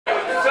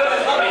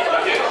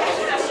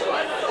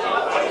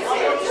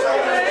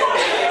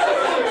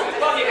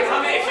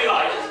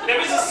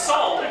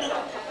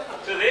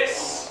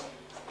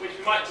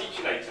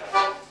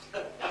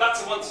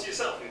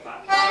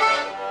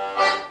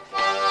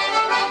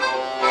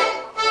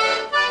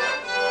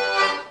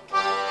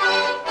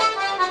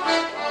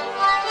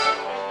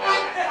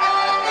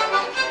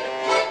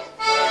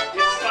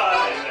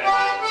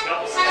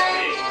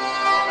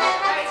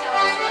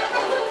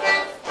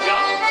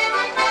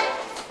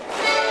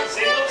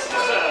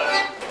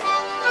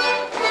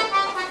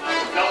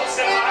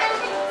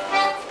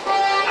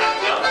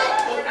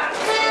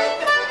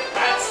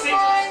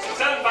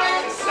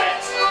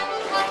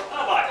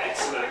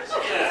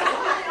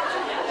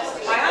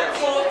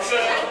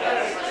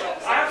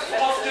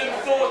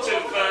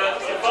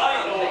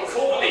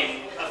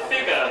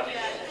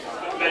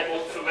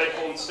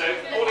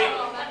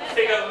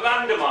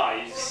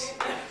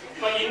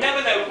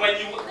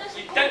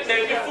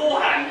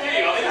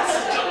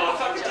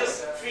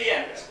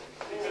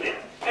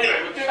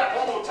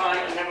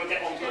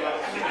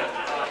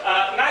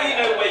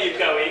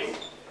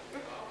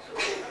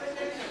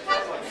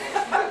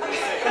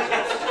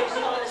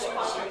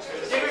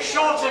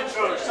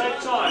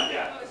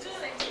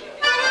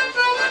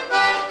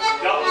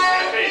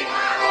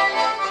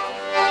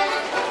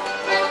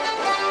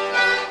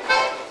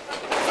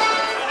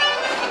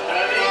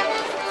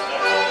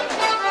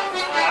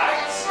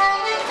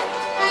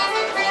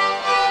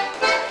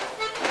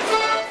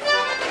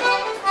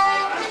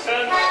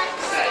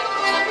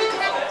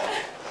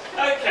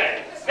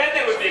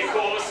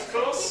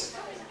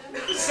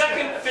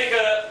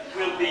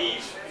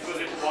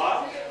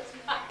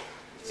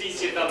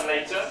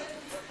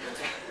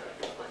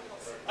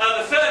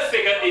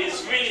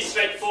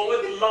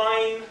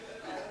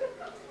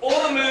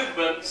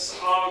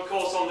are, of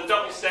course, on the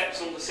double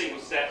steps or the single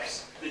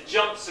steps. The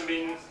jumps are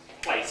in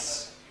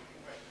place.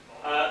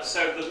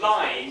 So the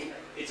line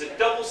is a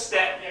double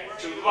step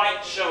to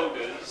right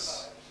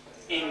shoulders.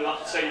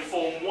 So you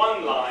form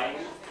one line,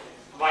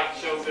 right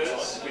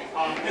shoulders with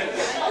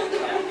partners.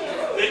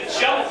 The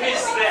jump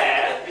is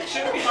there. It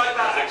shouldn't be like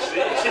that,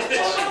 actually.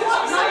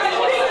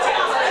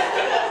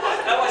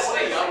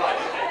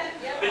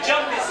 The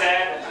jump is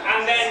there,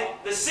 and then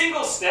the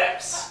single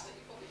steps,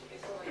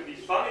 could be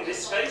fun in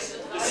this space,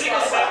 the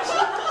single steps,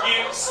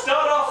 you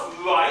start off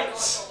right,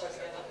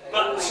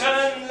 but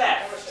turn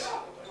left.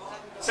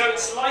 So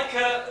it's like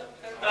a,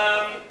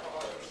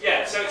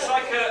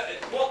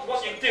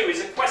 what you do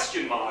is a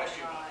question mark.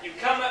 You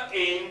come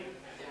in,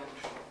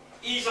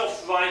 ease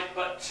off right,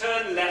 but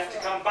turn left to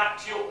come back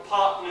to your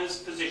partner's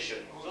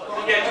position.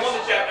 Yeah, do you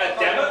want a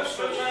demo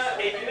from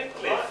Adrian and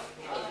Cliff?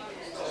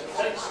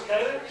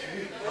 Okay.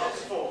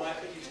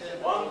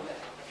 1,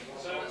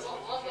 2,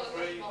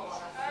 3.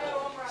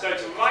 So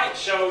to right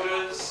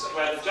shoulders,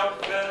 where the jump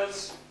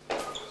occurs.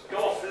 Go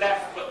off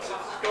left, but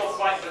go off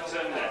right, but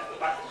turn left.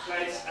 Back to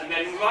place, and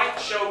then right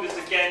shoulders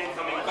again,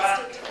 coming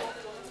back,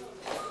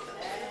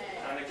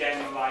 and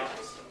again right.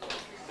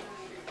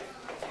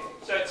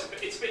 So it's a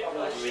bit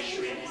English,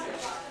 really.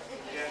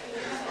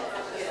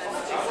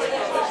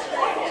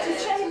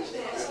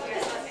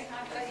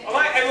 All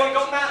right, everyone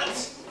got that?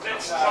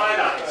 Let's try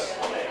that.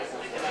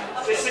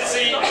 This is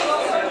the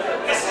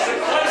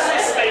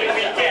closest thing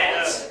we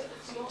get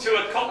to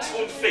a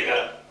Cotswold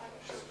figure.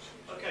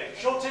 Okay,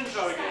 short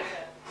intro again.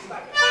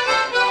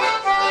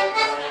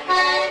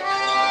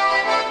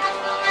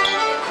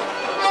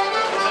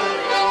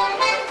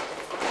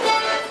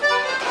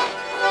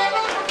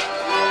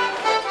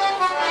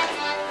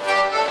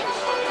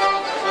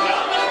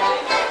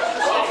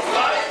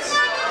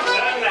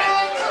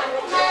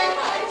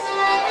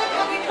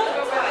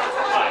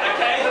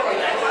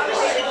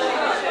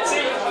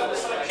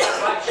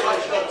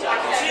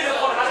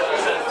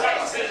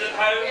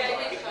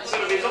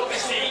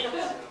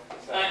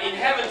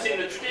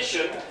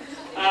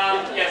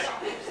 Yes,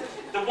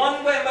 the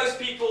one where most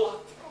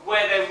people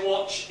wear their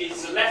watch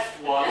is the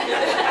left one.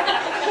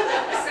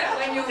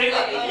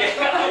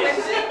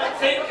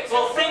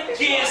 Think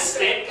gear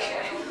stick.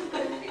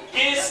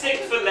 Gear stick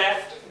for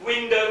left,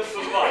 window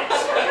for right.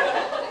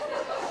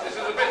 This is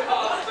a bit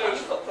hard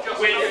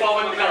to With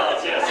foreign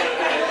cards, yes.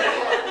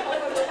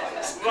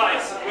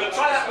 Right, we'll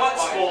try that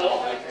once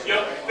more.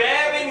 You're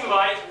bearing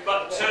right,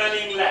 but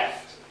turning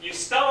left. You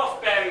start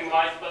off bearing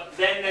right, but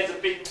then there's a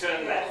big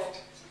turn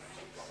left.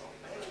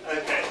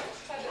 Okay.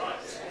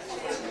 Right.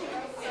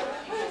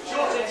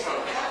 Short intro.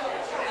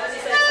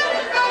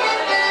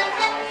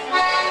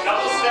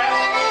 Double step.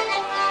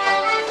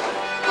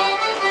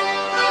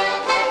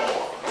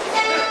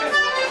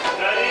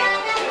 Turning.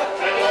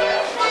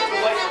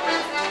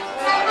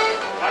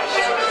 Right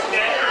shoulders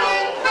again.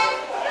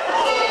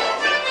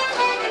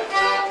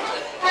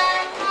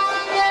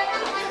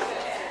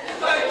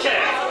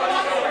 Okay.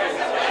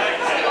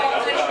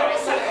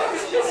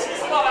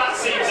 Well, that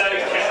seems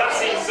okay. That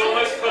seems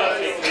almost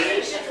perfect.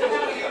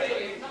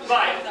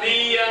 Right,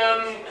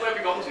 where have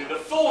we got to? The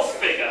fourth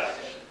figure.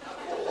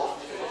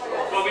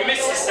 Well, we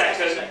missed the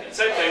second. It's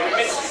okay, we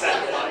missed the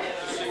second.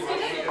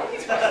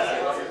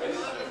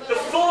 The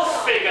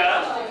fourth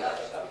figure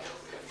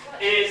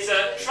is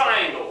a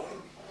triangle.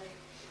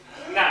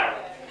 Now,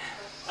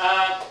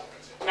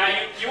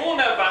 you all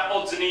know about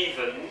odds and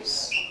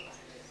evens,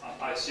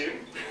 I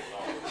assume.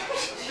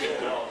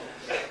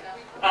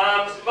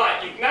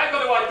 Right, you've now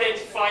got to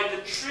identify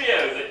the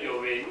trio that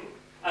you're in,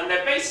 and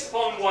they're based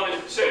upon 1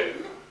 and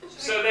 2.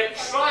 So they're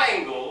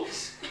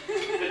triangles.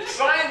 The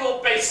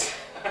triangle based...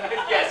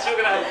 yes, you're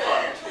going to have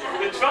fun.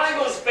 The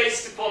triangle's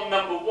based upon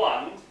number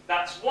 1.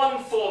 That's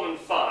 1, 4 and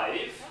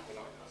 5.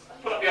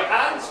 Put up your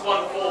hands.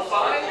 1, 4,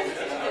 5.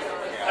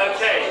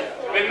 Okay.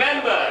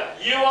 Remember,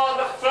 you are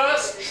the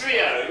first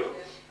trio.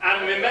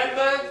 And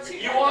remember,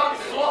 you are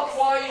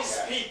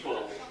clockwise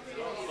people.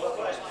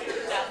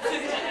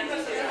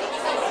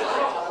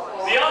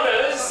 The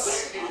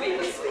others,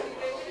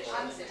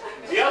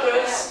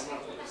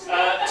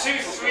 2,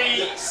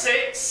 3,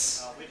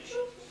 6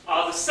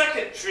 are the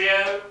second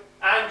trio,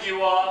 and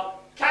you are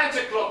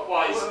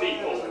counterclockwise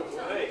people.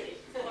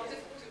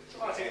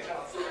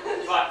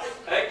 Right,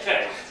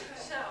 okay.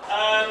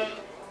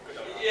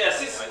 Yes,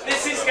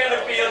 this is going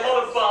to be a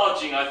lot of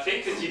barging, I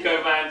think, as you go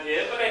around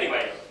here, but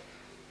anyway.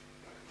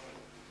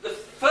 The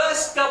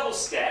first double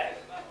step,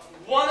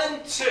 1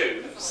 and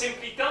 2,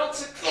 simply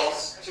dance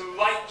across to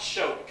right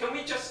shoulder. Can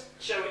we just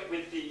show it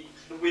with the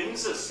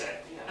Windsor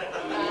set? 1 and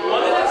 2.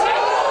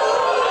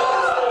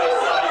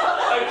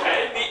 Okay,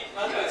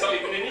 it's not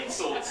even an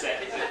insult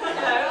set, is it?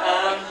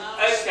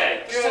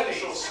 Okay.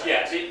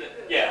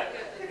 Yeah,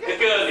 the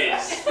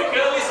girlies. The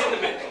girlies in the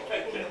middle.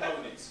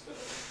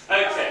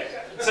 Okay,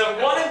 so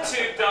 1 and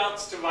 2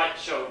 dance to right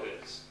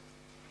shoulders.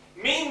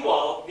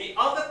 Meanwhile, the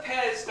other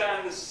pairs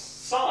down the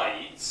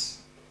sides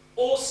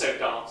also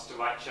dance to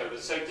right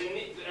shoulders. So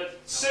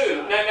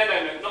Sue,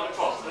 no, not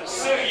across.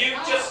 Sue, you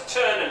just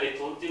turn a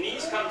little.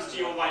 Denise comes to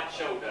your right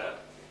shoulder.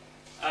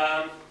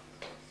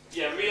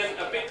 Yeah,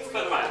 a bit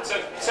further out.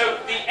 So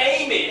the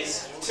aim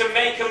is to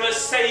make a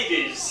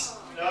Mercedes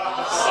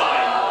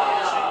sign.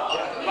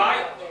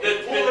 Right?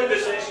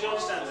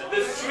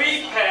 The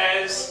 3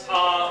 pairs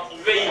are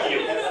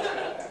radial.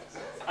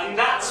 And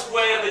that's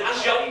where the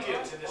jump...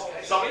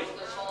 Sorry?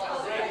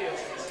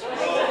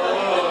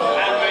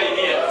 And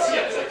radiant,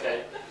 yes,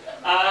 okay.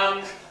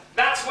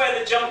 That's where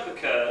the jump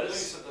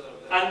occurs.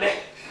 And then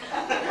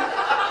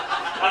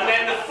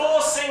the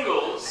 4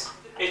 singles,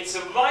 it's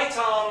a right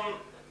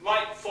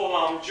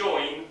forearm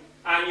join,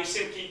 and you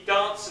simply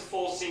dance the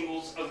 4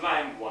 singles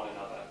around one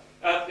another.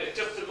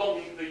 Just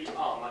along the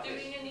arm. Like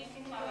Doing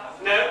anything like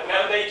that?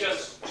 No, they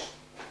just...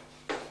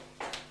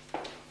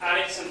 And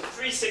it's a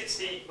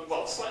 360,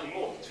 well, slightly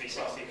more than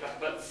 360,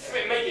 but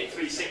make it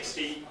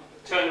 360,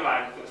 turn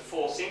around with the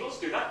 4 singles.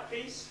 Do that,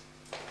 please.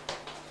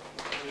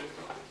 2,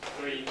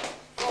 3,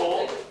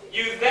 4.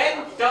 You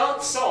then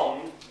dance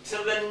on to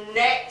the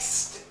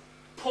next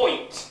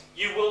point.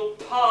 You will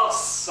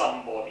pass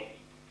somebody.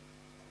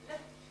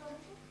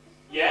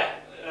 Yeah?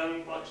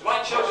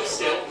 Right shoulder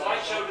still,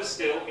 right shoulder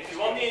still. If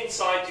you're on the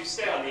inside, you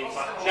stay on the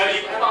inside. No,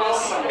 you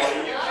pass somebody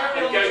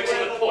and go to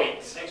the point.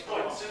 Next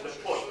point. The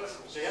point.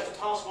 So you have to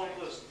pass one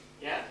person.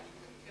 Yeah?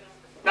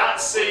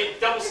 That's the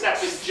double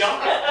step is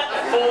jump.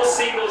 4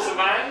 singles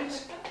around.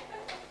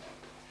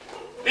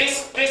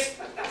 This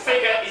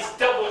figure is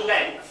double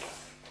length.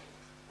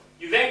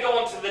 You then go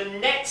on to the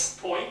next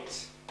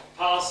point,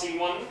 passing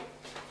one,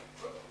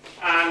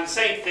 and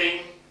same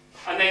thing,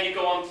 and then you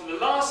go on to the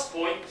last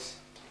point,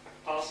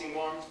 passing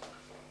one.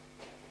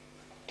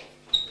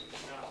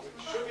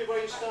 Should be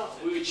where you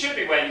started. It should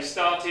be where you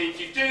started.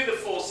 You do the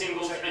 4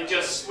 singles and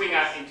just swing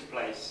out into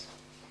place.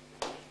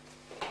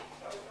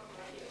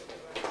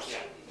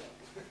 Yeah.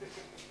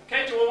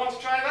 Okay, do you all want to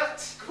try that?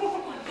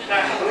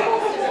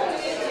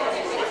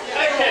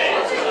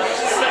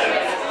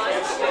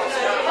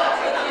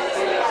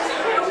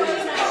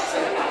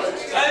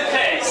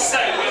 Okay, so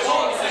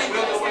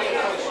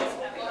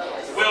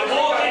we'll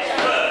walk it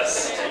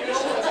first.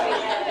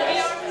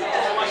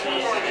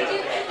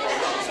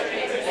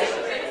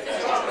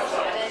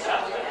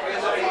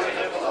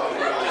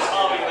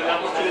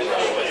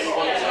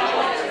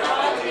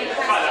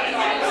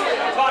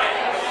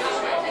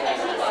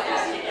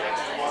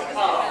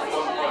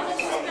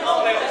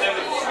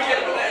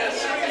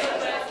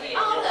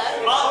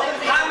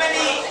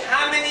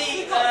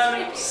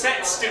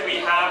 Sets do we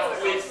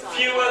have with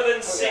fewer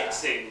than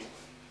 6 in?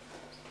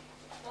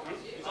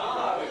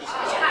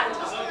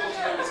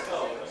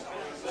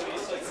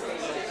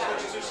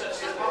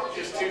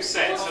 Just 2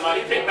 sets, and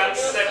I think that's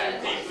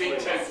 7 people in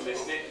total,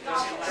 isn't it?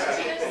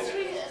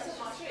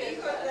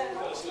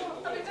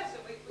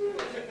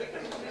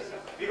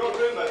 You got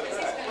room over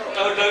there?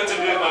 Oh, loads of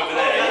room over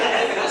there.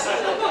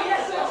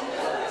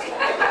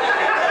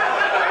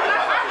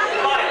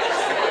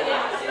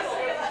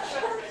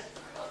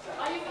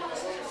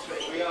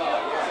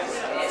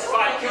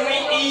 Can we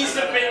ease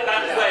a bit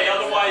that way,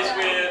 otherwise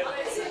we're...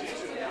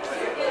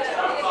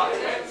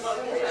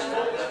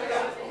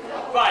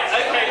 Right,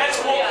 okay, let's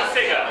walk the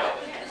figure.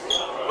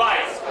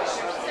 Right.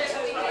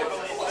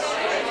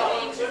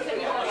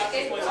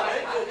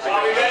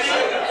 Are we ready?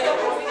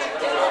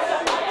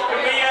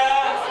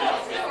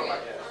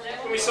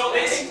 Can we sort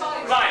this?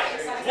 Right,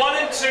 1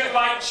 and 2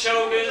 right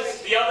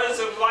shoulders, the others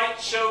are right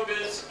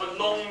shoulders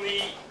along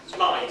the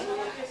line.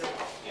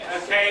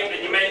 Okay,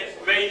 and you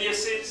make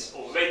radiuses,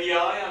 or radii,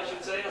 I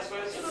should say, I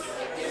suppose.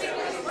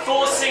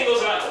 4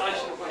 singles around. I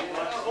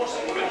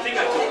think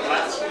I talked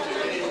about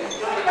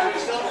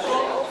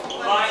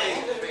right.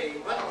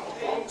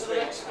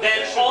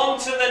 Then on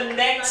to the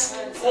next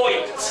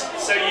point.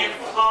 So you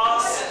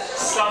pass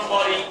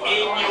somebody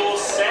in your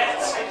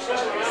set.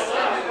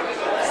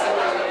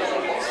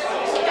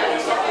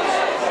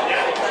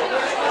 Yeah,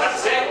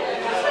 that's it.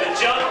 The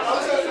jump,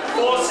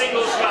 4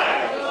 singles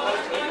round.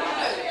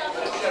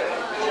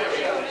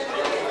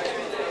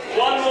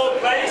 1 more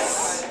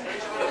place.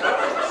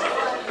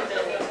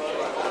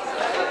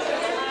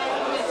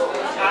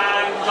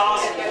 And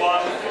last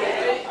one.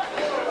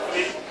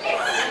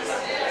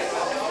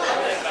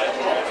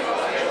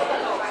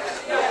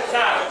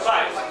 Now,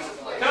 right.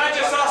 Can I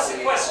just ask a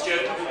question?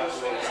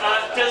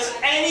 Does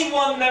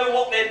anyone know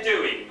what they're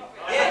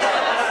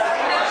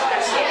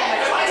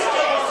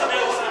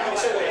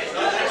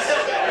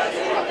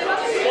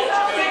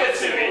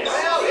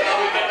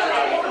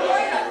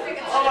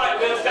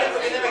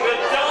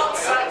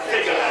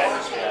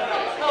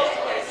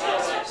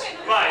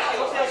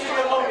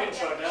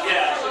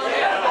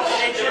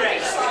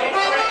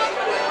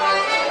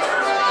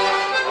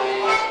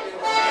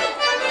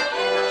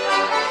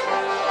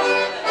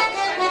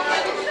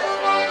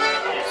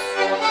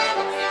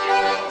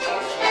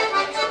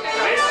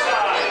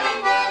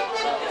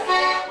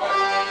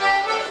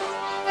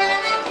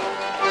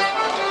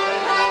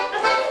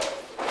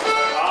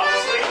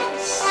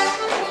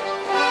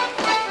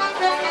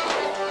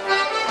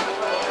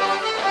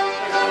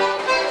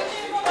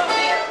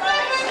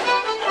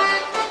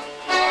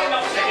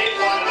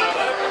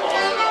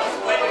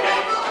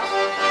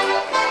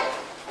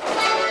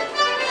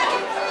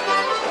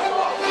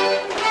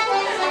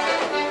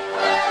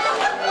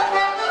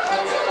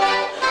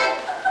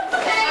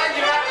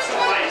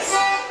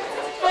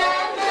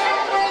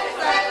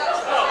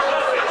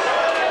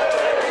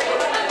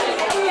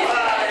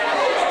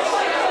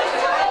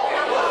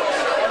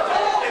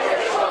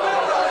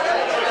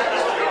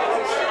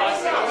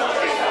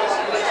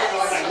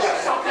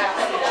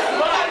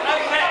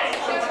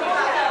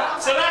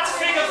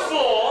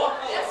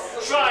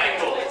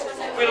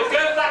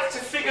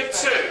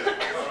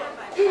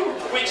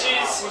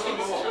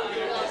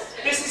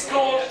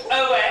called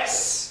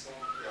OS.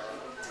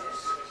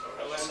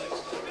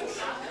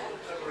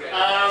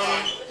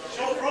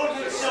 Short for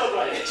ordinary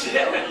survey.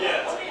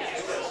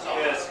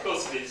 Yes, of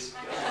course it is.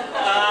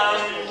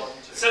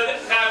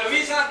 Now the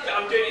reason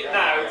I'm doing it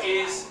now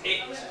is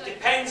it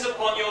depends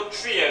upon your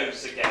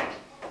trios again.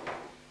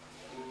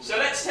 So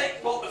let's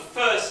take what the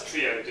first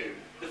trio do.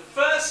 The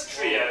first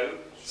trio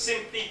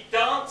simply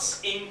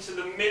dance into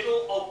the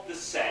middle of the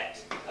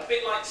set, a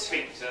bit like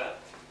Sphincter.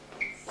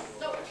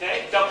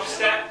 Okay, double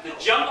step, the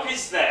jump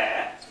is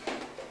there,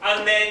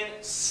 and then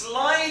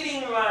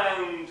sliding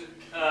round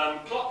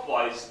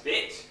clockwise a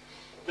bit,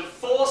 the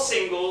 4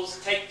 singles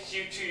takes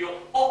you to your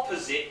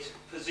opposite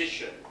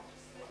position,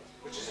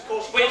 Which is, of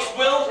course, which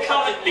will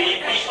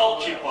currently be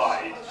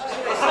occupied.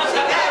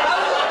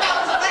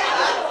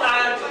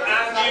 and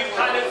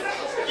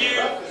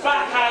you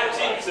back out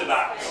into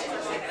that.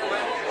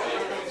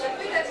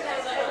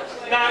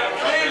 Now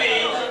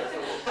clearly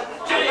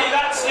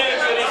that's no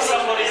good if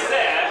somebody's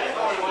there.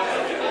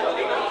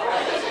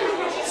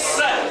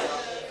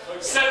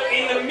 So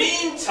in the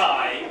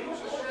meantime,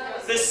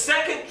 the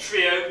second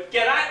trio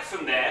get out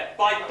from there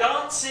by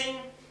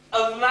dancing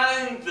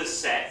around the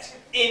set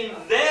in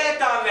their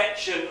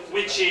direction,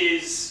 which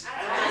is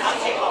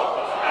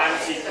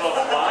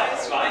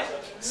anti-clockwise, right?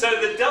 So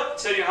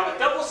you have a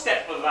double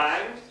step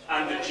around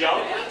and the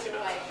jump,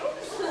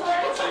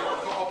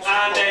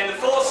 and then the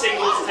 4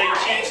 singles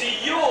take you to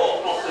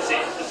your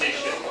opposite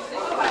position.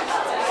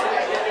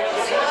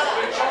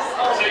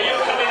 So you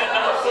come in at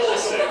number 4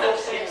 soon,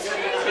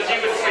 because you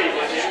were 3,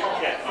 weren't you?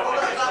 Yeah.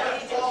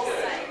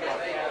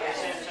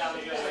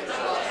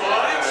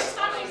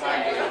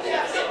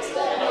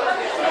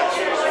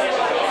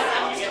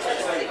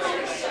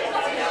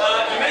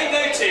 You may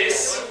notice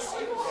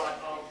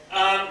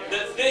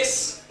that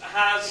this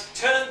has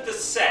turned the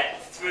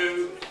set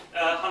through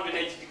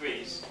 180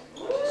 degrees.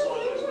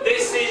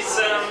 This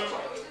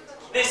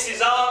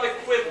is our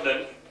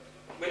equivalent.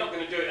 We're not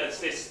going to do it as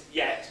this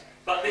yet,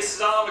 but this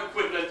is our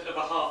equivalent of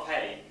a half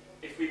hay.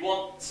 If we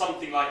want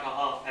something like a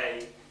half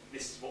hay,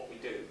 this is what we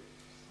do.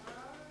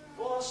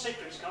 Well, the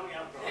secret's coming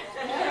out, Brian.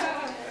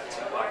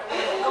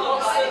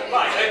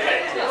 Right, okay.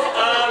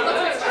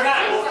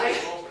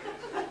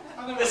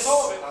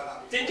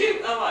 Did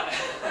you? Oh, right.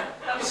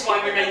 That was why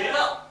we made it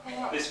up.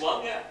 This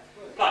one, yeah.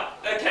 Right,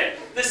 okay.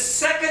 The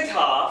second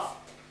half,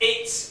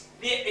 it's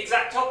the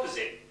exact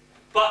opposite.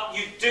 But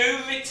you do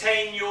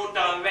retain your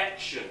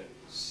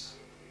directions.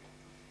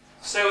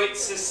 So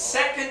it's the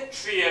second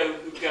trio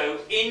who go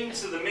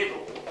into the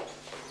middle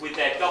with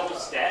their double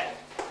step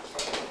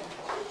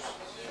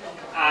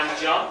and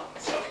jump,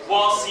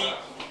 whilst the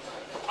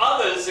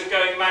others are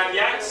going round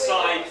the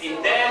outside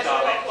in their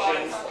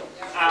direction,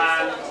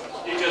 and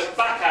you just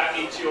back out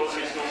into your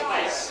original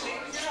place.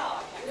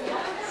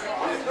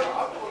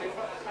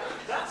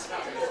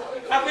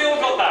 Have we all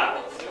got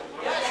that?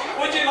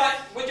 Would you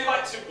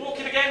like to walk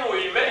it again, or are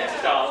you ready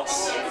to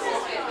dance?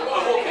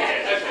 Walk it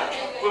again, okay.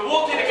 We're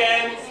walking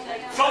again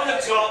from the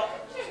top.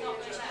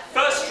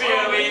 First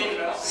trio in,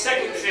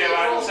 second trio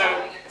out.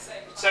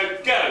 So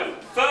go.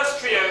 First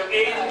trio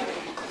in,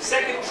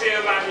 second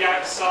trio around the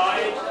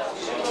outside.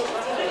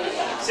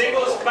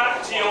 Singles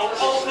back to your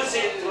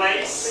opposite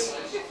place.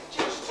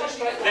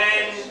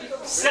 Then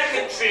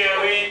second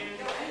trio in,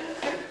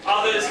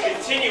 others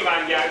continue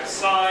around the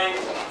outside.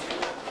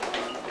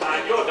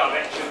 And your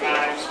direction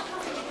now.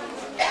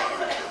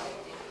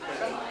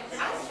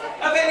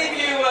 Have any of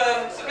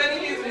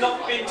you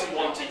not been to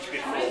Wantage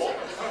before?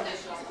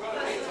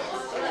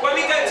 When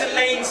we go to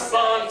Lane's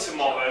Barn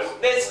tomorrow,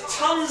 there's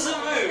tons of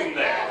room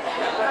there.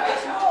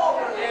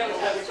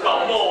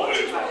 Well, more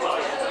room.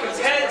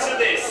 Compared to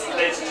this,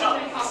 there's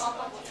tons.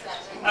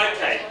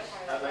 Okay.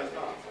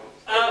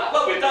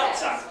 Well, we're done,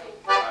 Sam.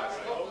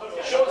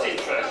 Short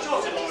intro.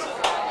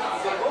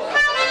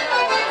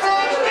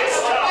 It's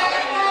tough.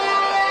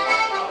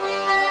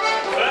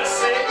 First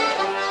sing.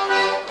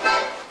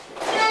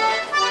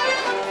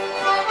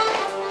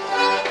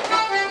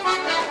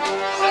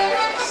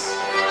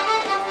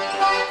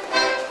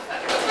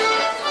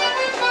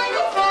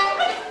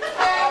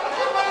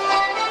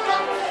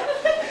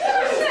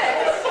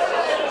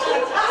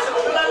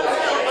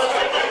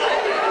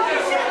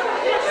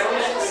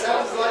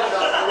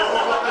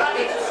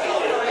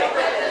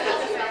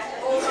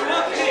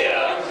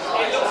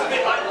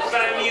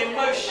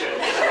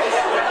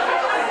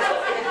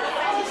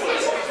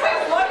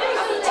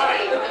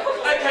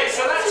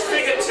 So that's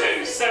figure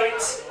 2. So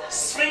it's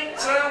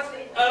sphincter,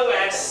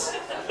 OS,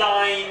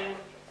 line,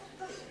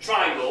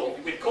 triangle,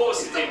 with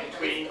choruses in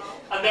between.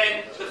 And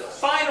then the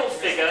final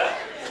figure,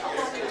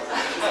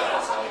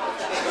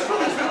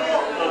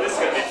 oh, this is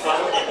going to be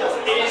fun,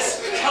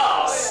 is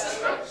cast.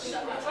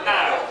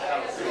 Now,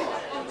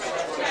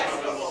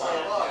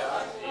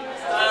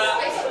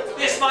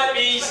 this might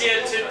be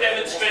easier to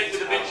demonstrate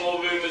with a bit more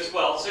room as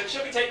well. So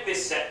should we take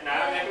this set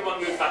now, and everyone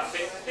move back a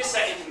bit? This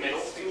set in the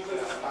middle.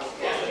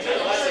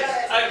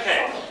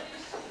 Okay,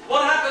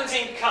 what happens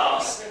in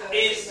cast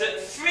is that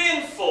 3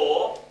 and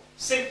 4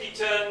 simply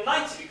turn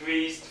 90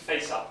 degrees to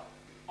face up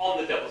on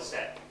the double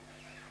step.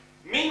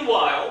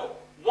 Meanwhile,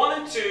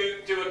 1 and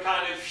 2 do a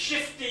kind of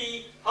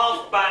shifty,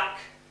 half-back,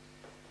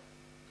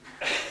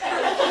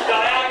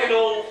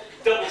 diagonal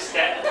double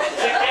step to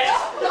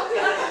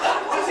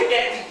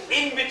get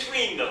in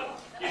between them.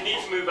 You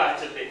need to move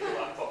out a little,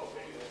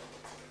 probably.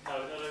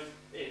 No,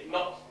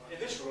 Not. in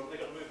this room, they've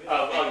got to move in.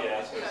 Oh yeah,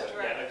 I suppose so.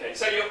 Yeah, okay.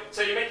 So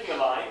you're making a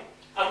line,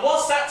 and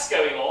whilst that's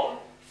going on,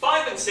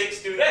 5 and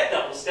 6 do their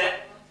double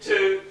step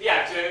to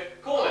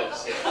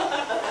corners.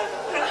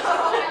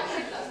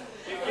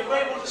 You're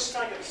able to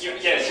stagger the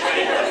steps. Yes.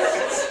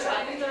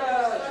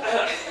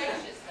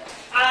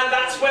 And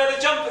that's where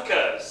the jump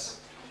occurs.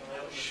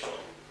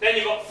 Then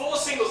you've got 4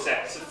 single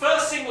steps. The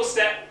first single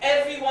step,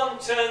 everyone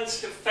turns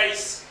to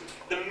face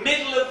the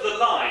middle of the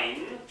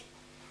line.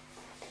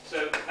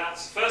 So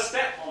that's the first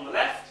step on the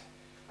left.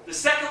 The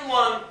second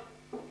one,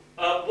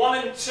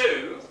 1 and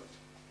 2,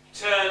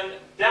 turn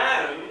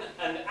down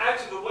and out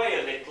of the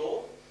way a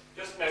little.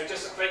 Just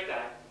straight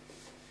down.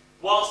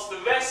 Whilst the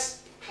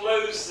rest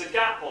close the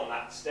gap on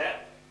that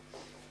step.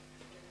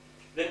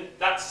 Then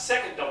that's the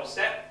second double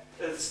step,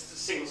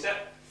 single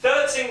step.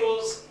 Third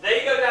singles,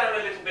 they go down a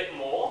little bit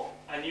more,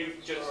 and you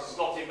just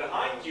slot in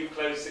behind, you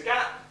close the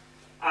gap.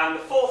 And the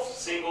fourth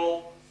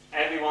single,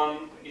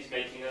 everyone is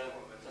making a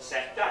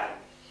set down.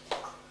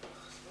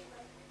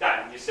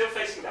 Down, you're still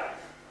facing down.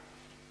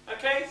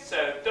 Okay,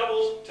 so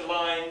double to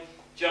line,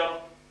 jump,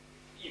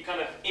 you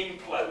kind of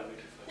implode.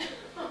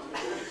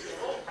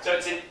 So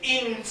it's an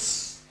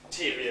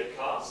interior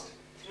cast.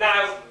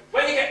 Now,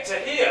 when you get to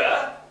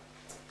here,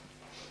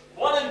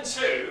 1 and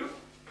 2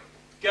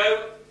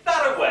 go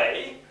that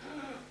away.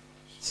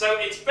 So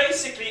it's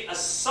basically a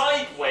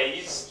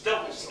sideways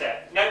double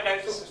step. No,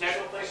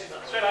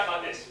 straight out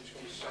like this.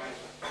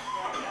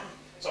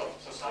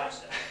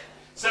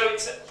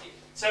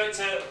 Sorry,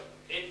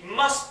 it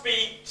must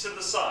be to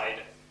the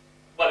side.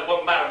 Well, it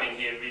won't matter in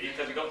here really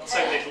because we've got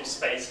so little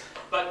space.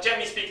 But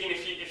generally speaking,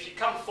 if you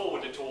come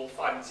forward at all,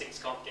 5 and 6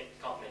 can't make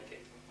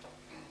it.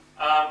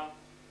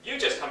 You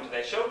just come to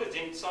their shoulders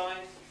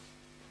inside,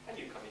 and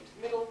you come into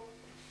the middle.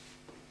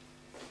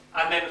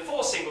 And then the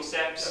 4 single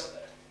steps,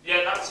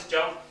 yeah, that's a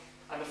jump.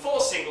 And the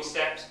 4 single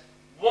steps,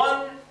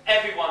 1,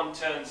 everyone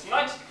turns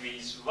 90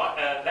 degrees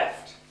right,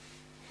 left.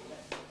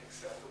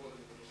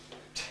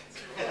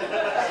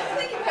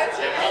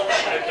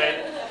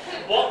 Okay.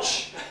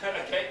 Watch.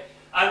 Okay.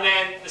 And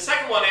then the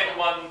second one,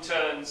 everyone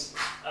turns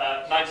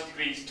 90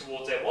 degrees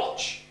towards their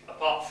watch,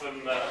 apart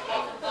from.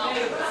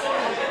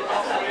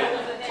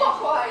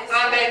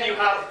 And then you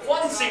have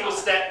 1 single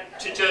step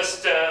to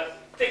just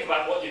think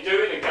about what you're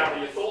doing and gather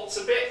your thoughts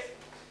a bit.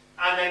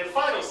 And then the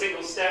final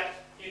single step,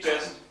 you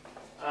just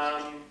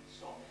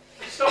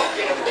stop.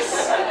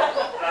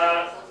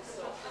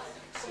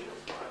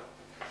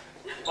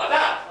 Like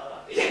that.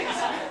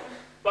 Yes.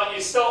 But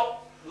you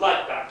stop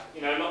like that,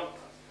 not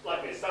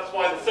like this. That's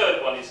why the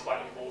third one is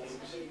quite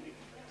important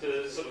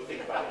to sort of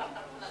think about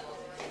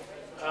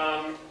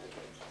it.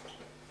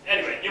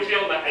 Anyway, you'll be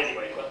on that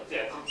anyway, but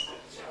yeah.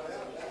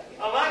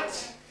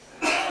 Alright?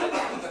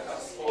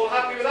 All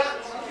happy with that?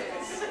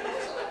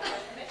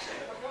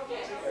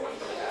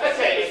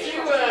 Okay, if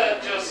you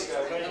just go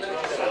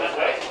that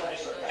way.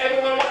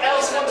 Everyone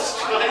else wants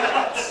to try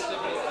that?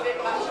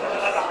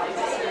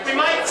 We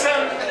might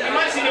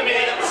in a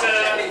minute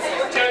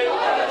go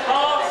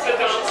half the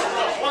dance.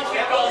 Once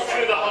we've gone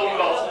through the whole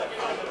lot,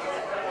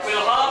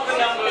 we'll halve the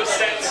number of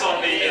steps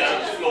on the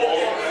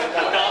floor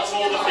and dance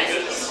all the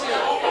figures.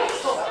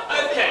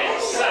 Okay,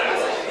 so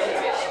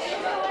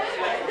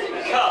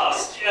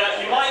cast.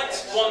 You might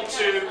want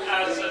to,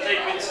 as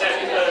David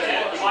said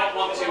earlier, you might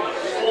want to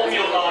form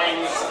your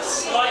lines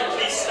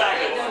slightly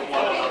staggered from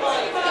one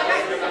another.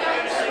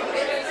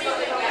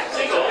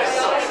 Singles.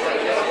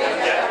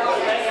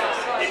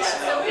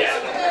 Yeah.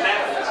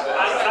 Left.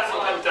 And that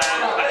will come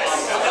down. Back.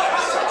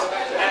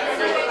 Left.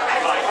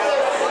 Right.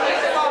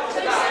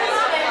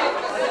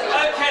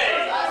 Okay.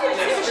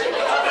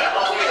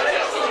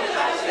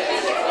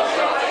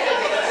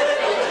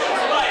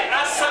 Right.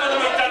 As some of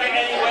them have done it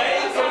anyway,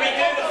 can we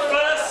do the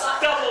first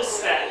double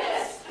step?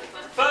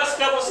 First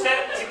double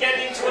step to get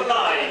into a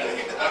line.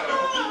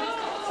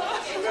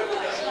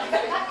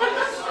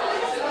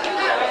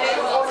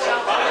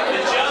 Right, the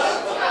jump,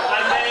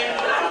 and then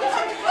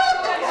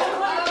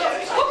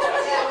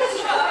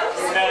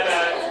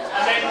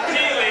and then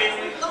peeling.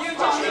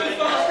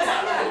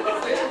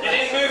 You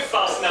didn't move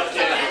fast enough,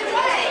 did you?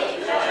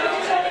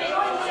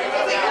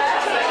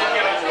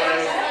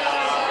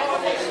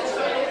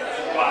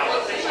 Right, I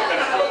think you're going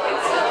to help me.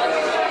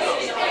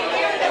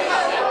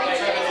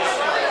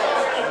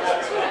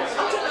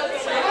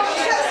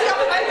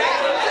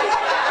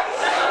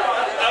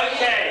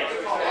 Okay,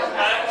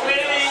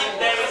 clearly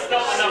there is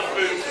not enough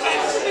room for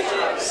this.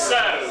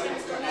 So,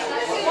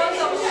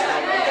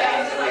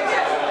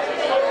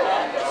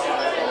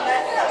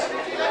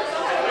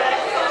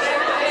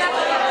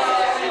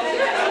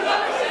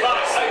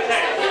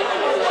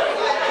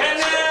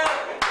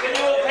 can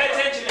you all pay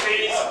attention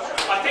please?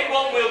 I think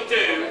what we'll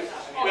do,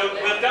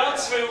 we'll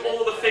dance through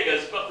all the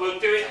figures, but we'll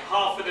do it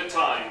half at a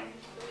time.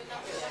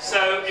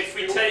 So if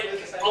we take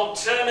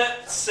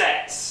alternate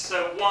sets,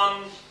 so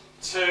 1,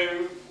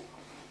 2,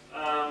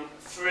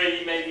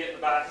 3 maybe at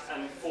the back,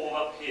 and 4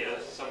 up here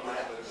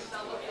somewhere.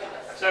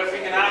 So if we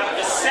can have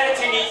a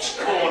set in each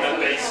corner,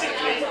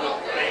 basically,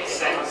 makes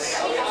sense.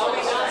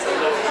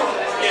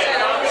 Yeah,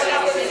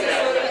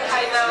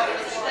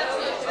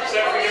 so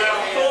if we can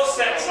have 4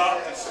 sets up.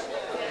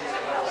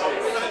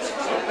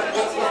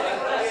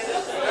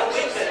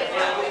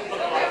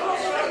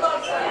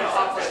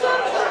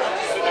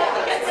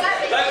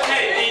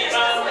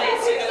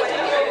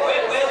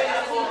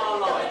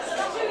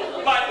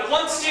 Right, the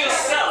once to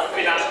yourself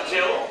in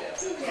Ampthill.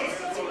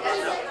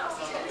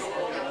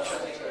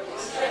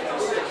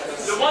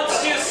 The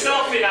once to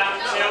yourself in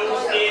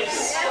Ampthill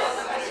is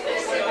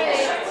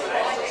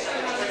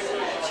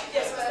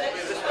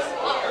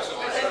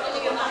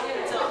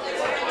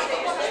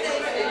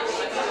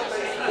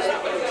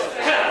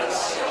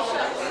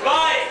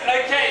right,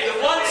 okay, the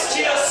once to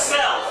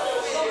yourself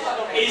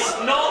is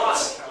not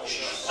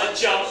a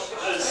jump,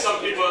 as some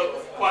people are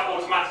quite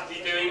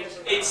automatically doing.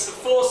 It's the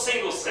 4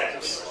 single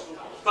steps.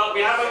 But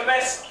we have a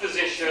rest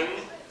position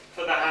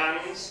for the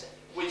hands,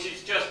 which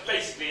is just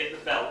basically at the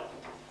belt.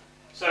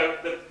 So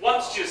the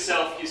once to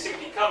yourself, you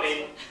simply come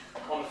in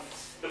on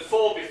the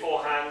 4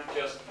 beforehand,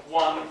 just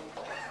 1,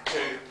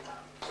 2,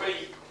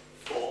 3,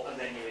 4, and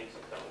then you're into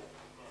the double.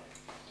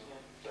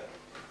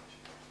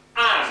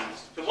 And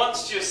the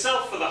once to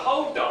yourself for the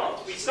whole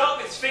dance, we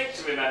start with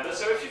sphincter, remember,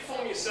 so if you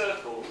form your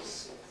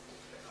circles,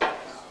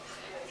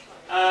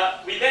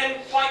 we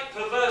then quite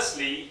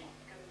perversely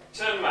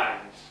turn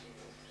round.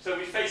 So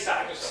we face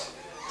out.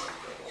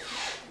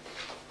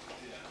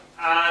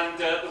 And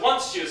the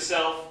once to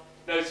yourself,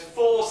 those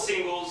 4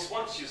 singles,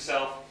 once to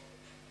yourself,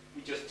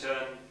 we just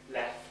turn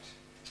left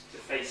to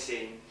face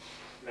in,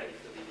 ready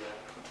for the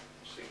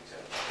sphincter.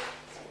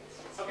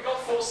 Have we got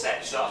 4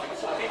 sets up? I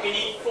think we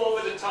need 4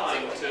 at a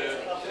time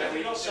to... Oh,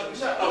 we got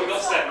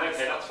 7.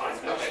 Okay, that's fine.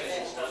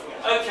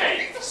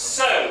 Okay,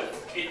 so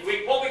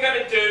what we're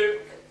going to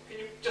do, can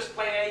you just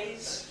play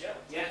A's?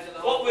 Yeah.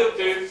 What we'll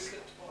do...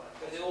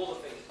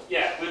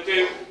 Yeah, we'll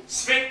do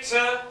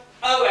sphincter,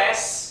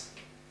 OS.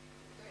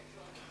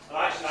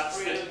 Right, that's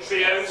the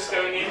trios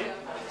going in.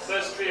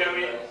 First trio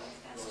in.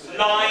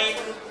 Line.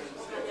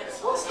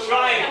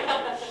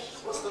 Triangle.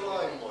 What's the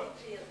line one?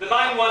 The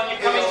line one, you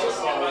come into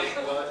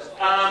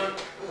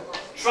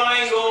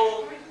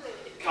triangle,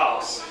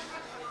 cast.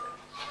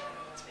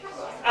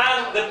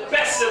 And the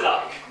best of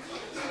luck.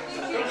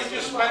 Can we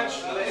just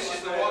mention that this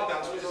is the one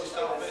dance we don't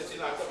start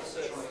facing out?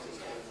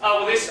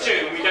 Oh, well, this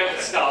June we don't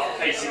start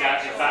facing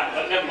out, in fact,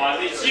 but never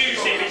mind. It's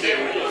usually we do.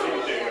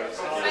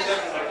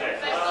 Okay.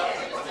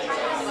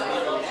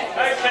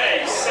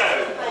 Okay, so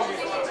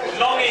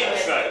long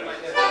intro.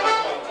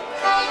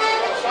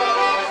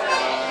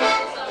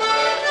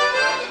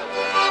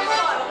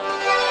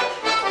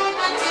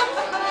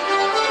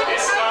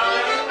 This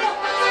time,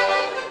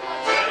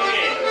 turning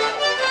in.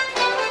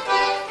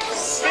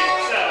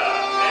 Sphincter,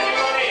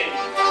 everyone in.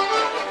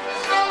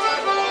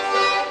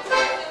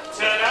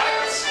 Turn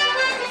out.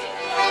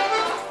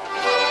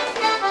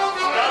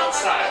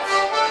 Bounce out.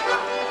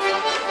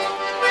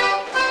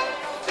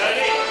 Turn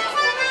in.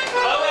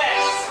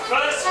 OS,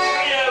 first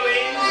trio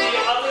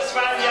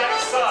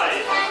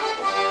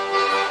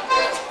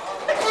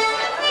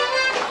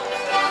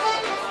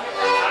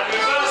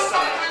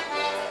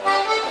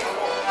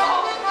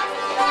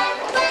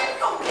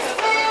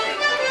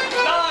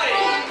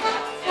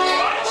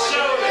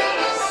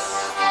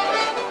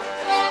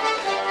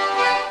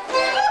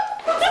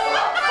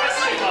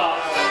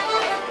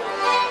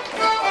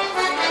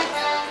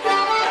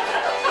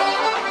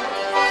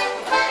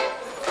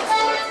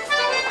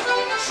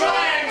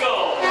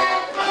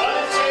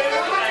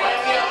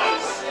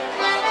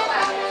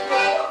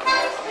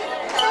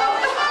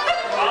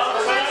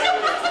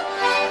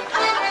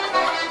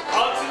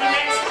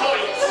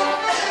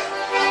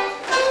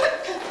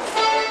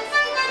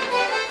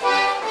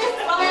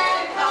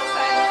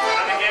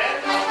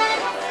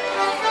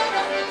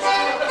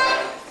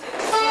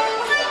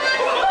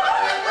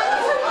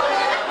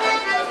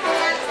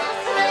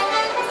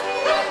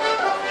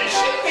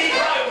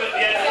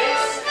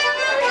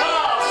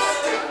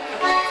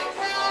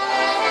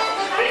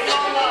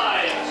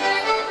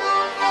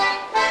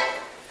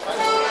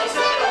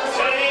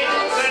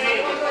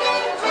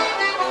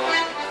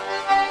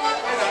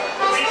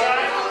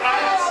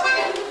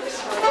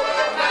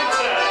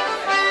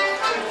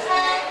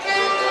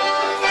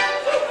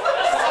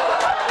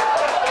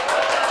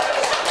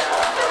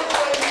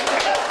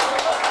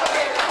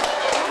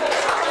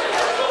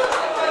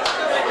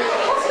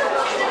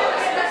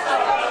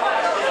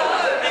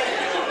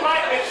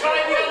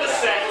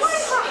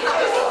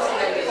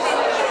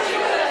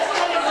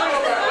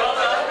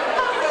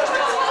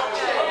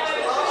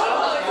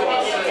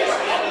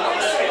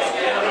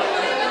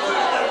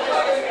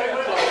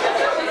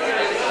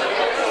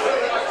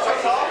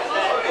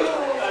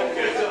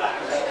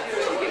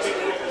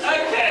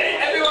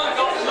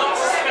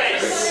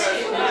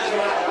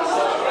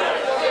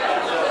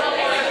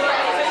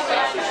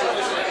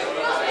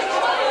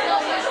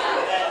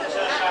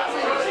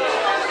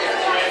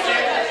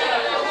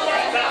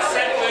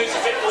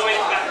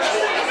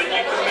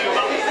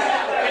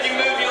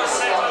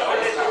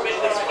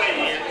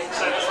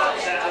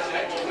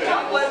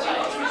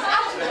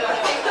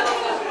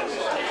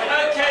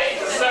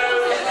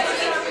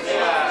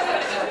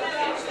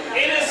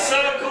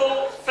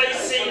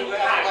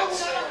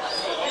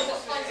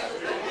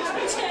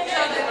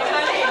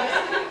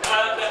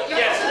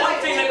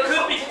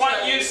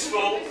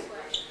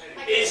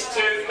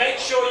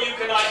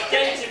can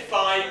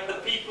identify the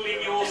people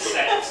in your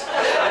set.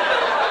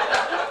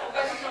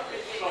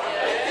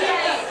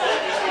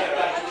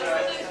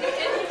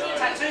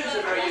 Tattoos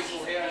are very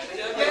useful here,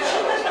 actually.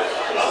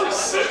 Oh,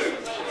 soon.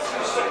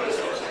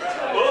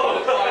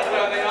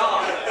 Where they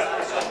are.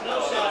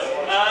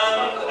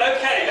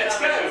 Okay, let's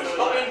go.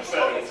 Hot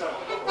intro.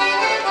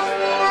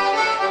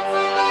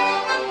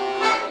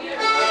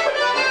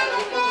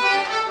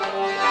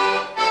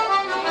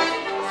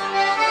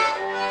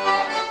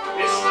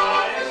 This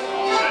time,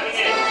 turning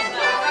in.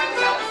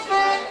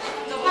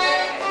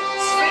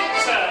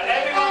 Splinter,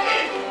 everyone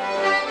in.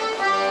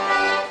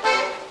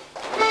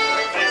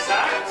 Face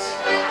out.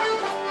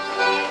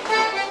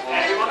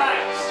 Everyone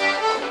out.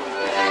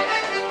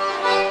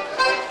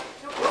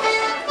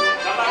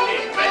 Come back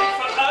in. Ready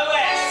for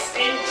OS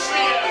in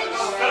trios.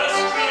 First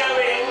trio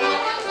in.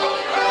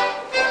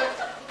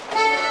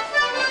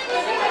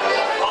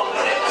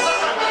 Opposites.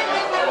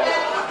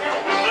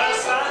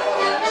 Reverse that.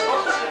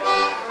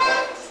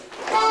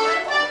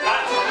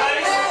 Back to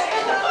place.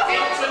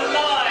 Into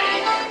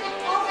line.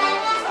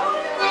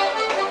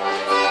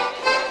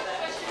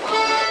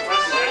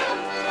 Question.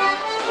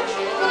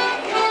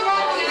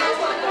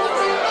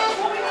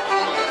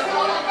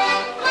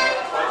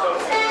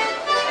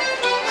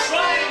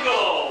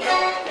 Triangle.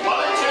 1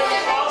 and 2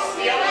 across,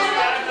 the other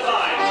down the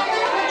line.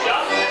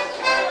 Jump.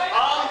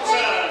 Arm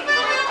turn.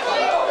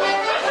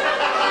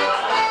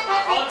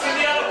 Onto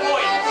the other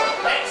point.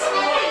 Next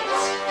point.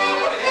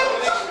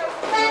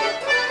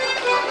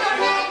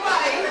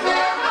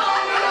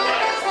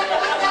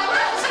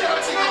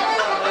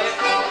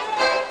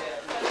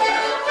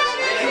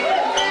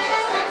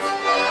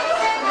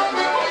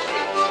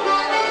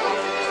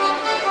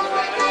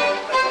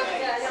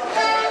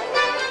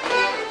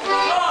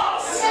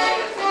 Pass.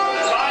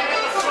 Line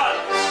at the front.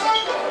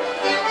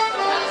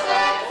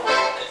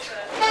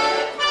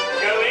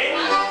 Go in.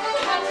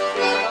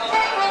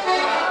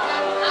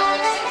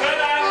 Turn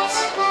out.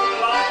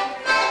 Line.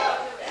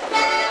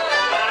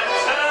 And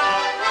turn.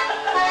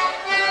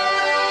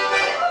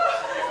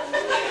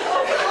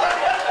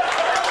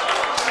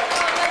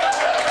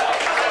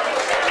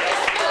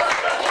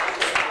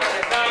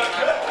 Now,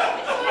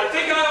 I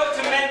think I ought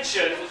to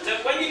mention that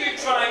when you do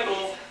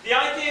triangle, the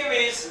idea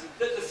is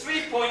that the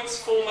 3 points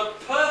form a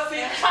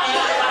perfect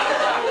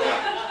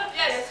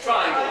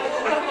triangle.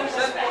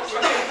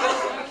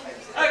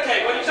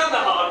 Okay, well you've done the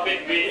hard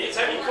bit really, it's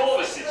only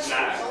choruses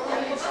now.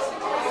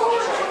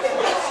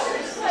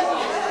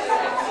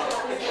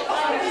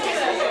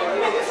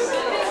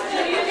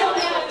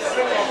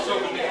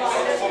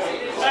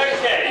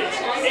 Okay,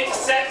 it's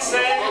sets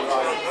then.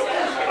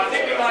 I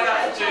think we might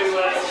have to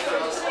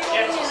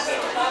get to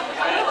some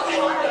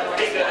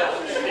bigger.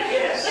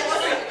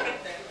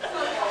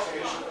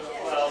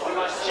 Well, we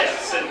might check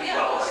some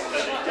class.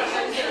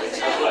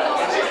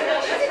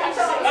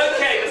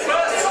 Okay, the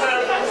first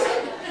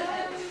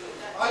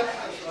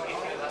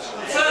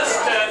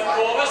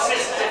chorus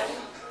is the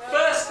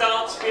first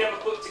dance we ever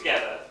put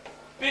together.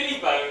 Billy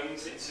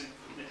Bones, it's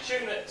the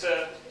tune that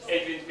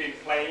Adrian's been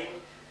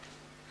playing.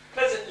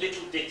 Pleasant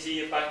little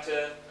ditty about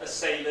a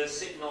sailor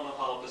sitting on a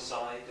harbour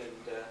side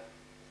and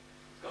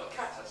got a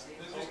cat, hasn't he?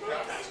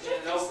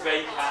 An old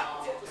grey cat.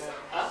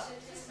 Huh?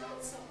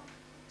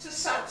 It's a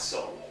sad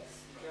song.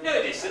 No,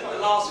 it isn't. The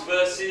last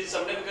verse is,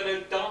 I'm never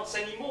going to dance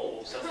anymore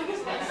or something,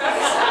 isn't it? Can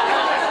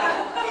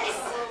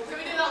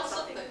we do that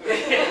something?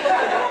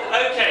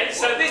 Okay,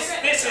 so this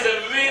is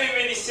a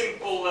really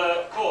simple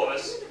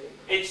chorus.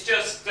 It's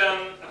just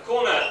a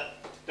corner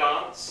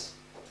dance.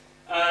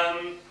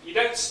 You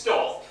don't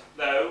stop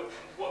though.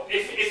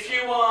 If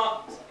you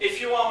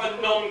are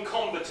a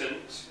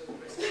non-combatant,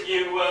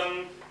 you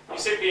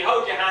simply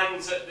hold your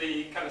hands at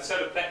the kind of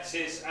solar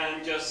plexus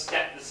and just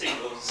step the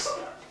singles.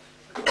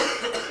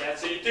 Yeah,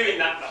 so you're doing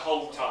that the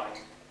whole time.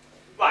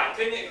 Right,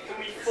 can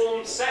we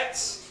form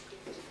sets?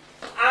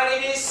 And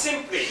it is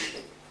simply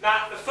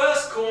that the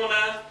first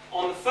corner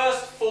on the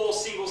first 4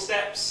 single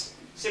steps,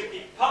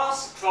 simply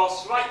pass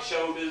across right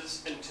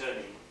shoulders and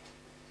turning.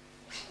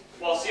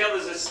 Whilst the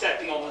others are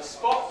stepping on the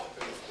spot.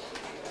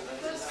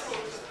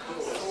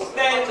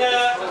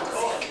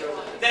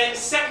 Then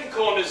second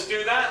corners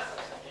do that.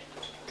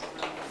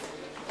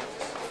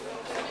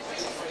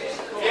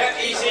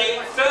 Yeah,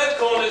 easy. Third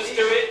corners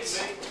do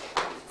it.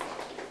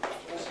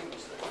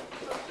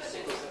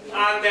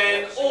 And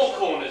then all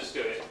corners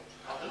do it.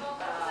 Tighten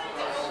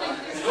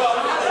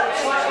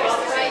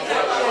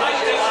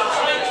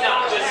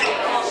up, just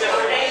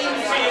aim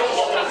for your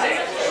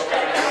opposite.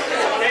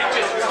 Okay,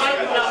 just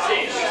tighten up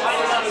in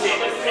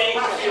and aim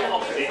for your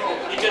opposite.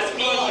 You just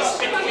ease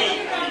between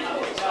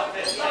people.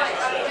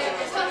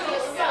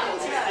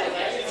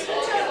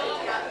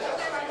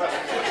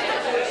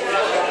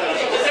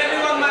 Does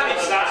everyone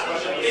manage that?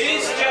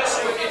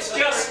 It's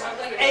just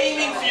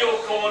aiming for your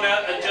corner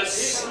and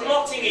just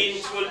slotting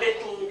into a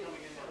little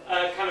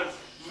kind of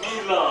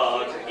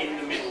roulade in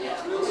the middle.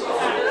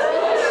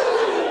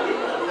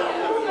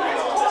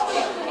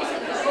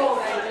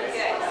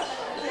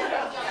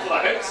 Well, I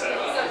hope so.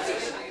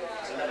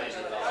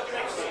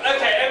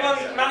 Okay, everyone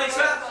manage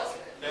that?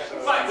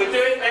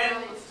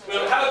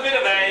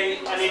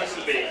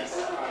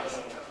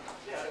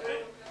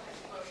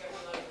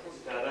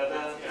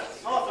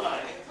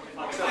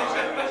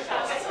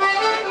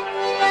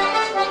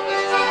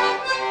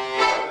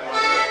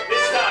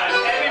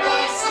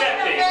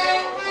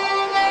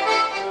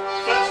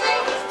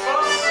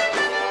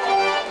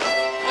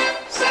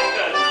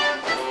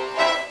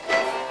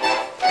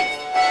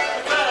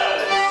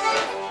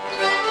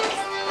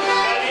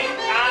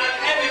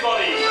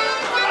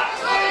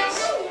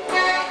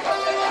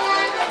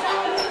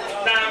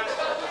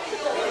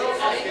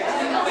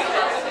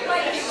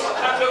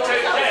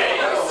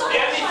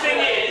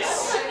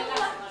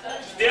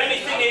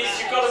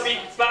 got to be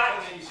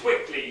back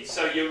quickly,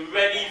 so you're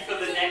ready for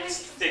the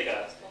next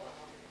figure.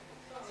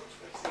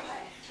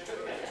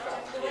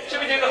 Should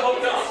we do the whole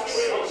dance?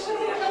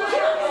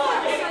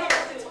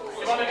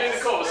 You want to do the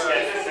chorus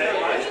again?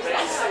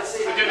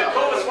 We'll do the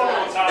chorus one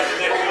more time, and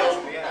then we'll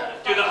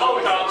do the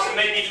whole dance and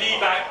maybe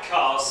leave out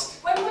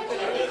cast.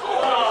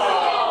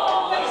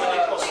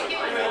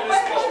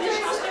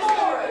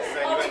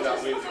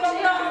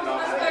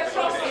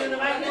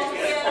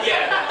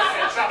 Yeah.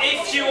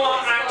 If you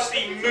are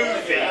actually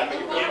moving,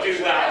 you do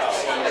that.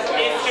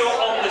 If you're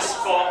on the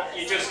spot,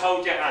 you just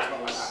hold your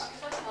hands.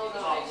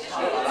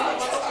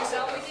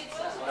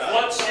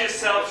 Watch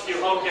yourself,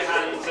 you hold your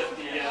hands at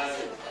the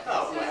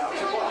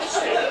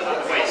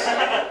waist.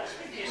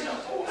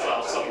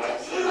 Well, somewhere.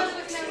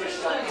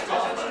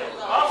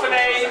 Half an A,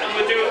 and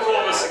we'll do a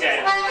chorus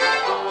again.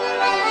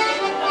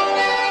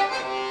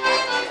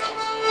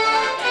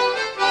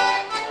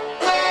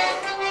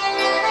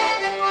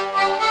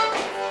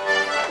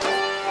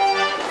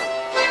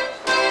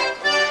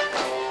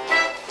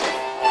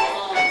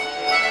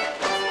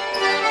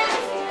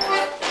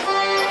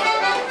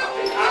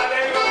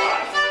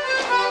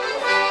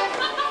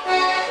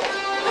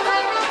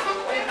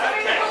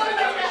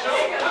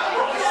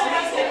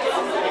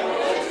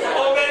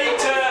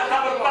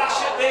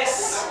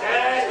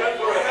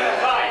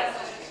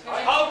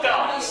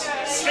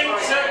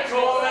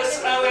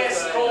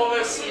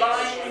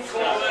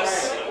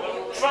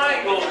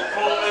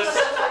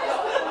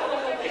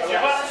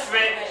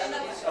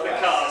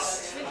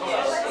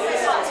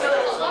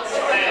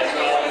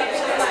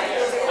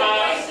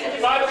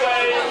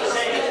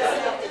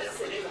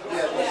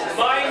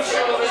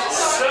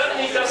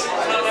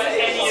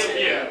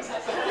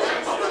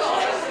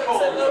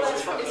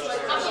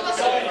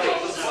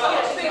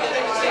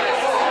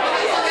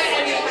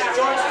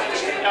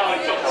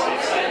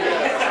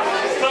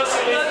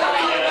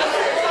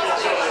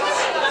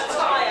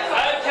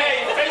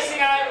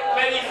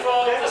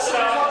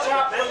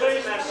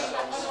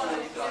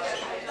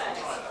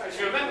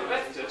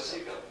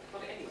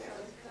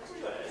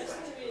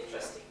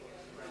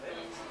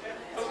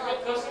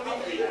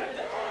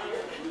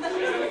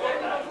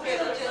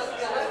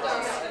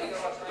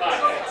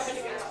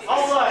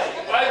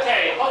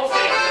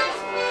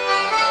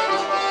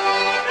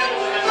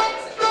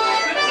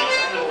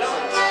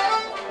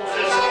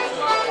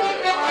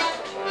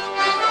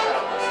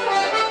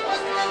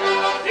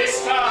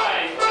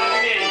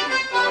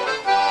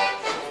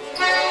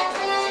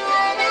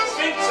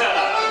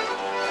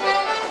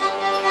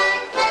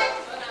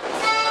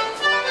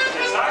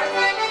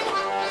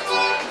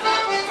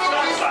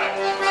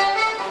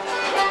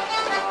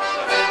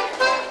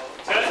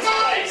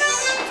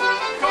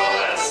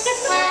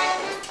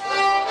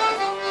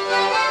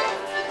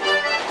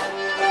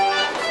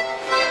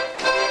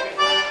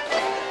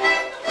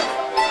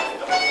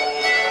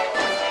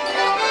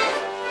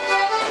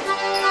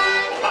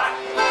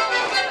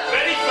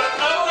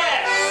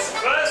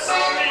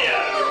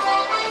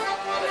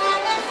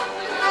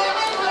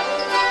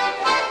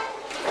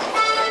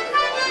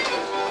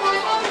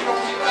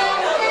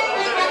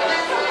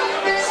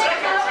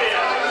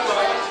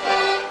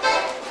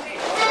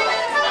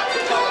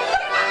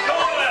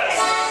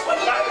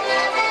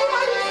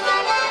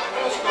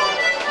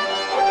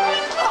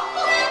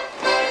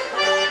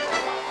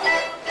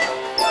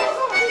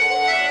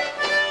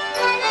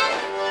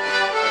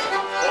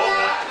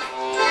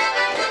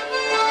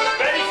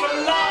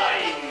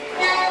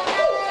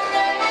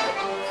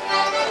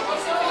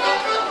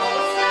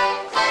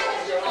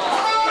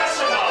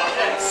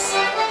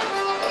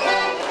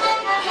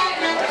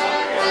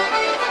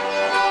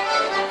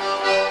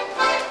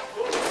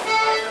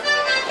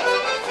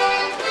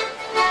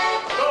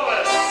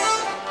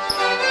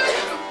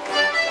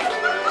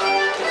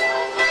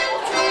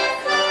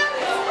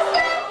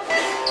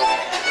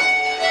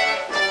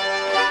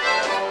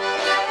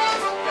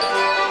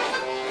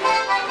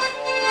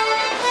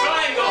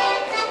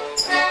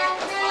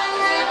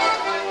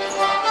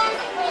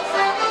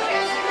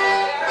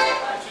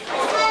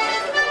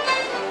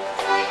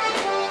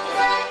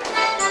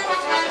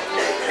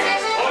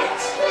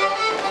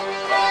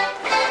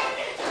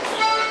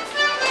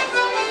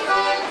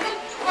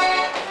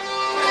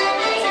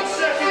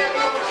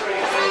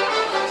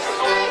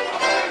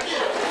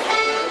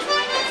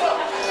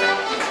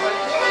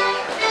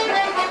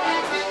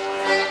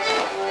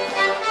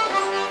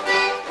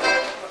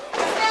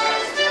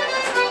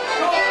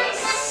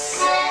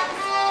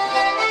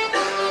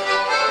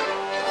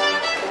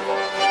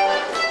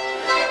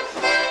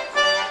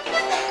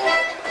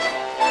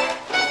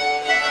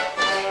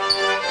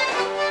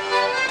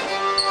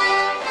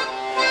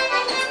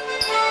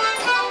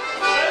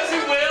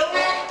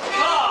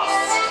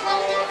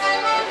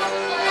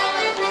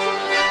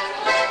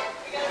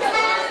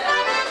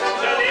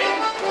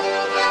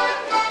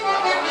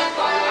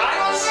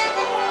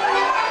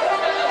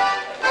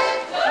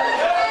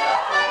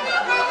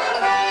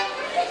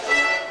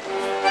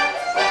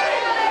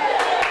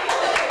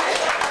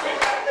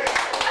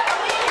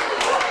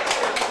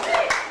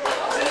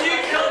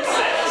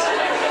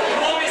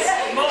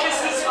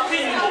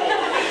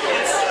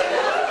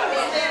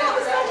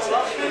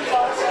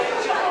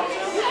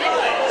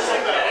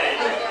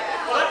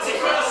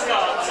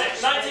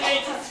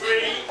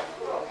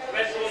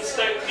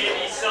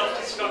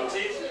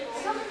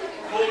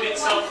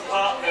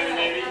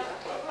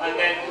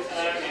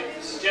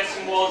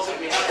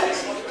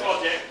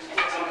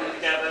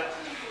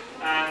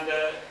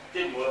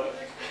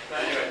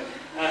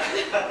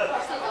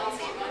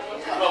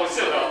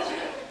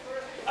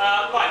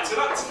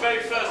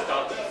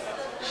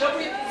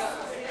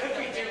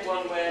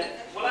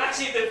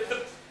 actually,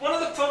 one of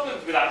the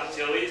problems with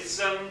Ampthill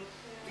is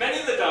many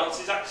of the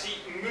dances actually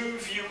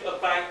move you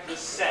about the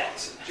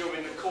set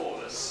during the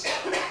chorus.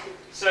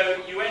 So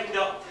you end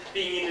up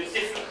being in a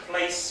different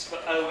place for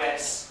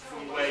OS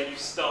from where you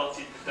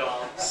started the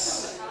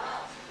dance.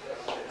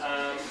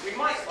 We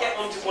might get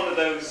onto one of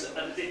those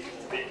a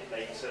little bit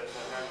later,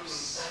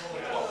 perhaps.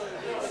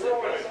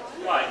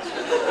 Right,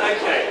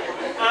 okay.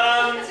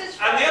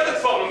 And the other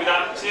problem with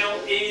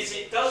Ampthill is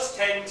it does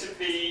tend to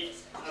be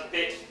a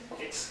bit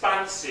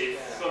expansive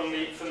from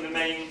the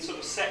main sort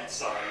of set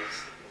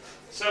size.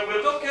 So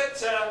we'll look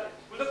at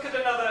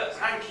another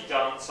hanky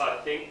dance, I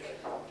think,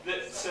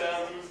 that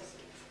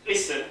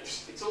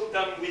isn't. It's all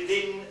done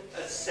within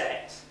a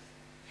set.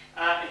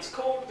 It's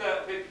called,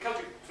 because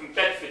we're from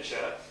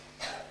Bedfordshire,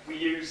 we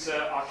use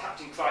our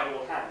Captain Cried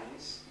All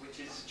Hands, which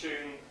is a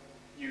tune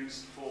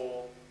used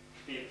for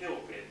Be a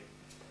Pilgrim,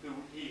 who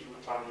he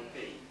would probably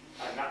be,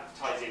 and that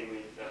ties in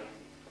with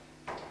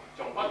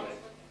John Bunyan.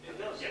 It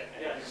does.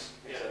 Yeah.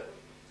 Yeah.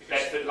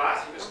 Bedford lad.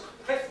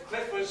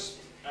 Cliff was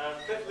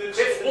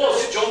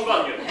John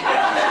Bunyan.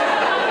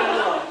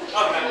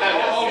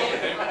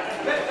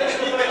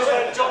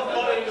 John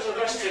Bunyan was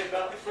arrested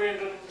about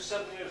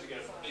 307 years ago.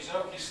 He's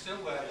still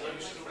there.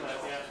 He's still there,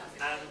 yeah.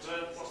 And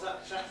what's that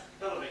chap?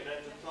 Bellamy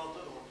named the plant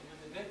other one.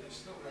 He's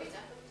still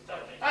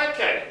there.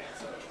 Okay,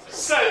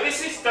 so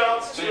this is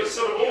dance to a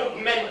sort of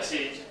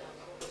augmented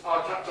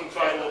our Captain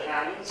Cried All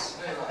Hands.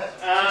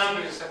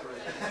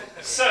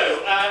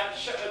 So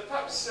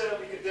perhaps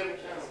we could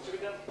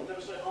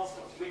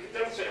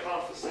demonstrate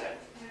half a set.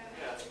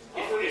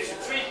 Yeah. If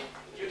three,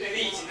 you do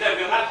easy. No,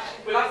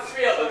 we'll have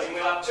three others, and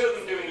we'll have two of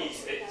them doing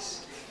easy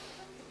bits.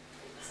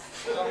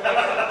 You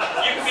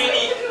can be an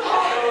easy.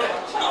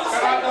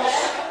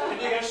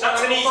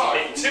 That's an easy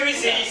bit. 2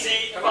 is easy.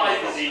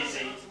 5 is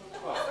easy.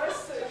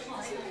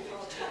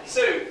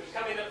 Sue,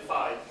 come in at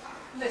 5.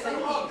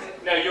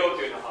 No, you're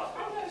doing a half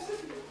bit.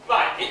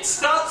 Right, it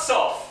starts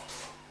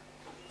off,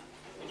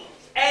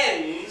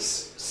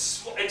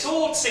 ends, it's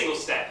all single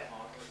step.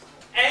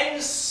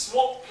 Ends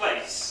swap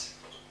place,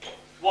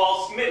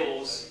 whilst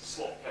middles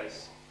swap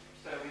place.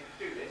 So we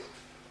do this.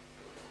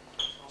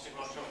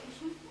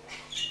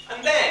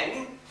 And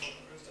then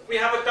we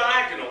have a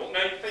diagonal. No,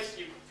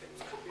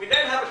 we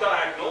then have a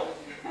diagonal,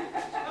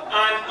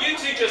 and you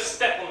two just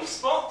step on the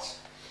spot.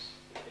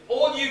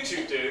 All you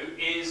two do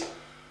is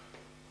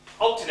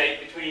alternate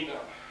between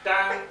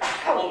down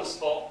on the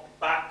spot,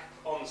 back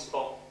on the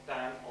spot,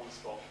 down on the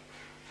spot.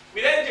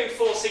 We then do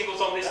 4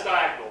 singles on this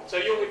diagonal. So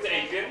you're with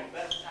Adrian,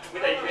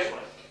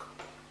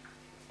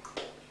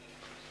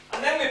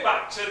 and then we're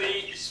back to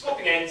the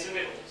swapping ends and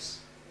middles.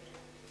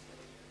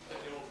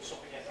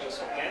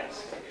 Swapping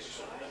ends.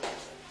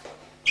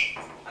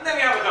 And then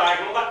we have a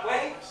diagonal that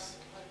way.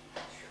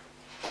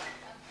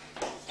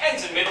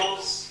 Ends and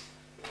middles.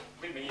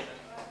 With me,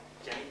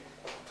 Jenny.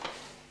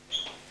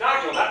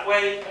 Diagonal that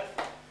way.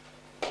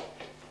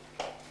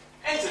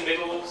 Ends and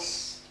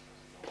middles.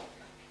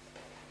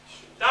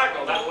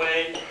 Diagonal that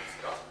way.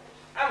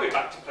 And we're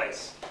back to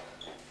place.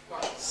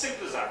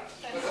 Simple as that.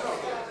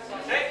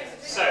 Okay?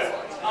 So,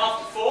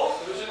 after 4.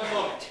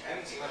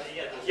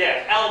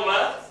 Yeah,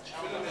 Elmer.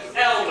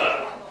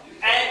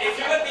 And if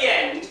you're at the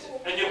end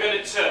and you're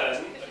going to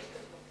turn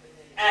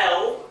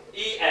L,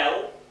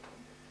 E-L,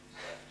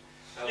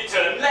 you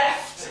turn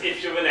left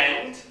if you're an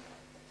end.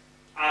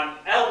 And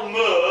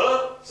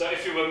Elmer, so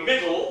if you're a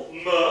middle,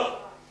 M,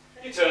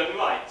 you turn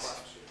right.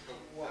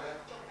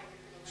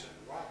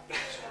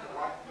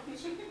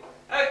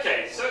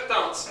 Okay, so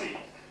dance speed.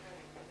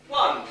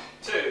 1,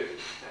 2,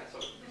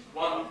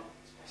 1,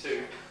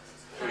 2,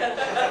 3.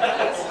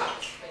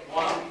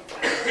 1,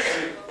 2,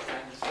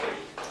 and 3.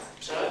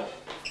 Turn,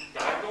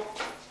 diagonal,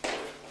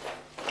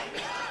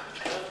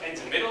 ends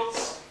and middles.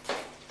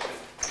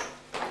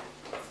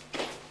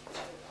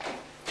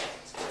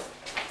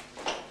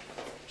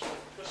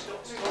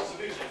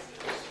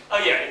 Oh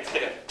yeah,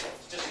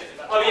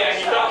 oh yeah,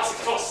 he danced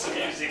across the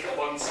music at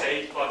one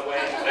stage, by the way.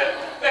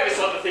 There is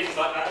other things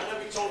like that, and then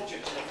we told you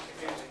to make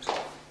the music.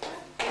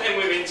 And then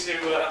we're into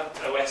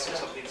OS or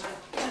something.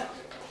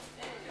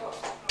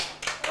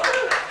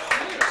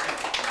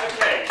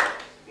 Okay,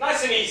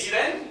 nice and easy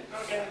then.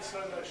 Not again in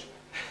slow motion.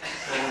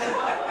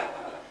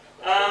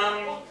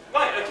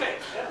 Right, okay.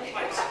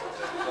 Right.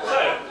 So,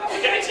 we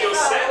get into your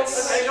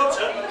sets. Hey, your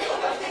turn.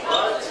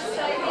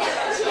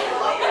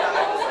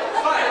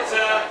 Right,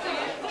 so,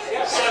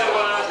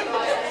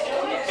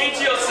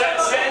 into your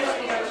sets then.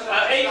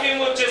 Adrian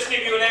will just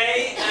give you an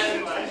A,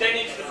 and then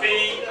into the B.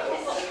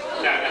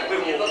 No,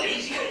 we'll walk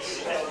easy.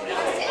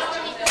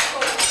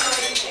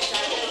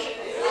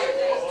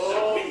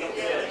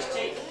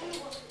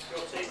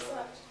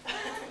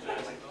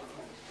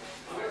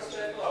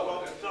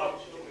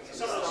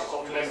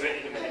 Remember it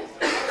in a minute.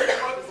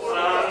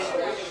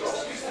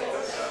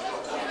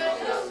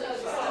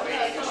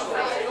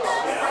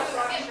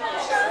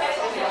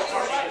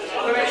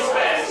 Are there any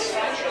spares?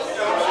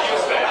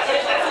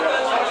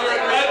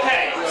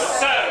 Okay,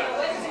 so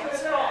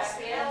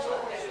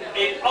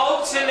it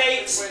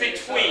alternates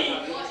between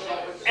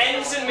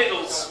ends and middles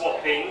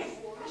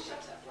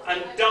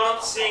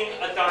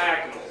a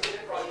diagonal.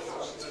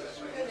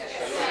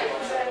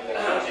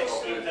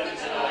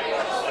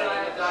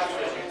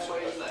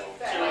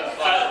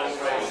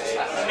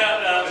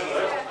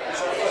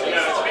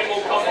 No, it's a bit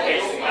more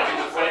complicated than that,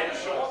 I'm afraid.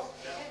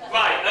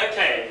 Right,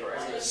 okay.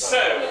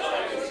 So,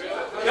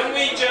 can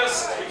we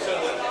just...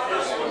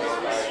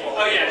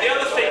 Oh yeah, the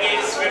other thing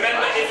is,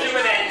 remember, if you're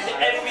an end,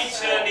 every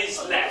turn is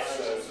left.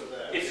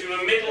 If you're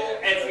a middle,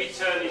 every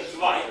turn is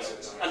right.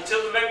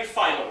 Until the very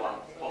final one,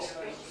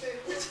 possibly.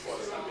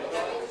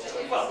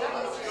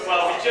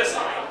 Well, we just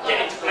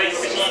get into place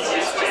the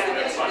easiest way.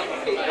 That's fine.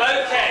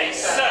 Okay,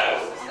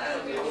 so...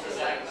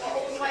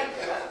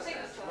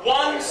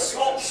 1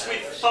 swaps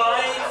with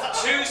 5,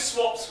 2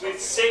 swaps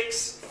with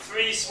 6,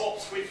 3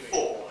 swaps with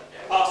 4.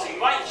 Passing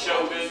right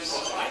shoulders.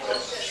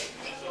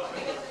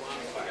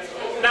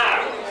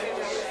 Now,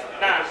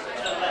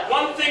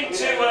 one thing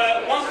to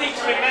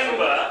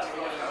remember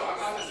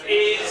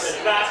is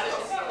that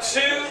 2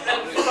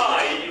 and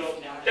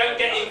 5 don't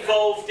get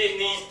involved in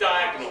these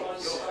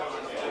diagonals.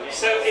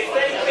 So if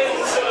they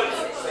can sort of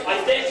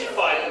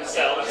identify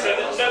themselves so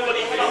that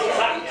nobody comes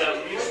at them.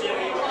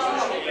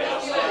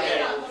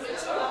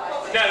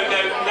 No,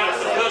 that's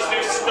the person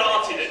who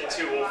started at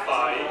 2 or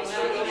 5.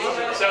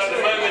 So at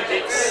the moment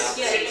it's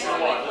 6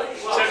 and 1.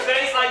 So if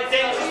they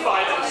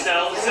identify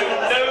themselves so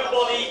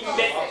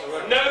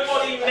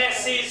nobody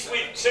messes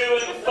with 2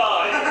 and 5.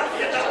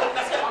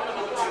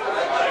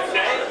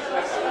 Okay?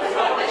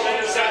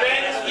 So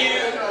then you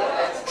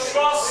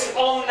cross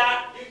on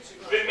that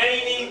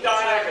remaining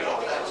diagonal.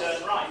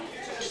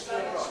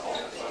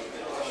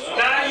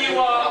 Now you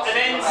are an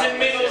ends and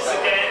middles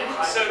again,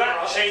 so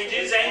that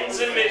changes, ends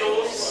and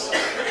middles.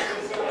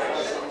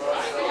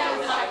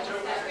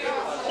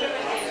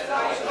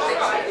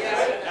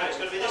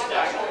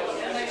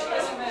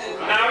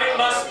 Now it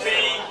must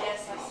be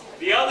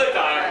the other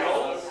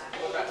diagonal.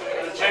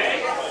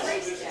 Okay?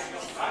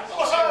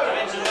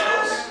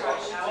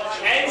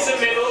 Ends and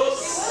middles.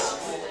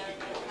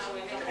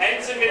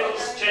 Ends and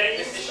middles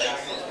change.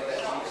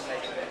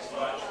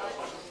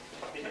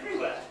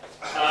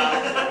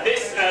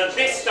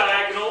 This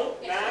diagonal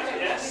now,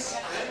 yes.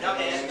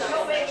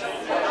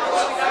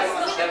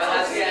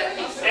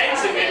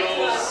 Ends and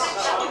middles.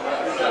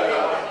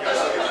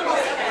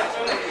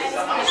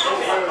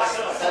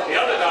 The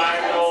other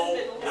diagonal.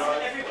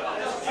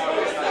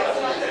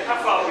 How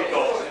far have we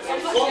got?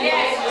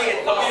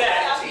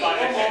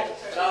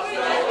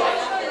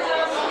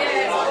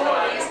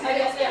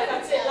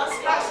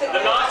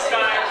 The last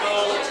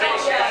diagonal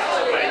takes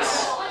place.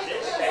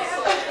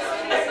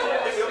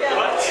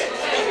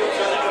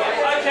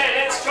 Okay,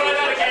 let's try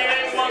that again.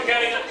 Everyone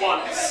going at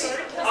once.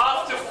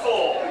 After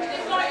 4.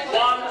 1,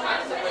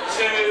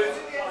 2,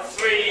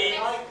 3,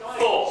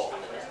 4.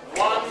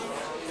 1,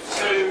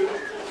 2,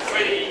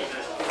 3,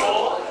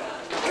 4.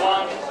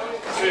 1,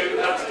 2.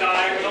 That's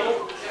diagonal.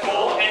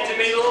 4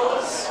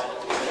 intermiddles.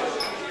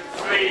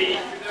 3,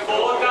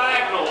 4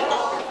 diagonal.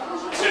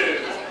 2,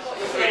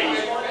 3,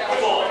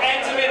 4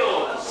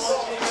 intermiddles.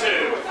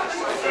 2,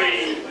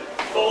 3,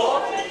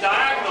 4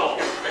 diagonal.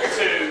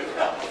 2,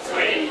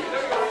 3,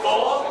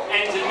 4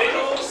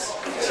 intermiddles.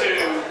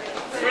 2,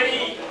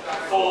 3,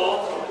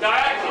 4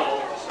 diagonal.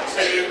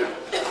 2,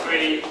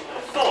 3,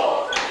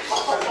 4.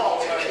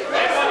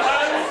 Everyone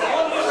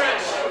home?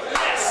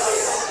 Yes.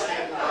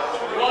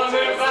 You want to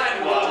move that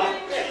one?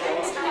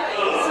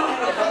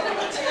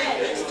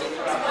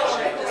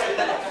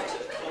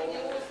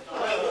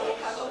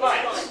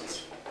 Right.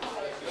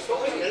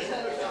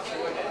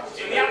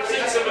 In the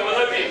absence of a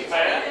melodic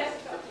player,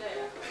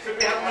 could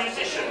we have a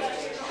musician?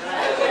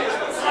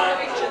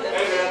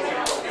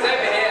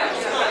 Over here.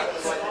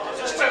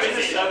 Just where is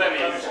he? Oh, there he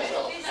is.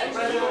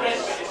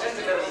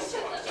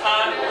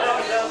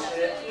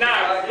 Now,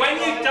 when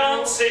you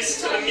dance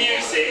this to the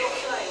music,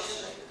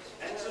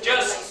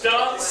 just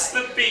dance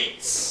the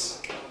beats.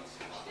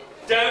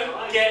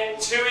 Don't get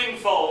too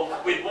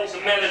involved with what the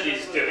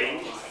melody's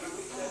doing.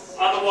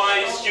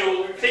 Otherwise,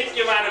 you'll think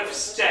you're out of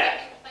step.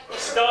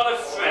 Start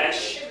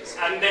afresh,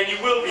 and then you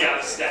will be out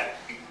of step.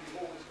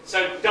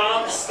 So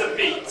dance the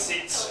beats.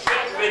 It's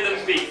strict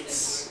rhythm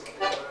beats.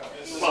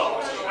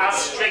 Well, as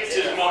strict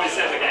as Morris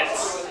ever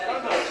gets.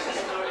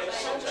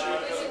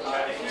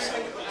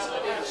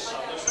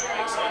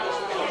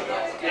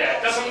 Yeah,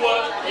 it doesn't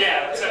work.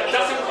 Yeah, so it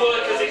doesn't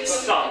work as it's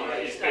sung.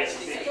 Is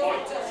basically the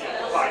point.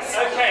 Right.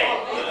 Okay.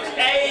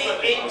 A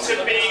into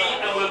B,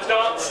 and we'll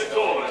dance the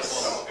chorus.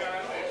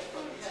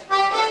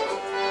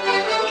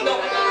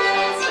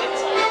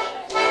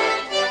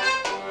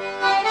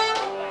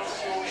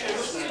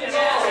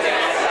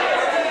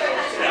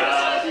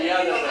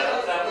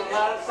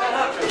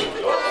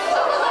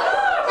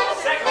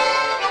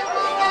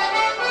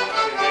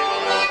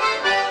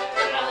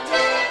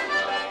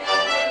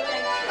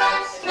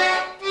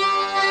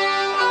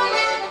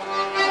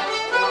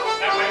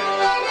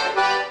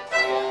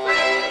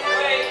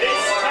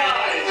 This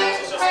time,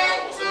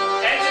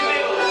 ends and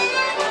middles.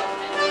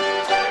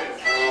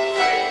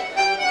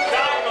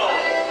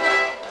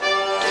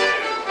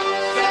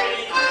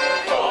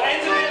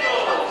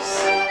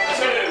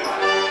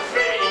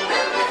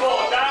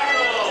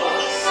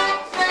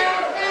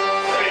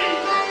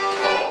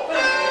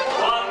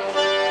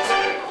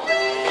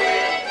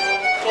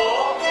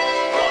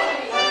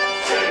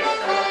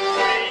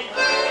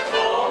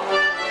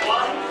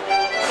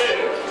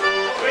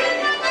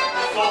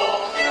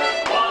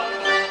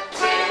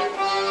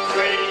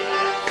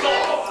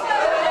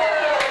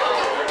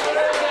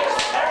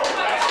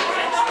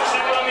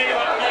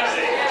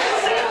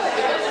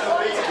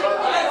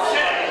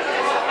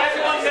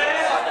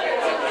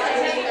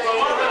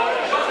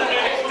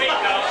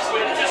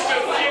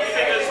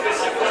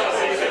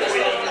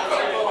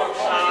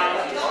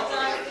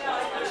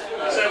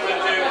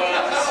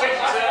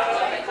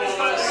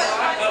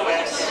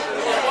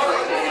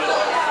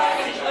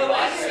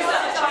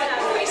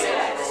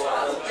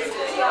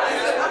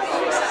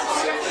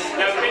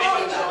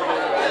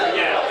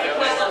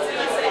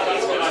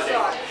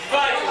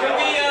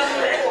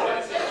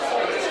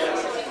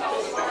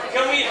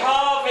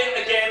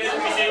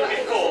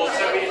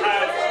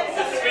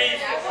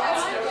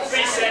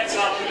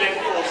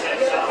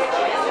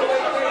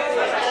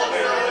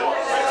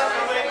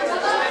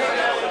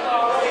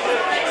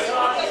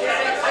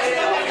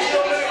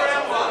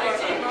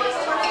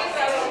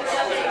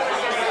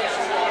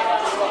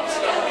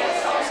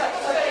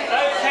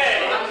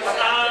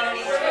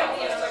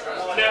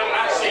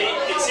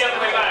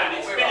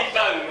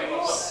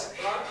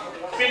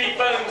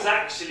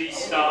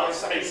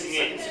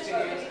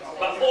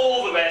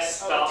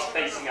 start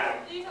facing out.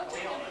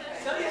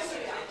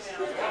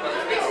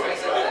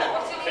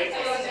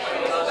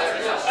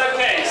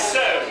 Okay,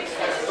 so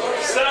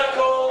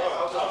circle,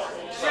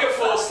 3 or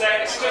 4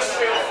 steps, just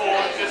 3 or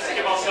 4, just to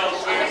give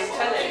ourselves room.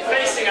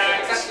 Facing out.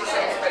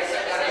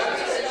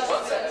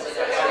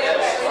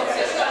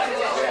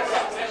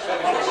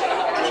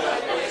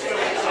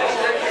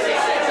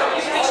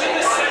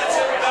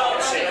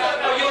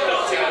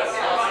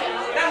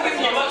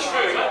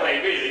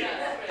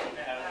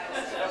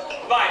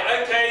 Right,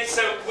 okay,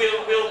 so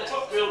we'll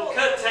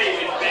curtail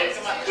it a bit.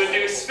 We'll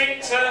do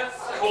sphincter,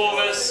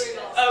 chorus,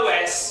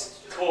 OS,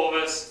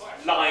 chorus,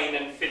 line,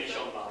 and finish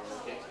on line.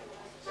 Okay?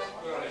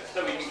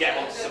 So we can get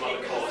on to some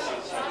other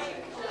choruses.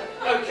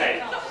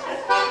 Okay.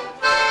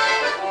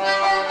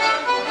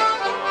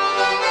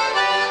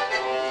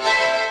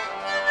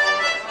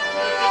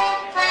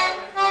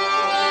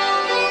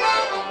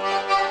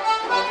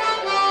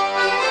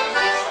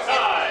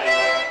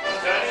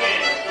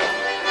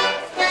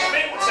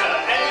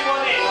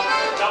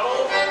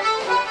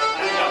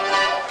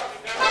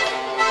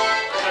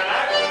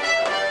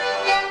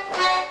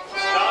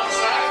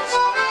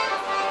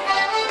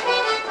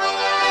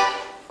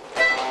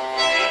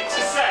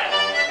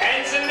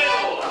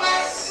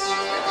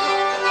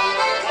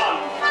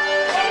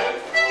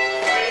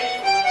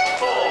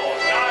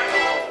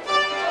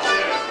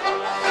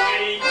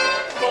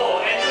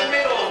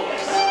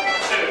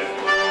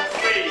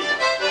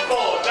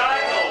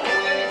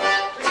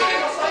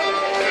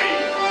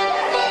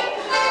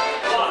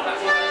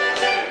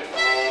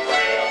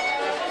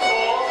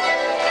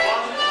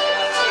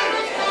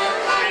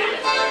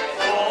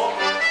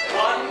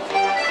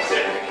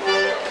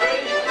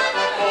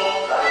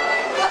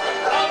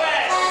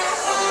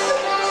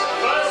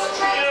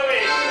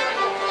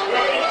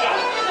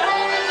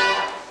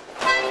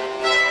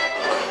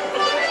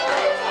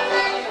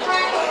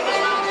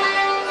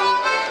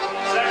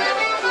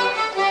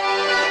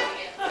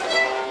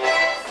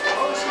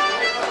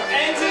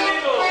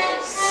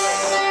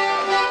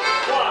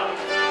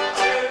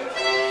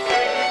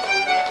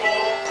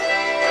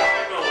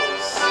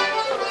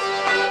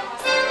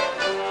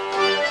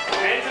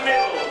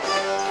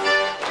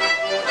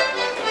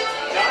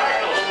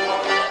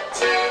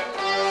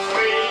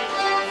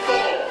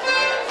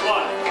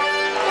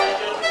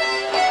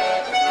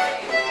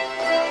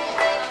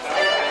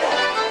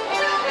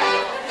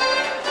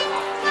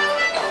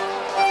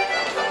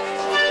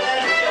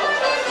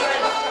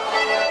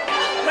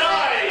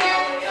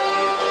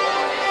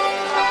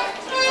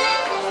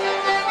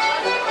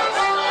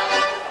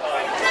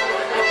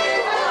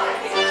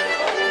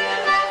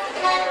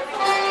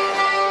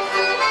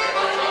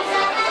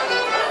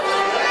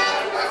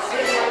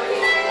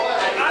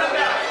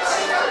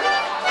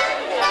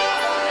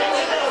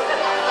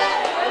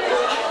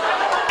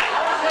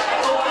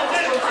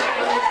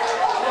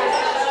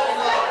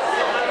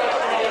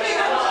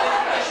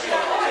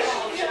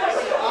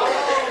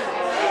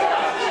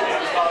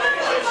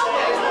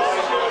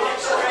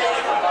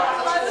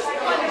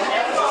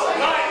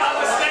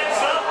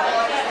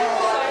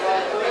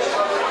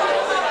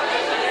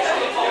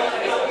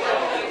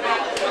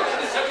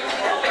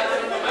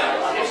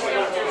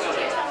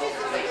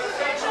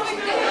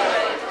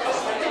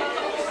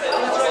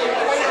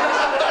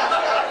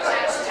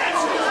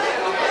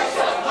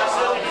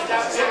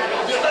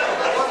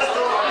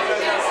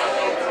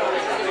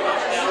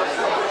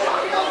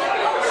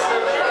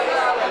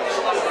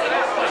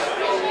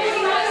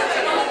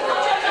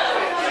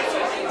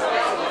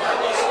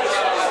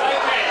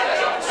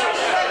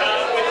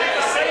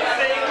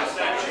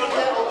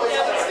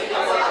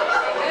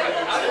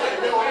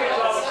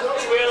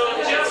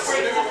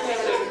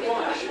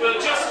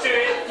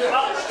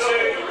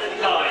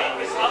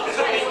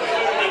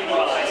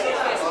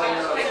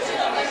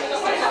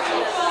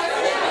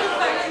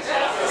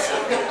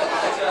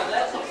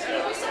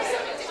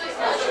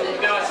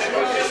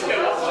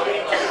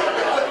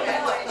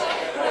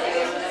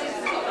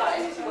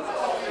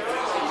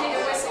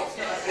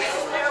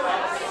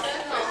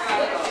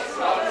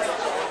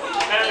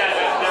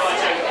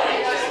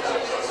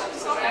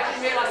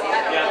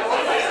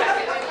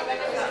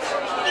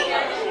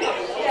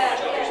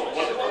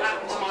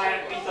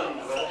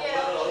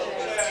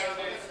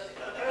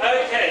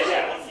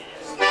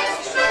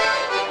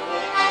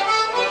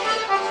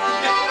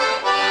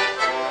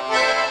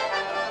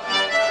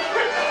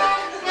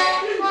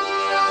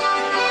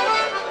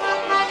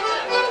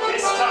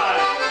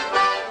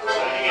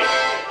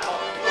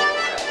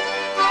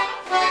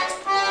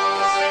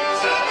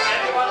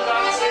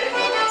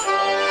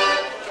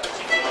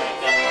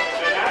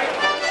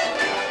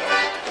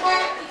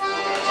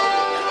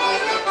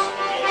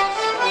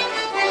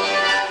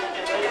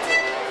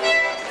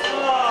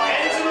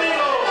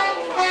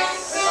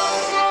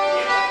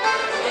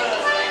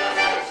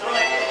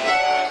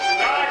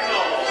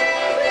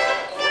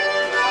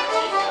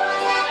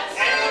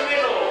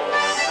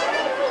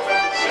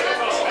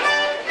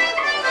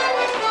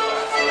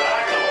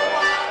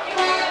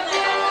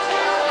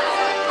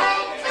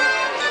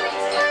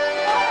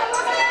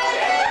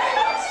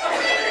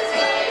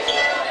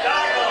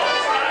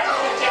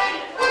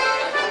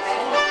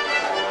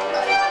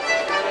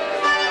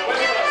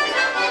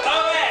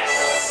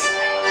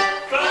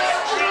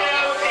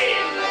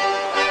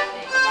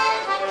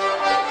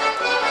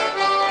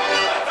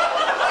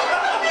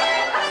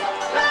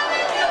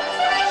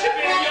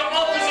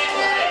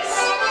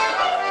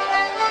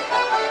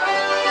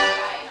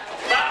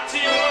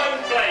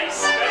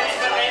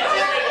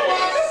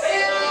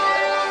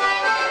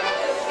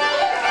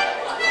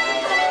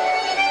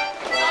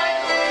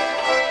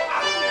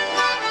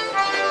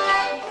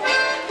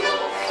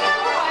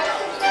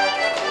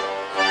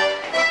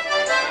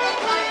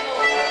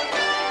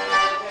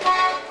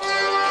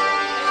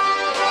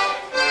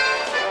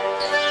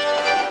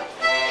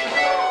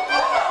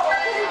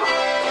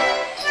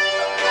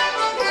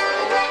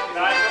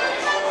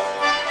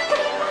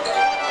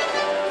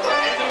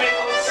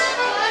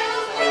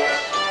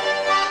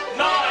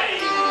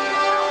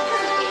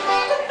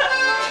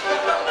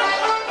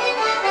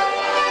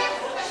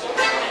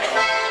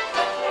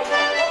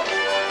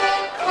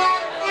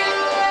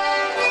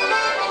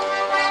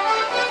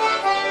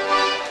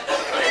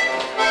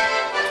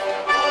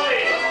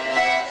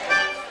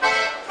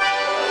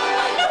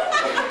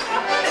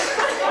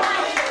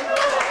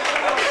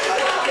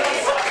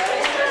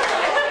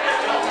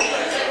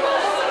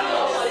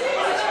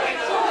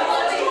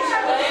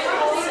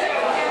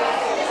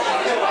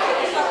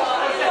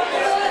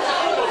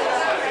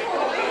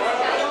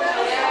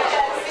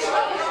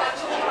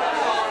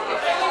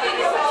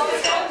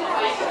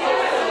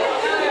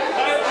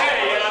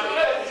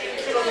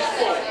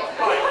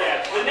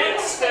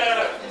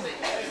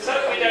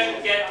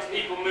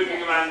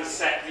 around the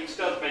set, which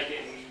does make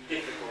it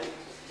difficult.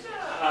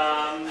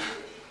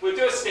 We'll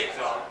do a stick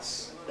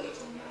dance.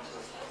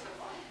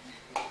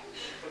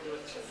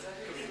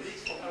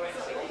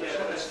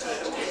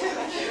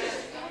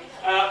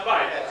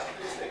 Right.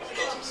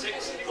 Got some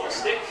sticks. You got a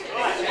stick.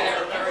 Right.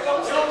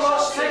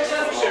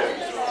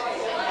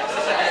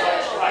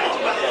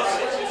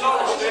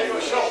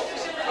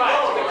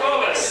 Right, the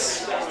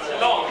chorus.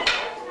 Long.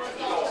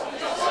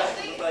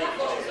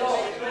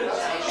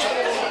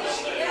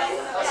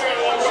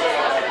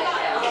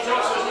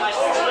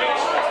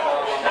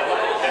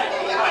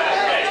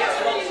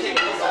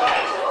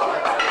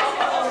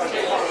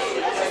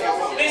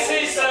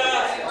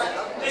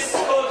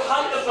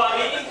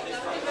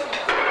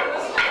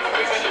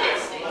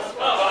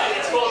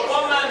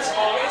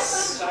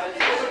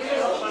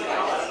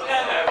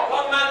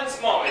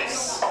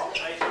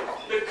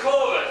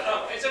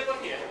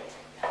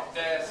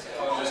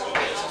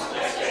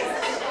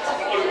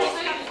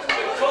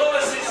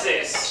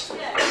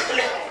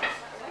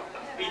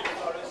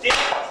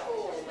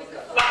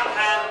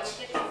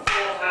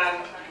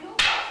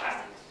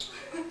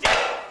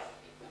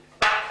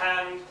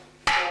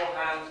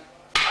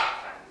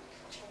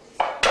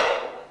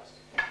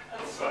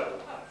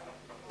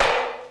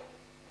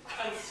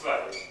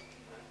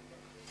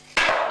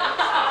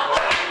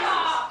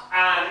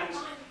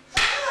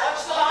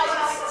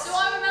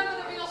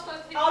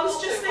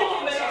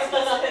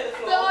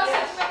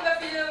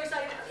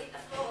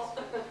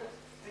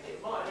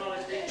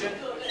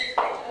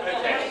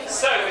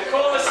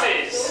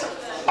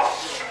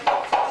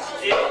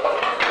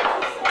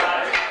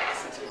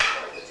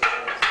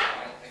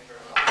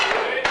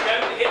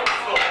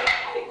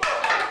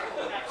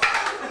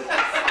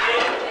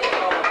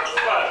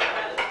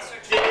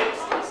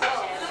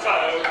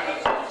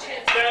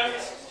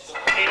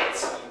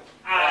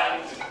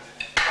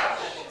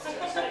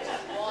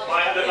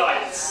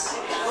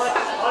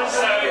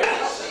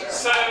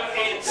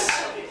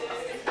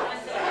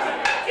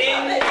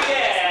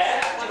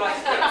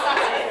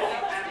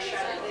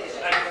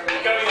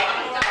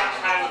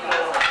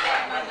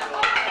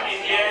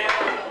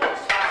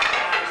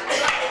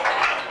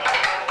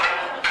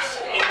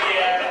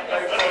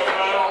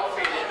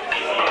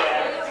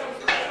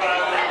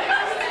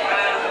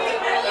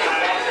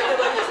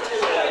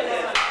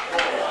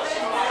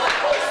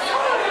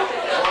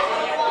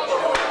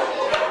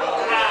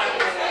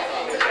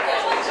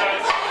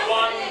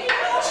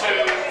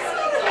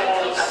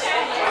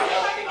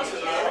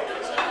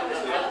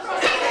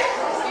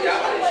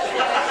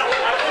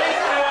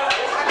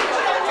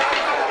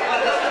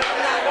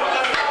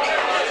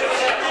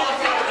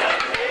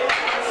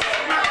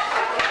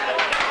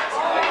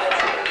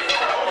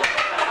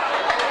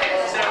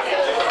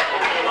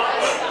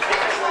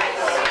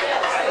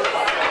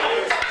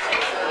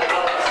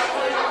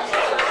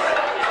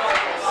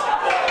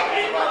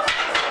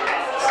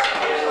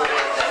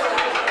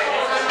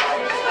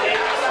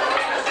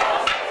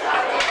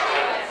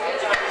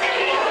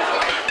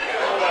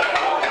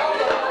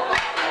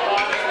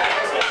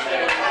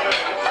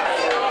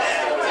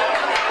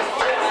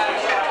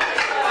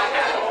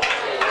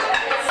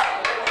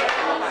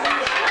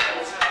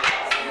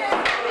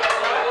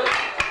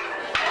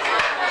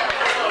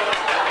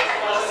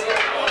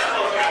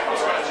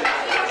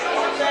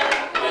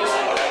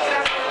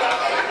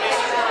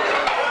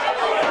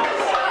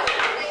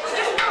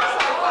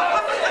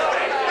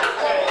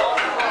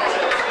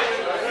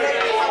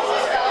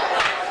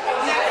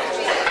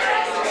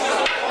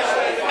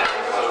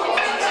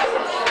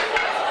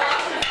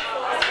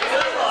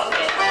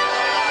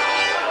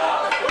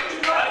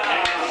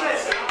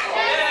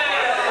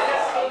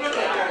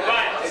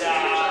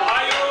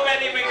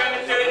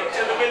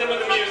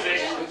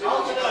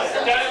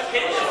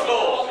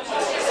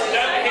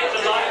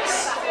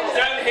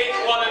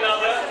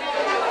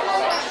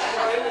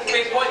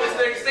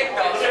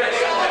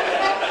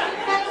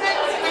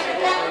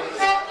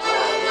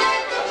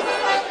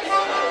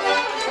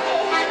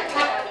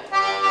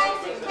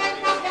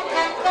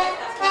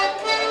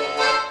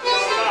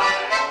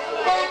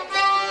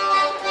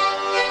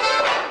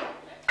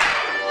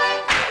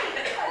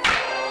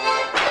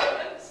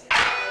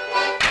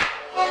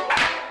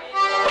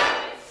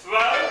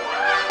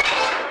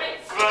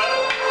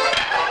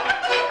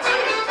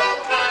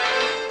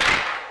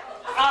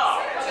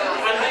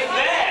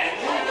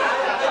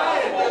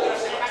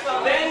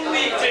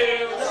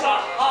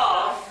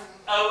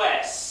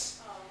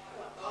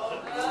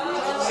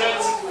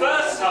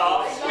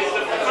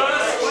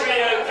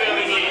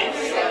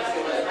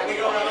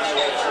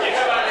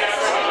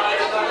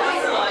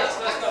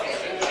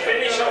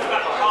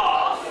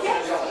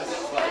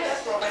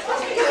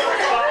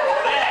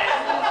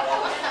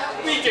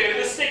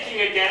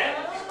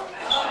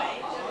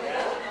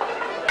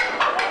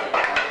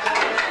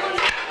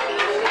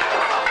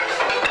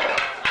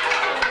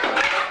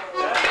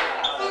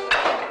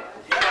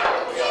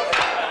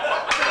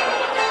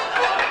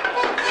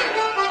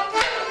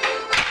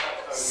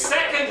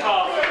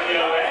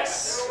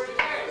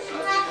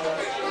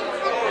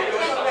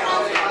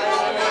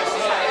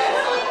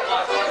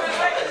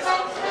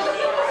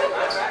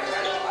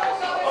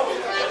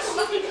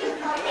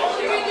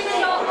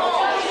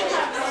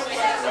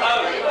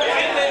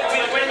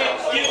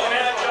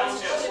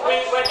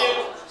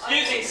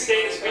 using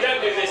sticks, we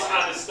don't do this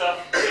kind of stuff.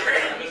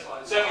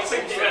 So we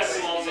simply rest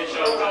them on the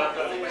shoulder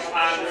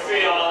and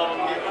free arm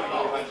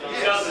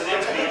does as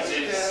it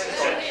pleases,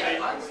 essentially.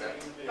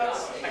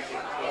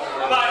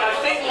 Right, I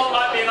think what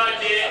might be an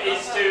idea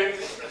is to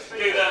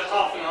do the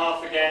half and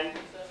half again.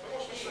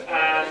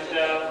 And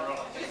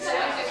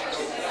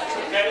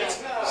okay,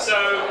 so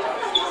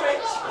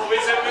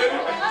is there room?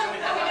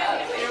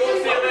 Do you all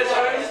feel there's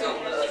room?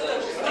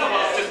 Oh,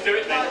 well, just do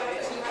it then.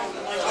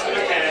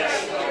 Okay,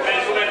 there's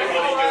everybody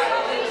do it.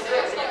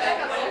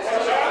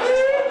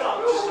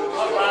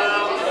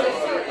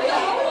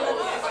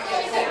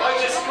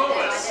 Just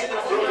chorus.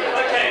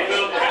 Okay,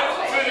 we'll go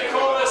through the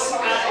chorus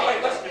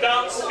and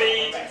dance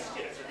speed.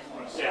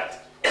 Yeah.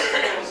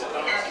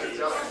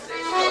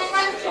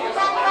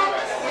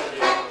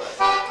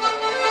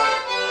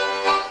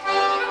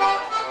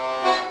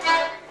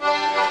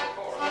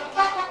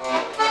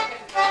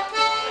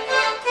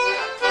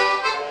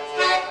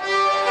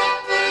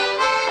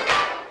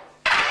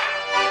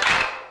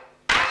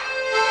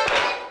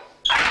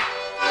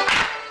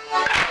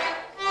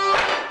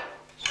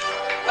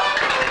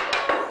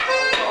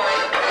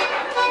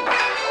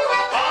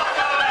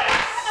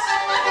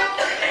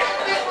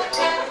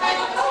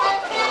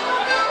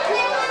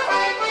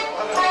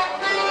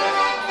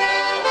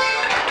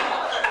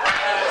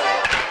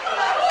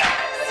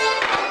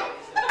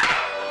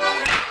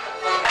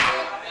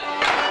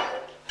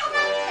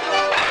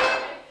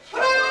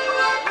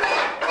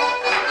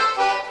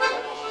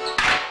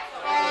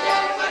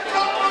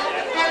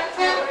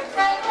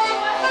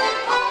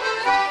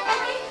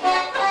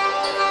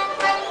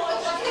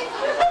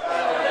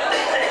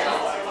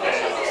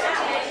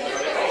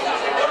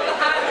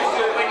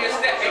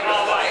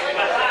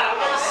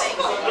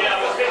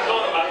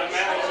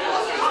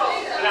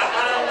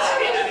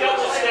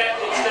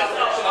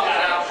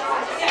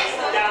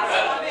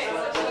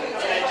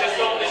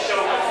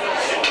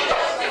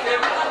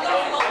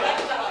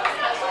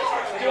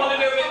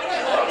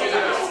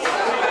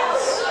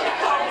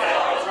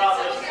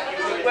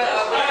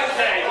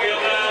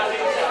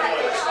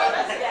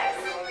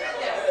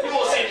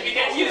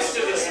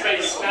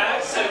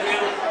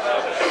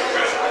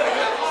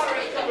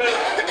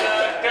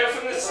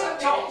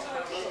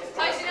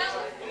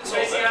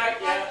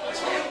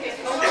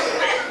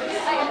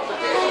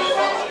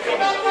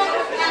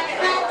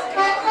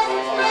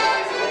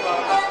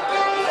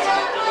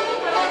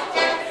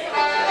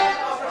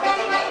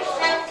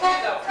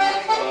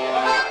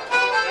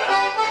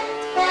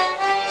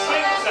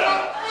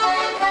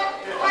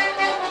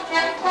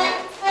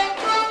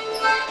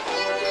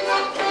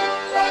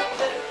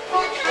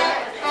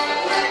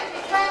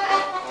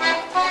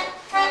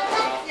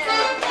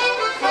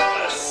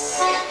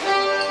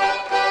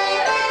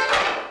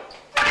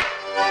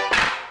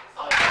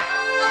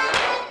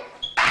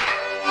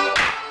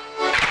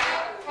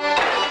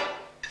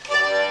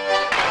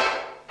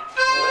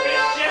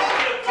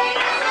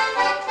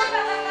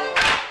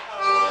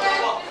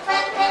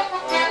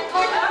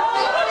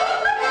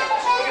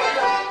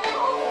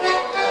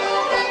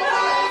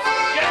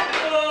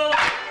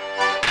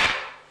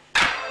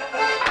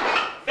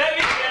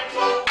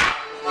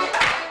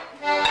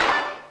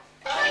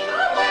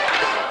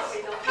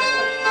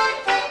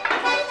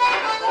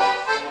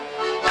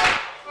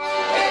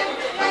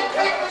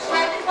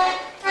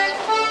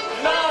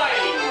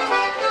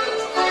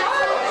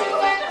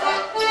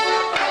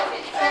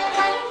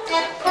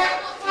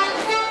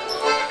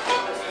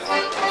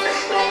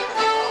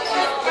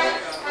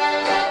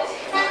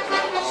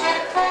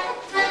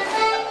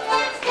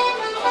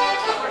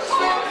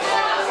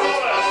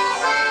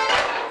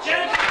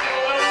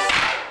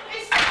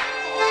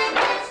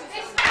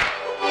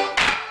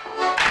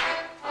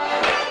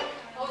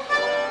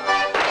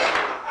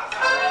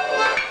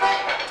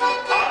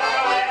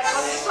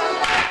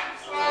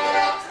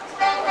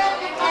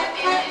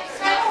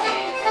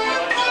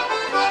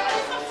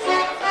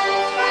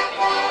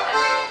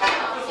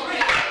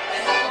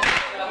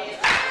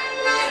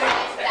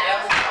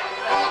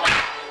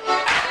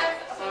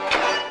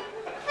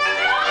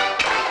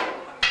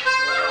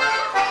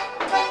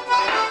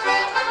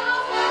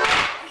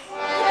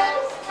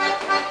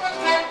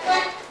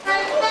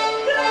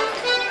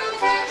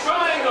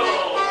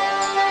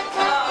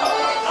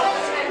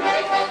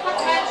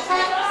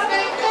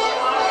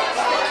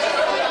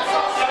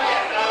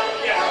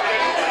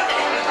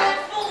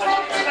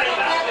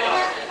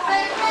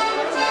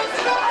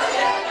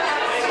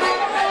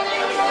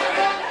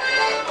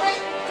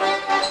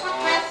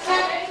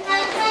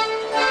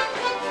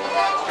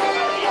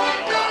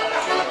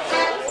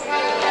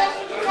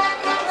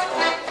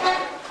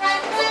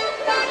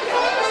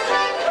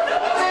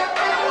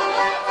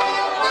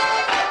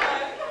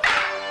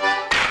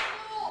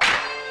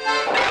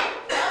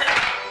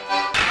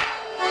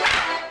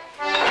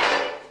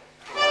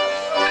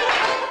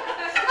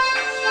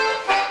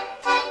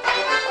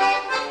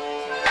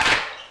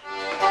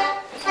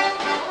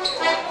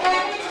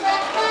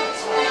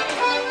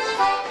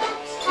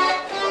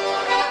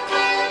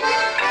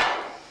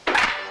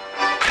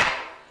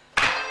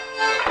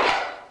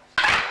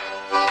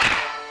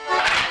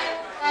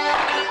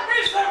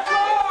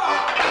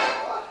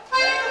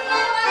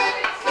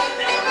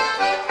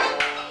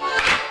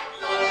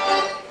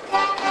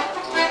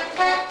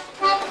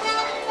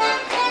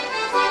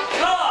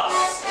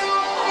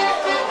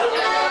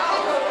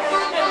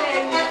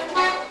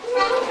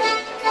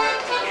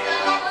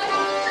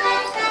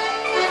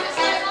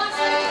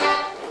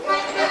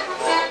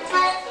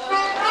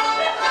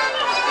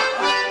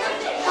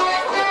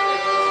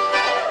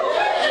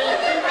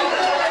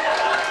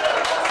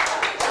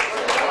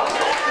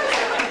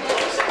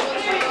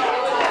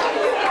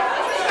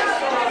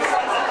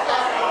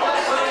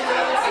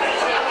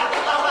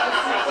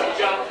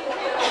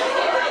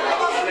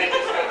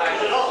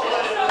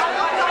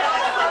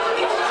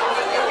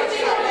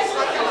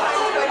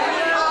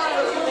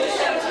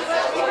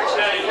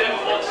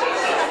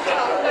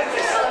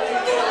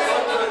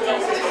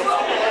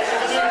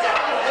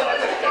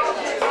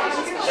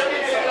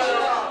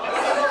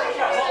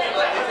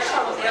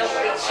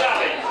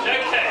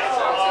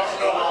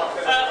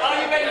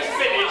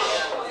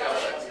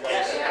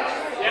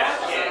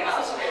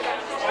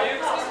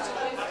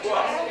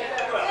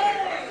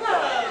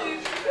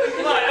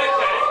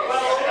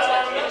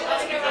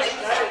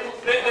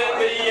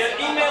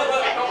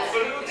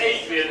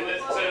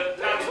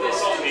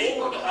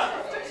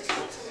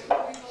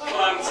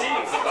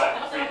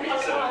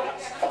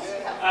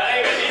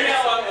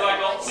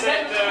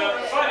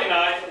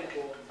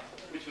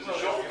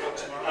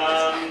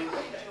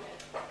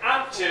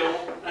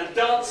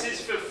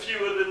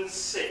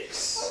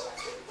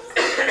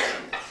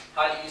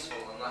 highly useful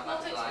and like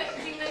Not that.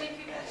 expecting many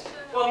people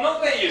to... Well,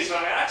 not very useful.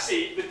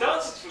 Actually, the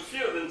dances for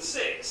fewer than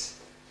 6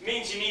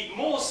 means you need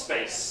more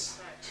space,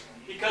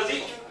 because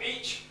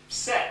each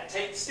set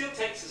still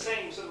takes the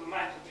same sort of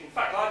amount. In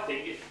fact, I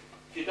think if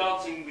you're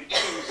dancing with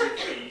 2s and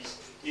 3s,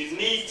 you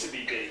need to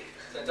be big.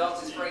 So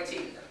dances for 18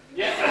 then?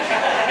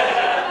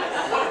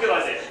 Yeah. What a good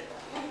idea.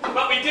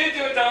 But we do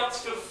a dance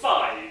for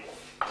 5.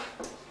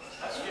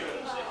 That's fewer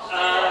than 6.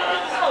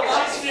 Which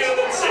is fewer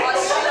than 6.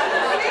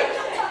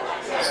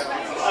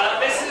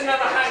 This is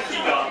another hanky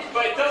dance,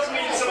 but it does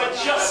mean some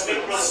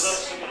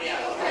adjustments.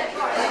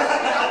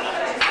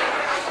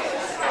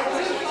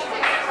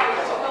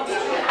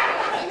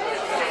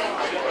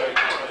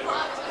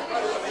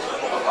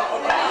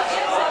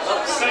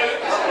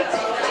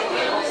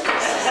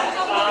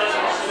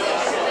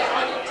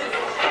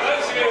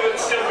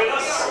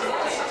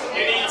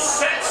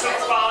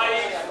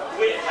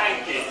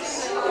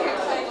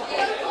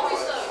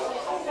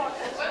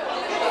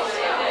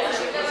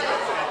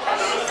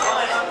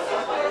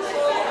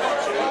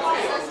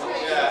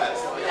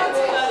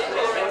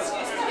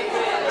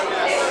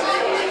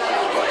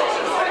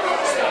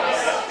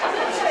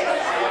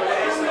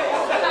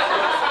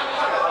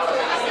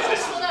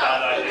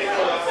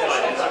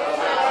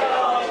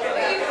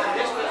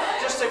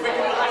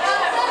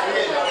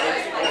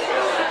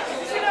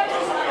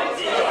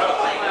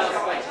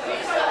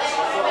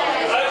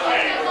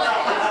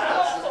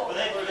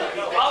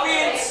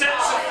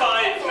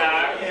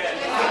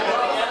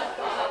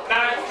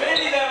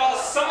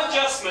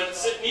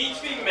 That need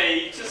to be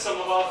made to some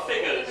of our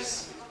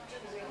figures.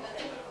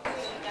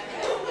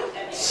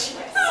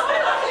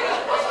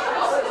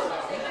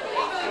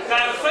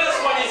 Now the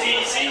first one is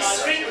easy.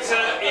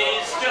 Sphincter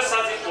is just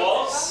as it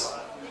was.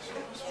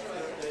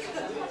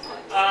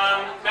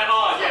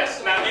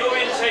 Now the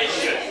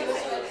orientation.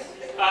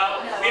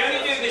 We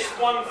only do this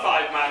one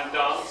 5-man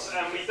dance,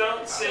 and we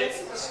dance it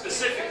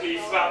specifically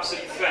for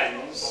absent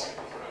friends,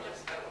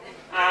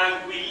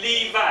 and we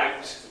leave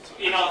out,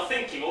 in our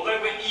thinking, although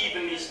we're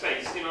evenly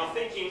spaced, in our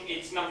thinking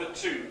it's number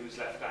 2 who's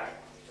left out.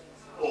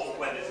 Or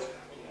when there's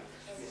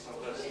some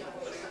person.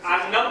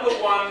 And number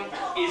 1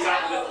 is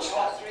at the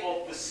top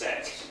of the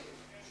set.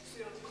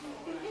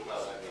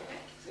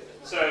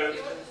 So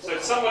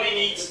somebody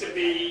needs to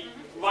be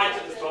right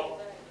at the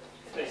top,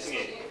 facing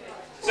in.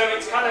 So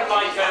it's kind of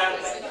like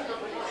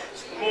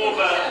more of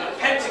a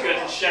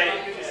pentagon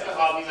shape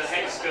rather than the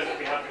hexagon that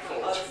we had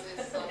before.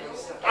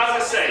 As I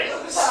say,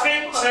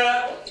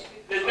 sphincter,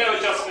 there's no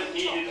adjustment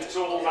needed at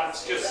all,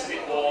 that's just as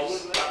it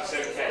was, that's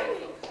okay.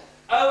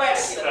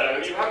 OS though,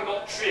 you haven't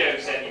got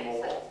trios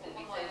anymore.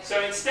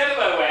 So instead of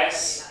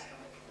OS,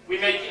 we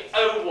make it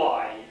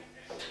OY.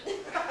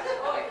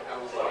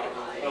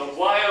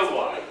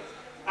 OY.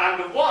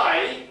 And the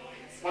Y,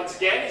 once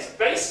again, is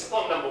based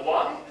upon number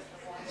 1.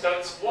 So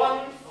it's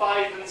 1,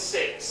 5 and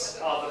 6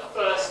 are the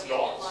first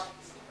lot.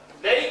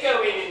 They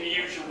go in the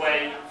usual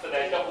way for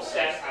their double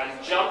step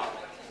and jump.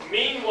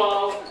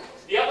 Meanwhile,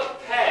 the other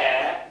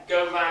pair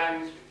go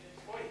round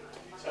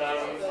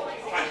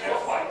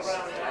clockwise.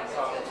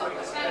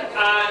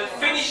 And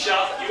finish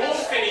up, you all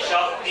finish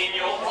up in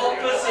your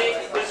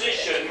opposite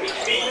position, which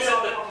means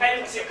that the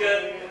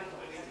pentagon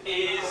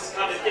is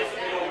kind of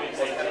differently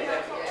orientated.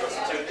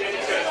 So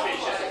Jenny's going to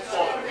finish at the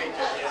bottom.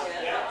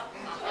 Yeah?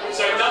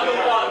 So number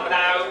 1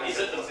 now is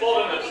at the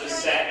bottom of the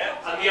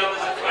set, and the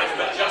others are kind of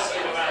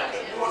adjusting around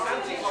it.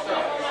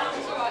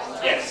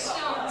 Yes.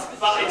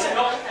 But it's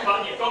not,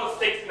 but you've got to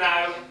think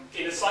now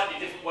in a slightly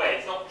different way.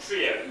 It's not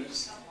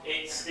trios,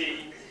 it's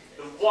the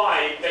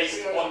Y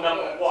based upon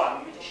number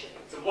 1.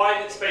 The Y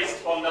that's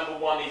based upon number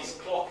 1 is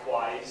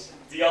clockwise,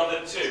 the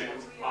other 2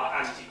 are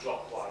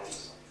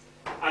anti-clockwise.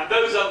 And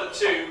those other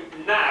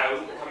 2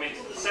 now come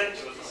into the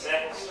centre of the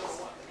set,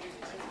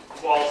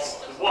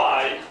 whilst the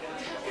Y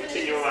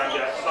continue around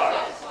the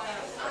outside.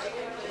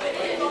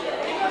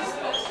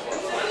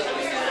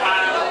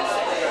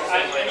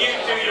 And you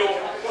do your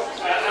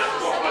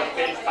anti-clockwise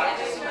bit back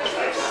to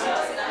place.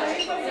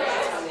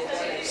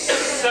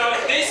 So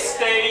at this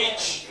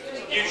stage,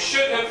 you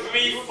should have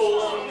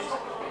reformed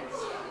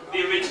the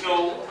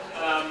original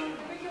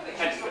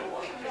pentagon.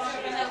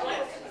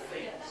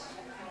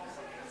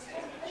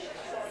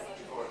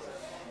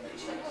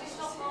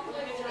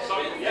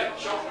 Sorry, yeah,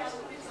 sure.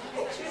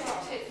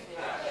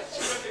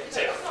 Terrific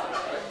tip.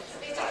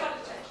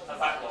 A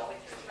back wall.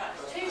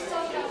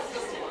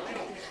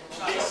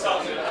 These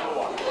started at number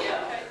 1.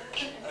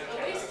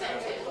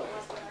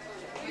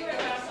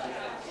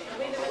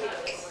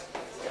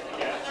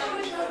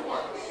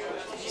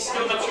 He's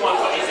still number 1,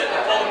 but he's at the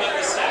bottom of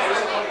the set.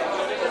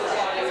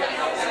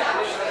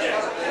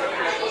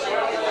 Yeah.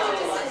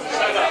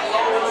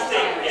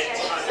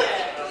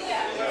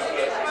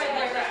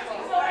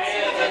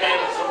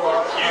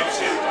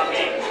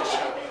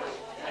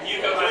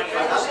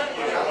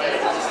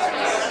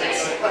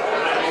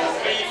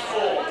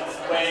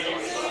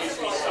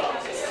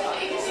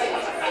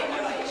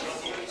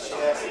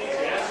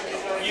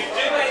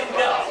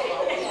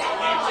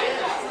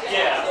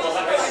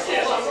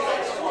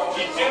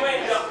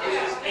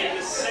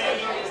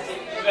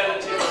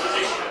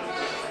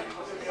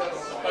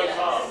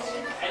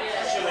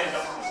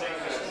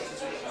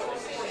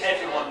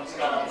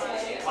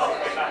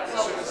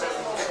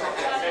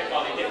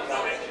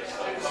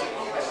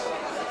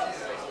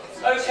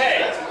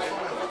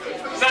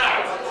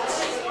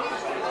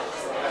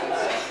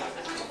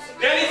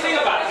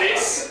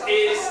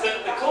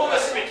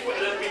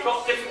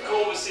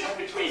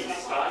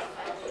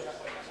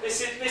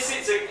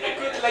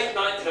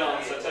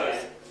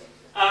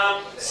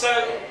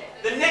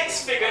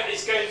 next figure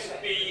is going to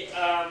be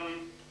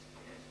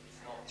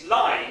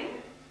line,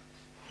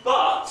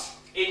 but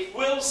it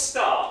will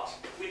start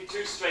with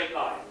two straight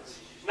lines.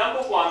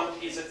 Number one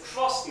is a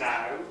cross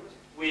now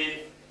with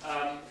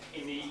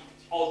in the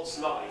odds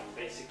line,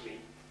 basically.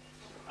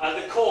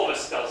 The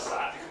chorus does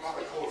that.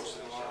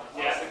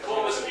 Yeah, the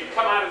chorus, you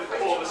come out of the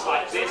chorus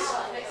like this,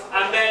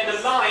 and then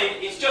the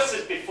line is just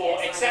as before,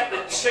 except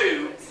the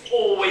two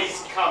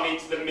always come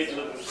into the middle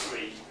of the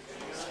three.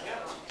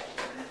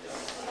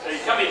 So you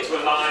come into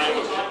a line,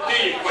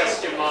 do your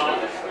question mark,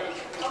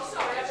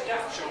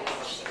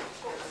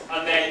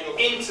 and then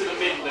into the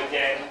middle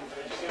again,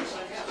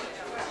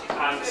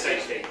 and the same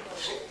thing.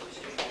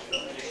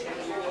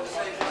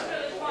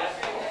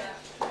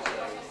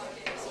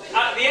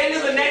 At the end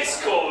of the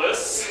next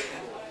chorus,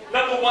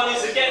 number one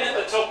is again at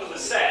the top of the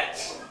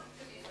set,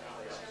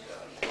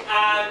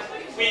 and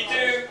we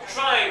do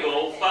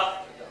triangle,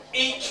 but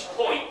each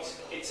point,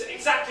 it's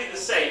exactly the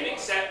same,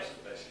 except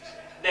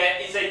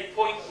there is a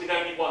point with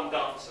only one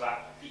dancer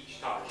at each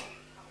time.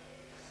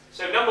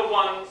 So number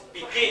one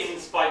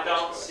begins by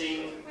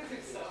dancing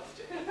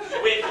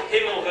with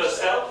him or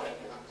herself,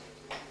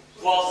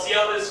 whilst the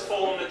others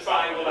form the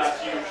triangle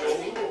as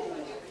usual,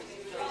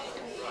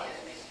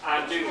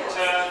 and do the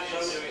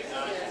turns.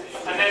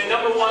 And then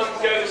number one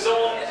goes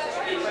on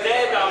in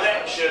their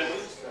direction,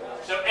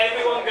 so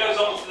everyone goes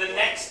on to the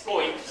next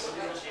point,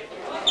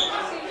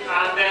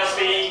 and there'll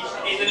be,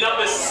 in the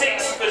number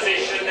 6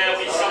 position, there'll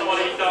be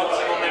somebody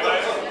dancing on their own.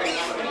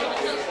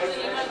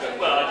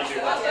 Well, I do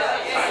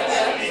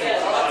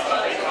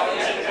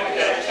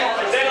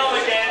then on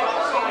again,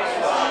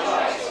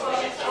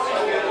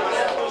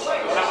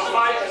 number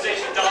 5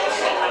 position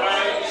dancing on their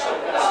own.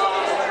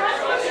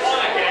 On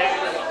again.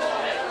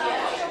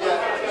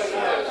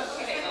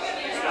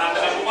 And the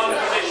number 1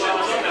 position on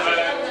their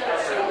own.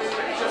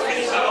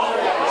 Finish that off.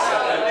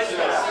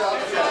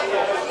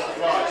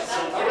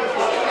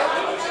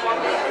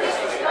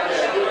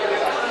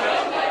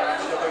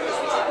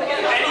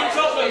 Any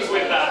problems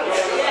with that?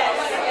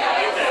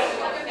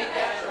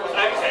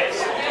 Okay.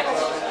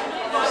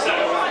 So,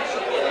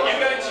 you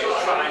go into your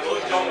triangle,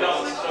 John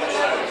dances on his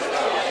own.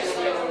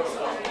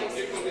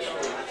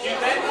 You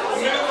then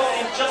move on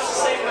in just the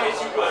same way as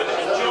you would,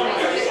 and John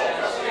moves on.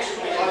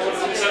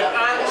 So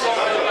Anne's on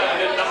her own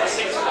at number 6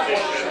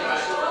 position.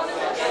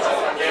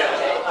 Yeah.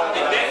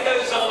 It then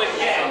goes on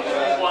again,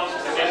 1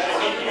 position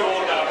in your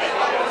direction.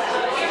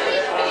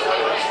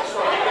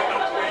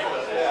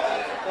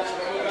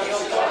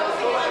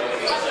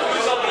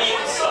 Who's on the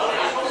inside?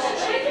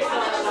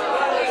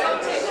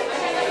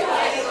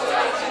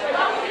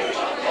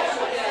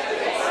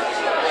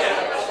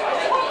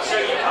 So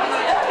you come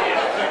back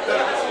here,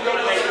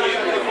 and then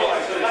you move on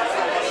to that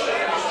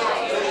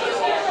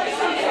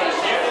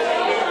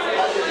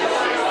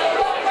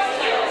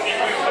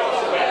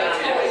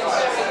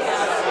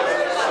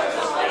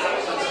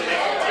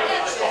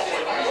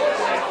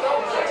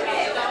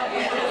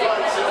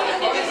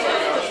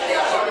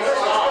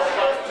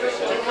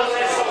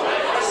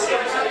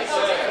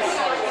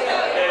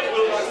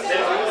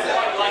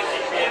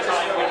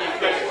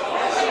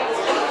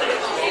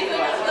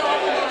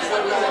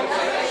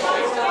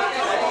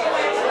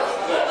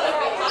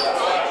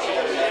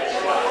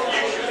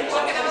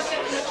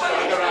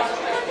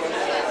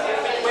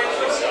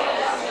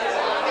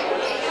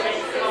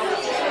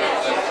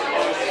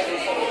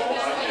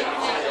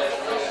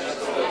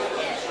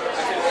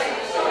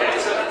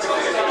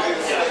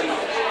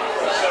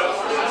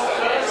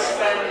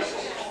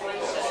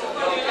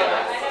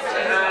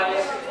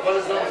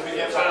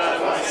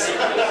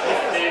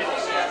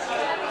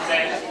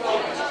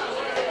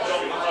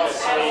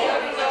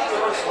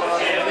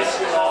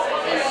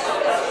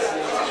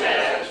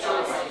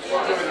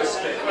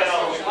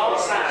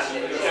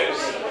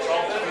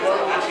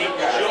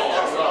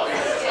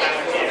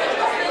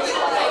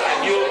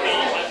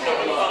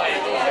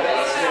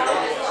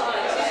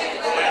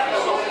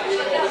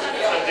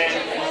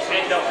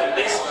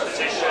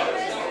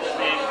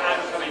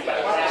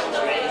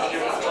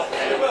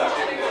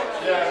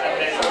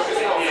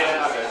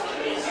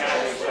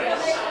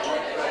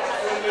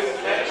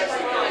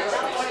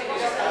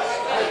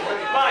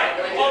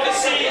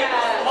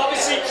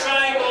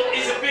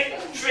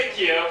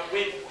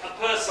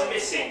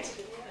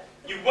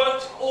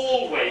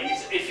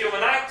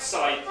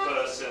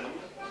position.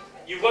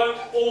 You won't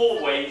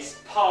always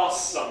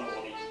pass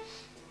somebody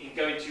in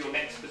going to your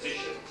next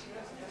position.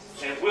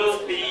 There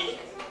will be,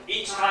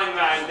 each time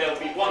round, there'll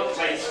be one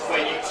place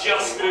where you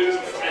just move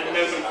and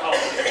nobody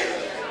passes you.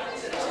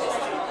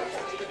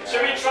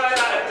 Shall we try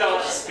that at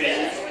dance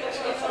speed?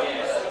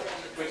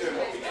 We're doing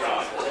what we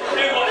can.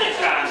 Do what you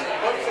can.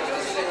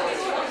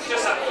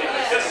 Just up to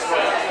just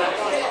right.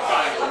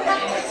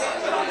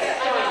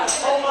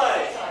 Whole way.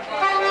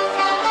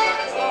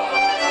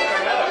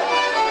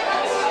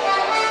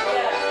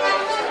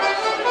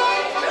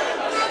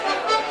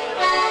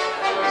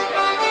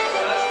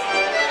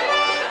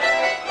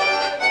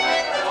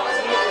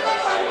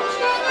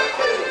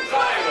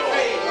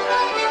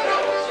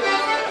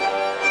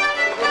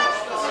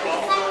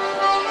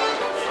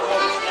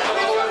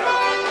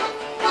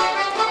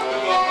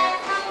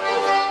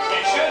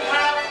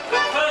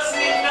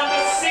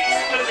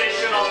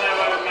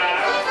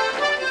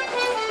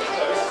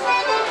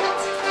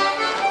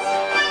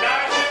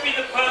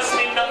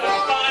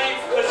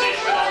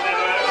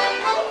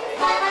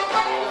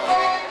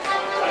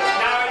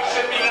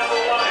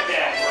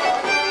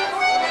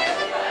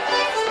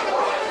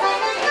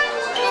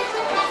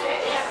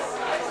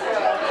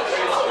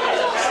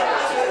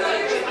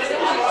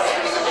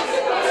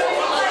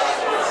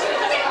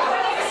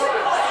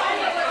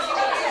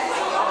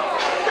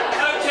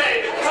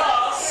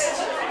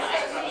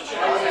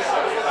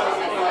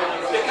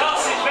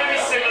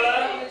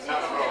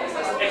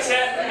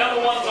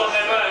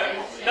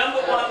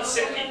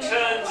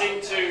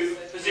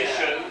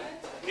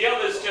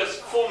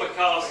 just form a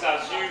cast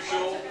as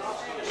usual.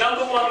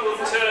 Number one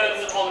will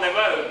turn on their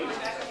own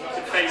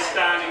to face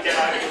down and get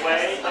out of the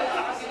way.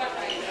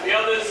 The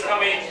others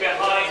come in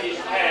behind in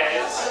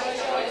pairs.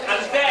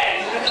 And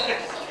then,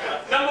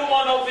 number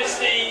one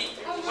obviously,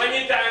 when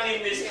you're down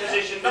in this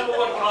position, number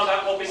one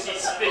can't obviously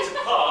split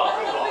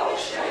apart.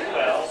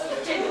 Well,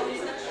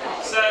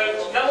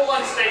 so number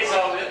one stays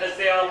on as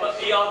they are, but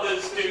the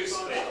others do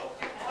split.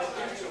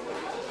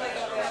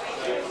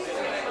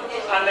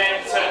 And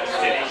then turn to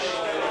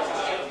finish.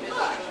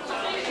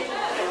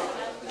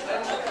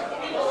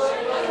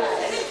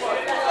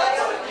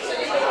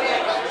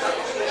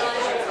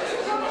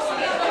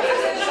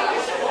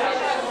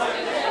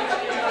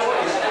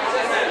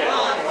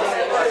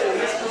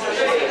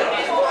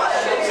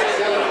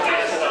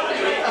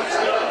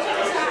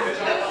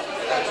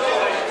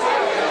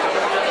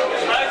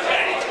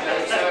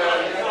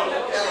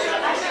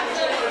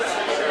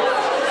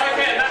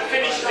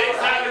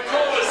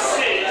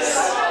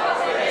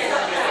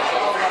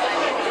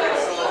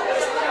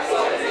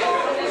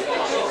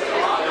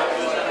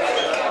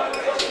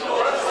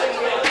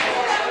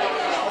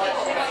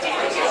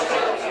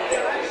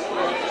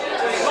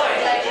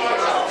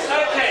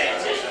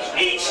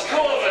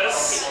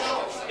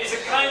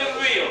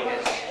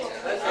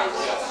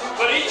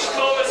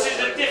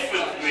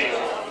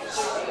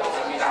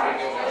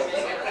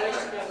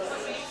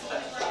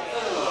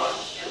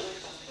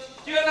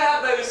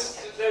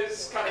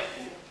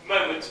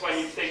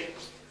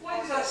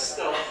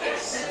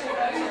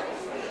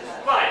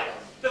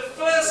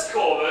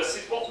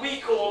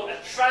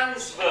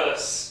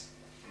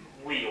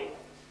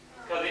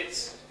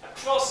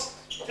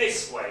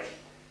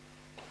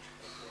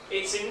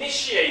 It's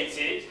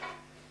initiated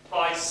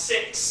by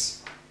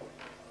 6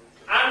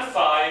 and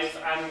 5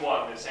 and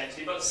 1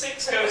 essentially, but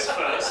 6 goes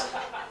first,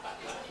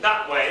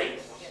 that way.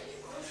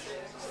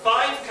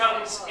 5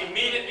 comes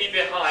immediately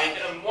behind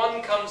and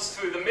 1 comes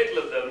through the middle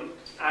of them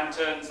and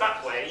turns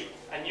that way,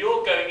 and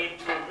you're going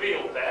into a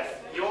reel there.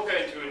 You're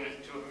going into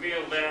a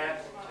reel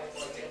there,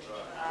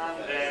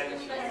 and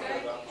then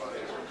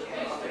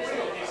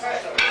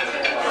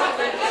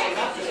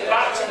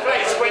back to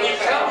place. When you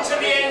come to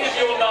the end of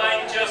your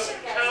line, just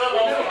curl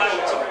off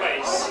back to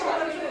place.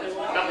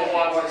 Number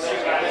 1, 2,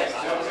 and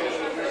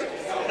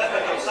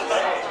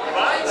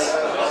right? Do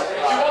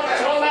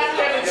you want that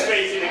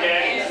demonstrated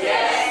again?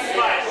 Yes.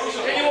 Right.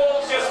 Can you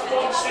all just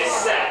watch this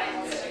set?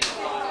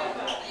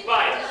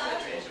 Right.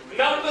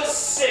 Number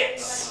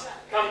 6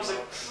 comes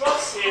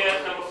across here.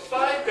 Number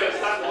 5 goes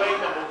that way.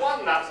 Number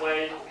 1 that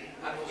way.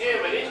 And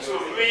here and into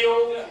a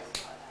reel.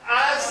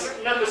 As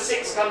number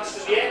 6 comes to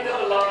the end of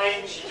the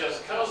line, she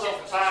just curls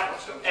off back.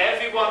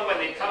 Everyone, when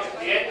they come to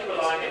the end of the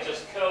line, they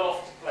just curl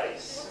off to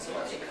place.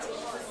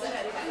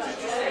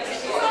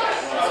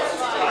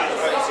 Right.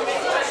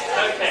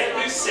 Okay,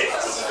 who's 6?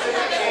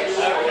 Okay.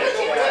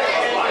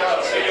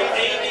 Right. So you're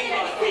aiming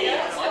between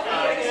 1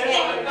 and 3.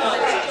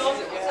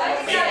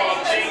 Meanwhile,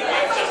 Jane,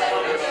 you've just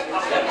come up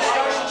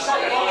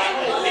and down.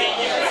 Lee,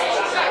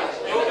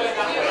 you're going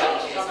that way.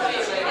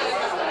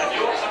 And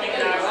you're coming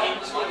now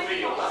into a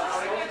reel.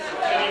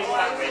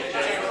 That way,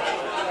 Jane.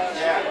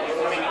 You're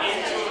coming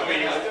into a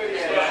reel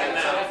right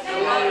now.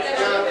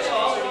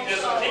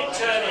 Just keep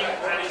turning,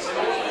 and it's an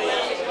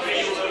ordinary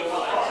reel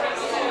over.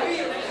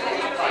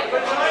 Right,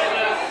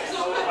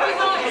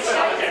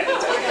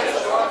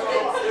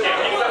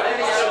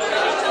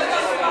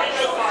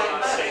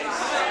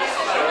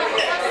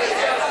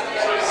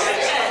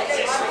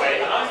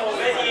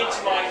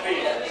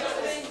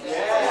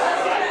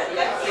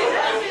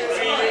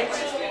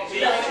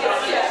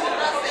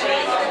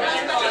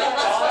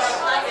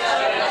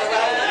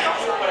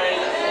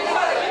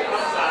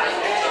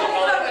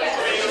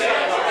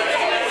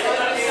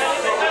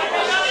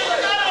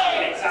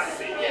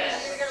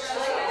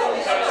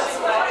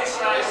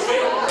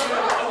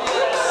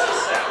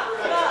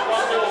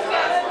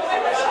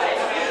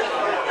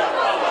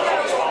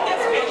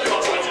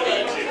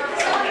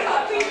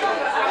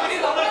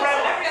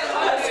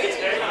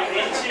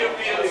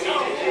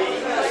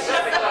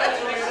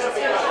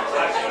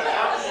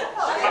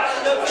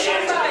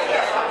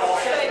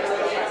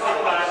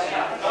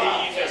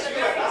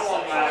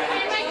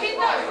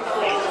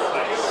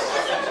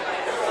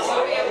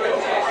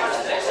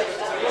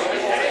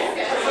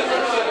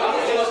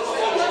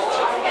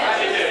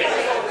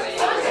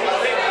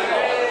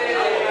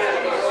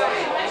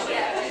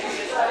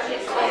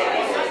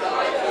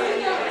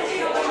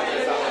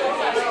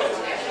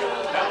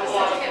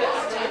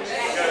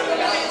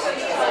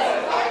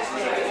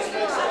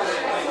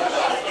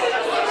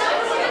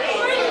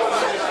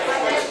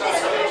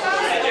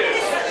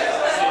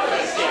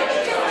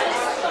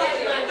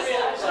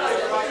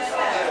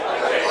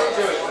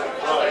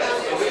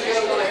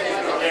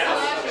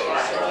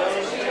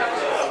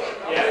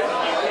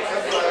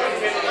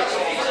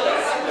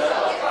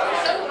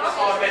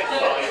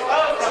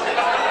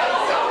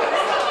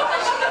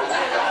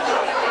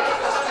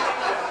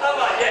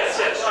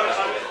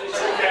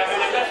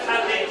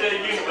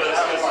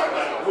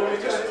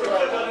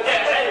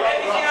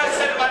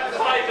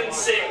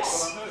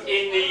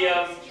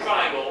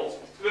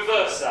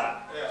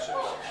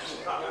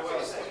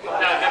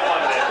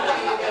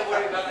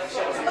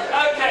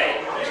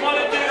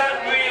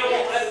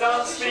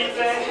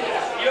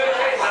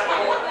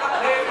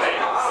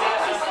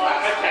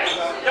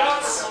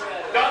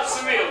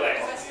 reel then.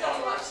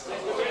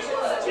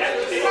 Yeah,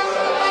 please.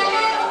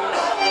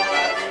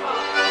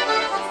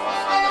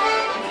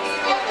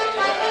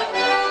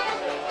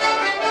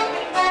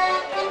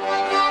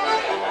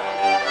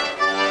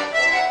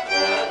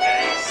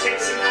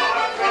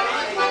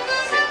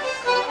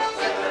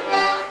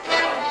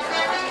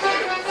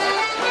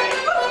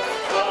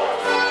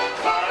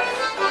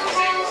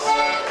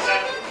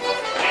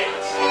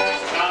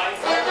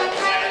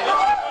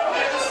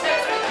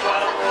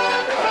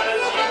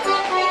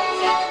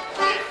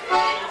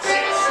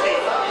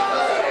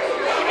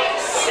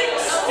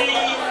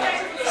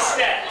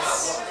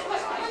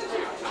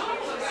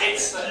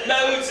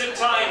 Loads of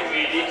time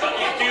really, but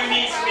you do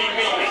need to be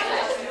reading.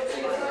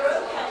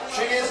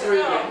 She is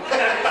reading.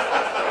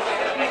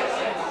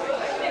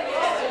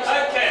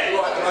 Okay,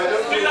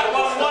 do that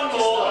one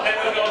more, and then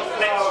we'll go on to the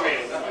next reel.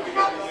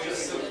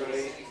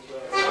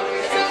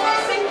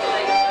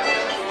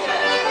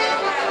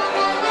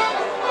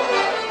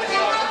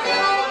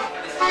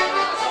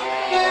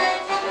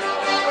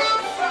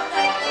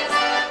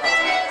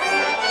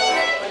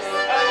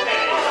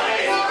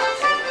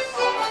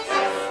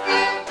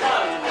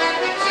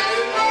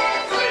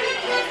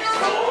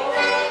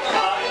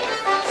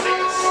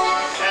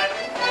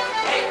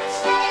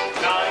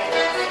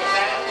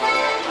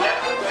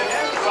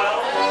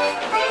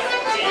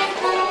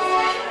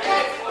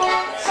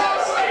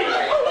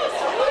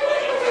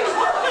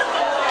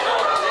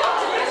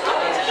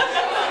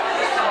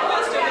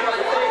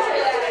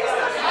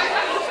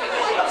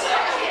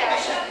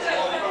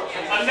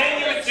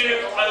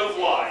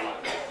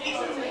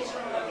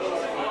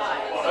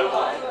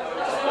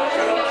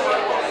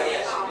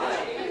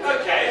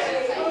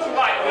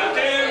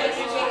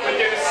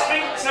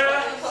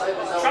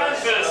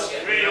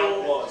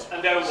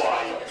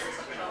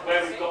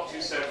 Where we've got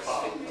to so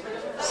far.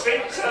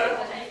 Sphincter,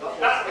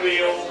 that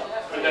reel,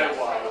 and no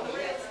wire.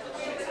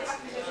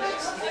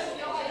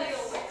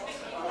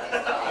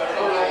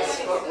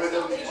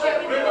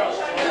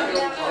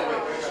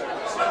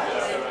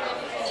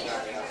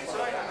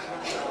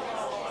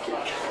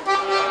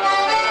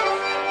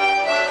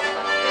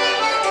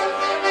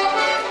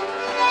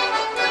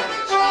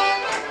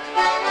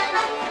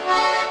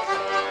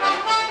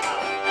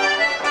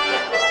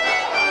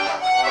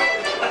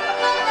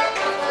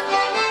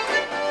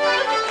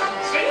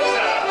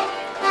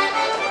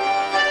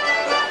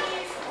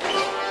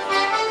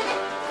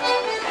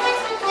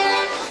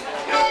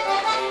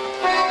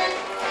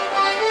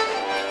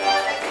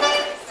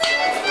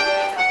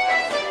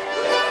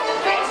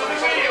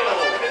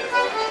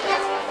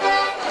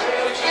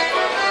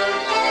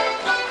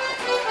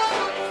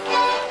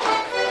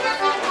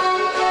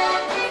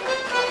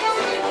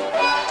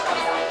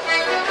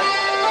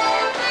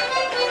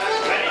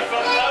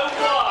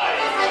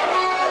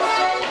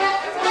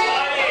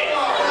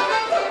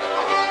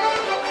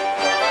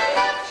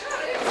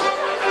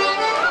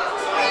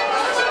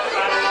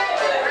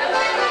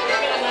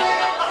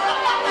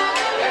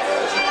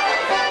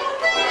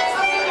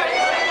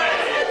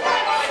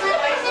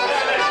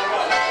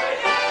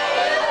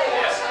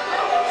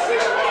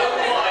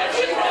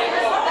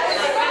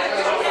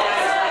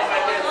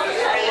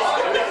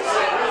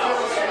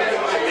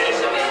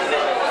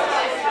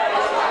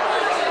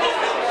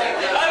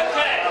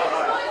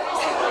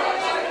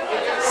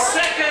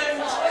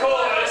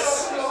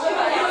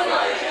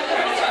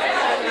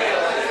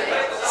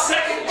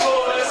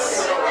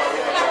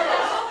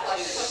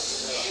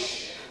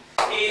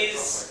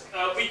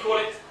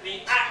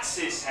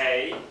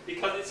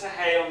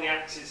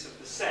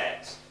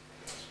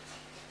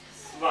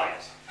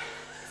 Right.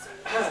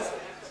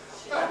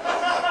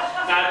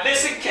 Now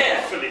listen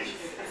carefully.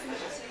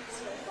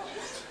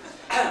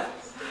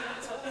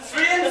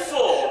 3 and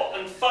 4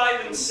 and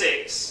 5 and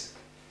 6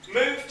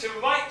 move to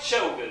right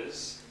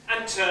shoulders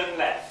and turn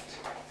left.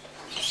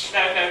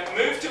 No,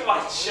 move to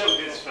right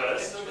shoulders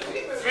first.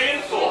 3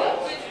 and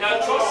 4. Now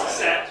cross the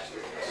set,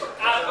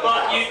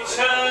 but you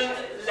turn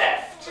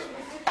left.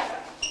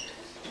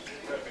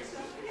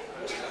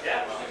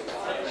 Yeah?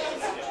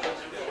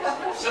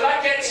 So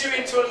that gets you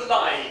into a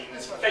line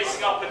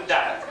facing up and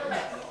down.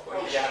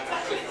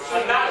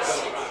 And that's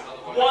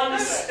one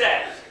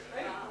step.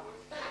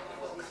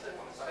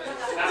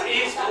 That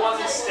is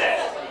one step.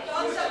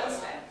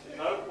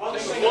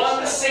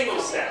 One single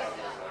step.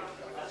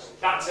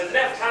 That's a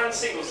left-hand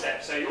single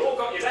step. So you've all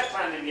got your left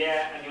hand in the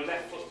air and your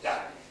left foot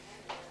down.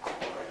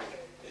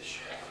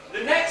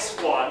 The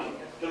next one,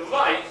 the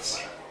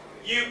right,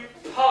 you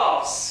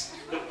pass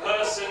the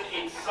person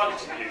in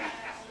front of you.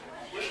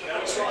 Going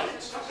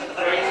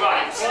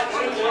right.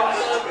 And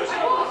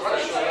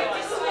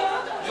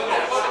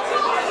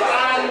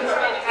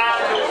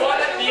the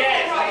one at the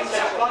end,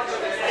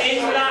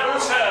 in that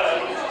turn,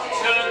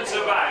 turns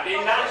around.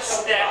 In that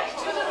step,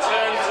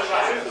 turns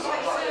around.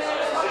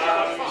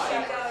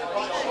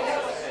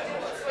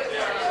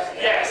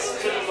 Yes,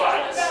 to the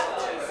right.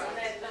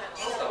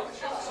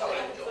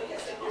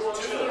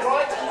 To the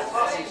right or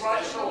passing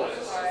right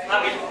shoulders?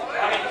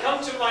 Having come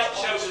to right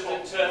shoulders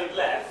and turned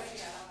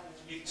left,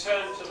 you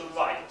turn to the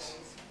right.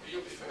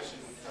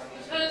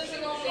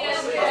 Turning on the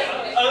end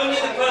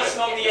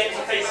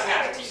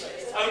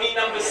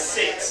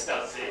 6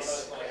 does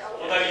this,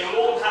 although you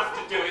all have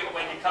to do it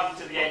when you come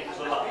to the end of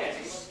the line.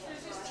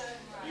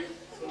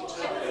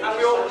 Have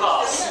we all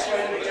passed?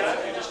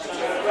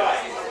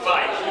 Right.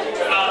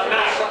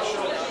 Now,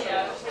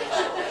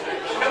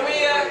 can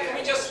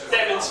we just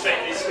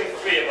demonstrate this with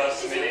 3 of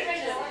us a minute?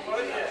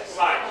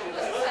 Right.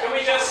 Can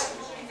we just,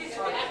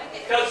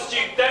 because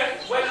you don't,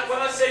 when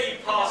I say you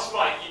pass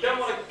right, you don't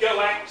want to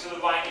go out to the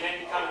right in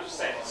any kind of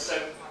sense.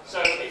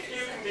 So if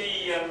you can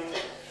be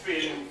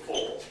 3 and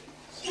 4.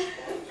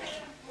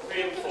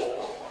 3 and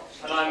 4,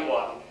 and I'm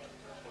 1.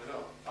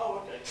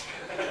 Oh, okay.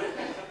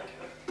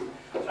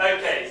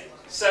 Okay,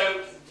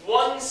 so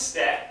 1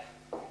 step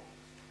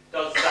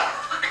does that.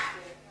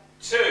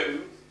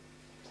 2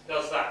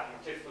 does that.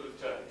 Cliff will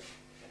have turned.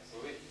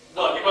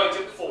 Well, you won't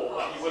at 4,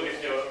 but you will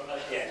if you're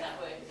at the end.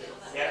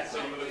 Yeah, so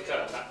you will have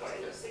turned that way.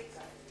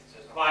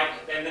 Right,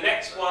 then the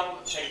next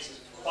one takes us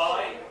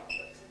 5.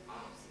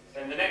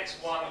 Then the next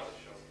one,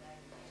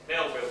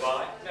 they'll go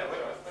by. No,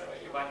 wait,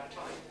 you're back in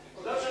time.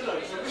 No. I know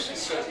you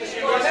missed 2. We're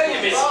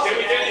doing it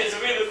as a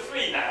wheel of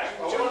 3 now.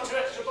 Do you want 2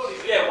 extra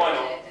bodies? Yeah, why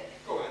not?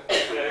 Go on.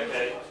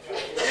 Okay. 2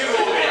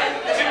 more in.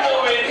 2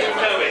 more in and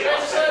no in.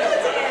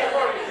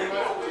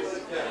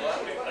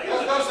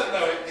 Those that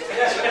know it.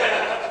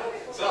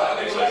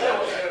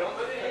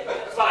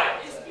 Fine.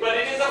 But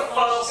it is a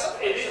fast,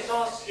 it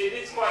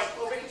is quite,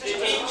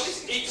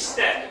 each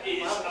step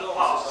is a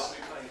pass.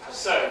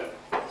 So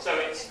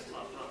it's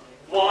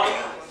 1,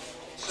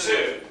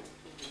 2.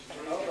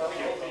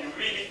 You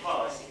really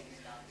pass.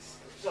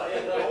 I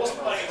wasn't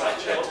playing about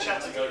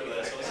chatting over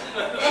there. So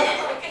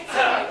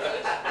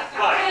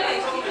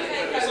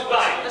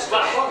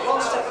Right.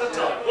 One step at a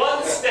time.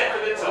 1 step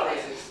at a time.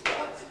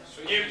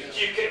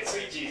 You get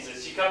sweet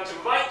Jesus. You come to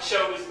right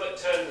shoulders but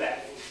turn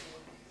left.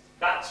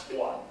 That's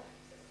 1.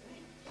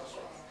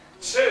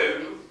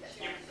 2,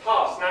 you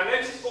pass. Now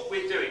notice what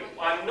we're doing.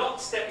 I'm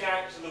not stepping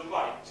out to the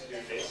right to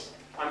do this.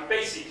 I'm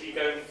basically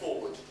going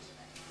forward.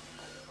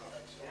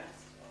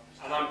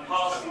 Yeah? And I'm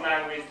passing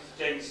now with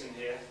Jameson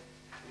here.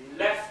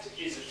 Left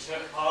is a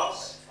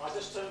pass. I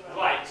just turned around.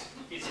 Right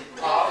is a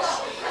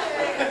pass.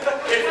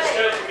 Cliff has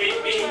turned to meet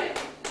me.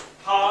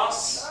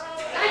 Pass.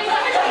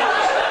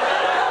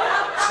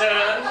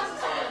 Turn.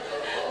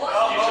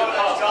 You should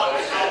pass.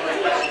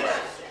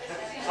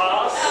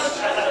 Pass.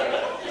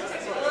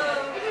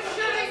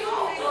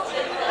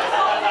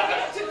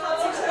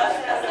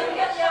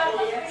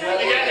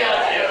 You get the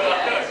idea.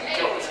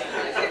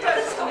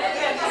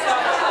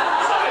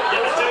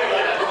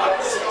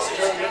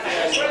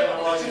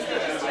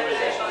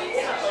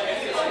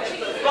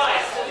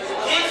 Right.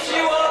 If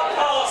you are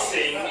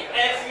passing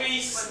every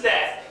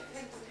step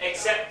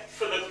except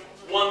for the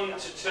 1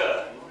 to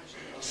turn,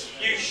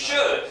 you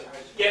should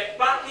get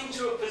back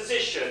into a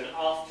position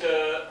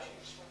after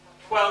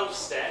 12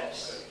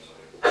 steps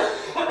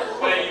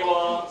where you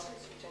are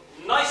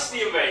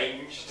nicely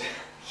arranged,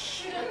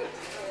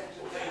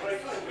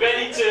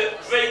 ready to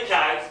break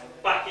out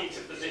back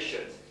into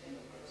position.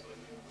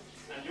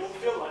 And you'll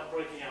feel like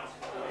breaking out.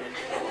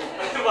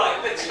 Right,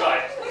 let's try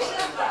it.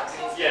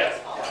 Yeah.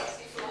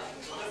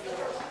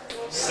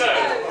 So,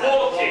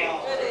 walking.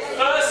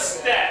 First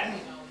step.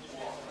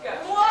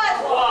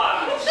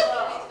 1,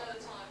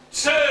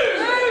 2,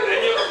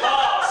 and you're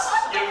past.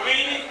 You're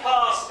really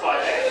past by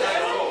then.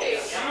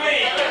 3,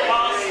 you're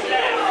past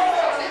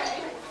left.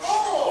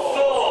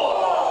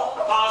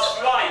 4, past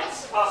right.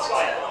 Past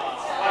right.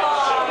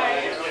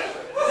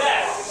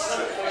 Left.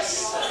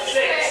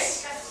 6.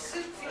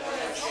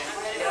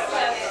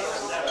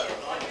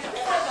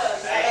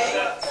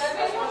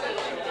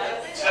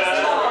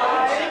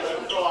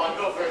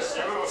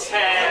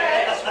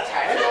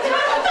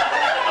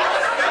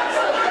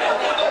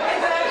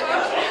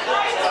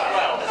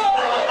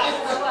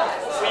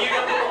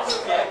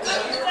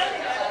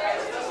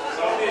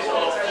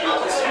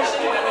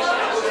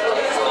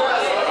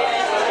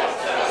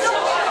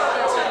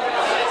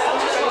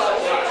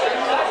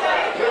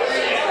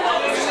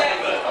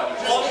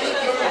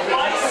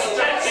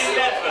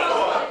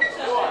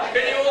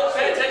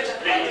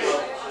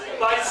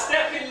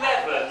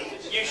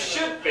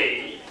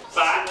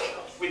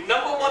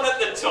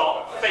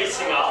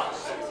 Facing up.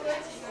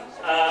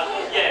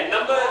 Yeah,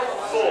 number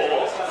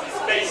 4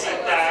 facing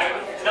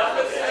down.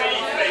 Number 3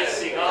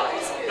 facing up.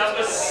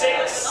 Number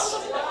 6.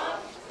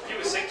 You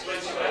were 6 when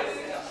you went.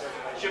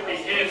 Should be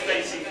here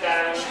facing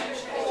down.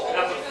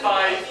 Number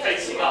 5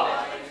 facing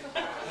up.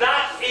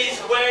 That is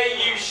where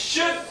you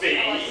should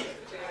be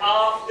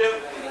after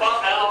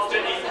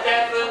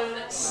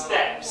 11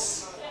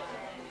 steps.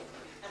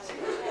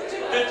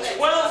 The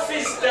 12th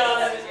is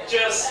done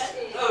just,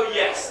 oh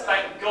yes,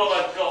 thank God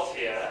I've got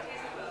here.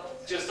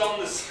 Just on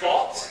the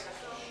spot,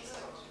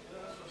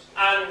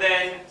 and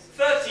then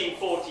 13,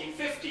 14,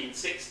 15,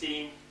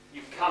 16,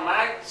 you come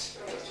out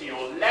to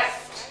your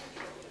left,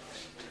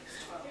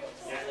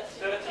 yeah,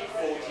 13,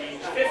 14,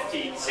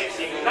 15,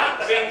 16,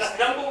 that brings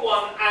number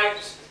 1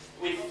 out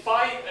with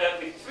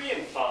 3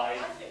 and 5,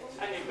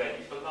 and you're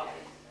ready for life.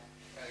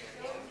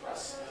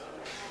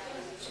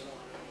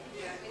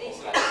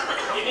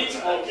 You need to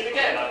walk in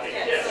again, I think,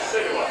 yes, so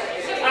do I.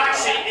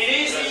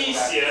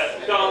 easier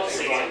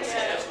dancing it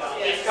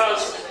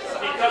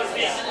because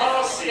these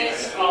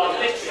passes are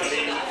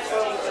literally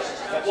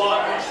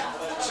 1,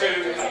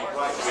 2, 3,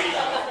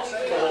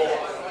 4,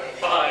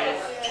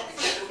 5.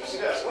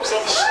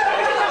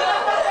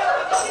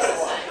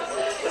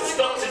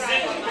 Stop to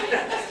zip.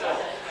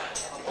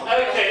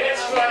 Okay,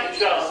 let's try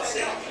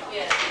dancing.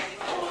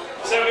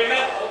 So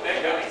remember, there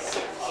you go.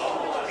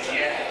 Oh,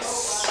 yes.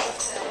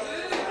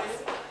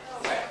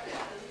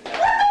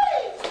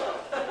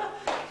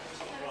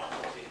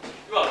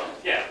 Right,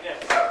 yeah.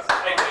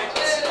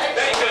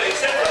 Very good,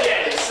 except for the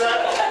end.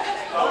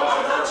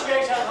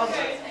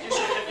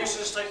 You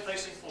should stay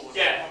facing forward.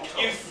 Yeah,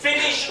 you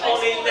finish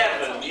on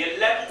 11. The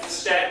 11th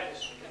step,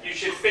 you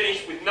should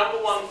finish with number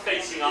 1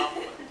 facing up,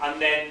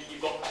 and then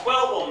you've got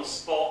 12 on the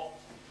spot,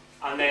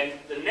 and then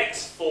the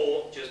next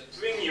 4 just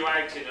bring you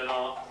out in an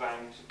arc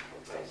round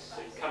place.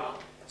 So you come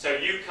up. So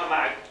you come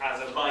out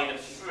as a line of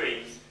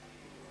 3,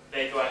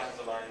 they go out as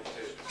a line of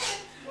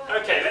 2.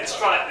 Okay, let's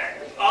try it then.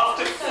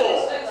 After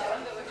 4.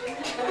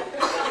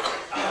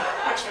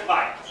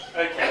 Right,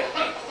 okay.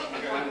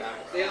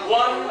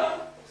 1,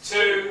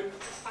 2,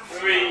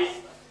 3,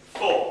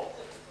 4.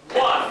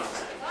 1,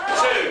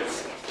 2,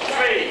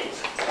 3,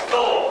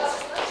 4,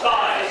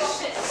 5,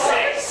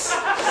 6,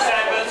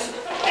 7,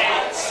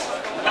 8,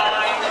 9,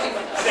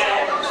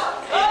 10,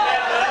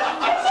 11,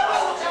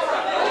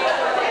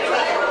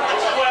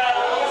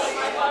 12,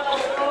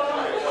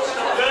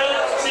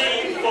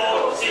 13,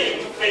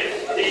 14,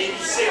 15,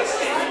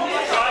 16.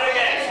 Try it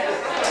again.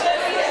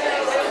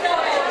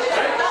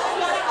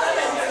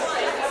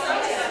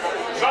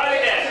 Try it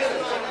again.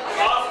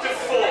 After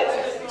 4.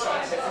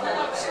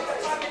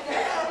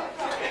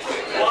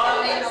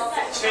 1,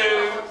 2,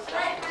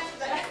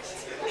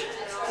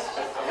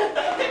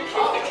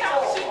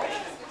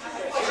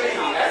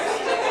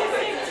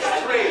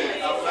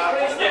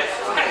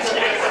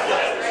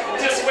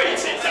 just wait,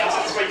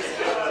 just wait.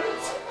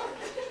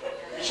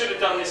 You should have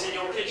done this in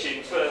your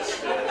kitchen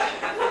first.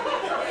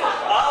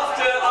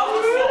 After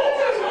 4.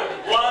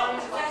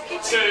 1,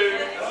 2,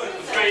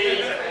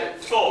 3,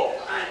 4.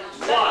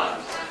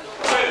 1,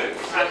 2,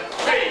 and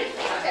 3,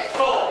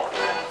 4,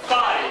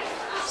 5,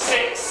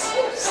 6,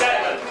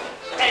 7,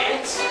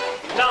 8,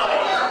 9,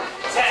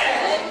 10,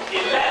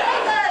 11,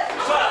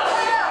 12,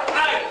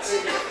 out, 2,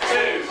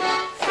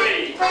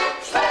 3, 4.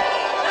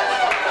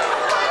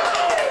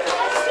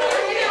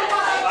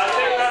 I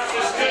think that's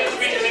as good as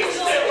we can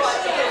expect.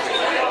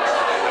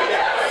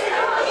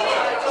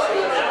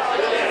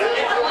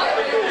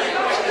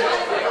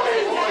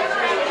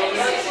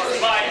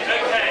 Right,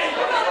 okay.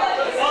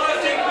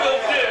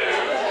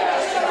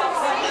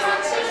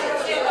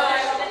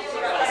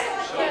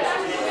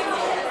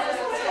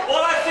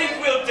 What I think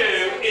we'll do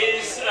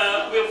is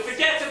we'll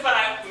forget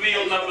about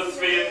reel number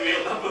 3 and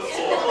reel number 4.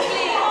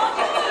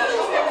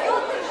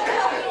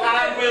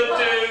 And we'll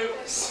do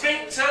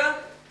sphincter,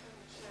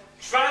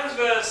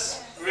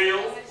 transverse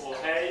reel, or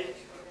hay,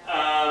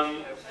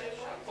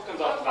 what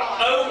comes after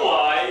that?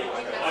 OY,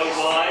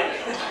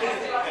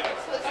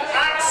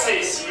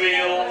 axis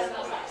reel,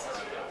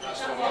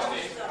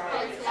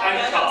 and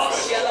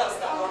cast. Yeah,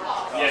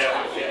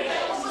 we're finished.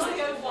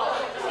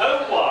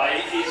 OY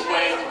is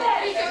when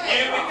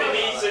you with the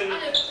knees and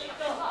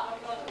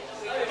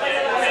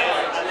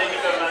and then you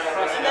go down.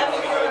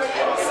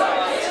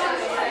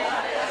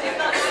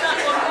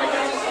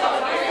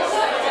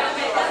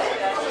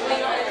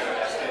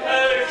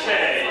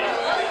 Okay.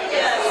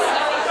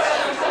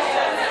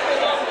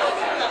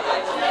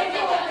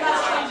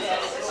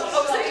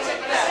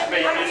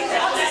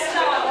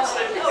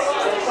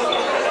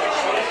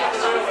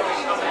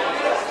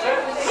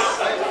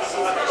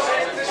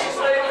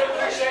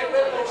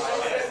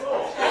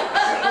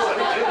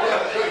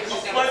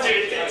 Mind you,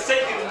 it's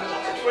taken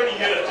 20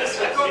 years just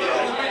to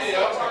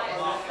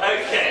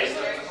Okay.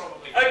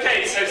 Okay,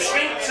 so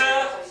sphincter,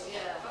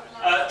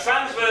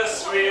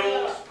 transverse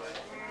reel,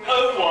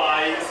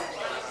 OY,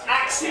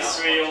 axis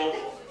reel,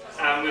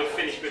 and we'll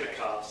finish with a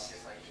cast.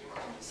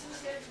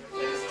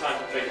 It's time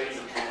to play the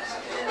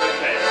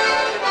Okay.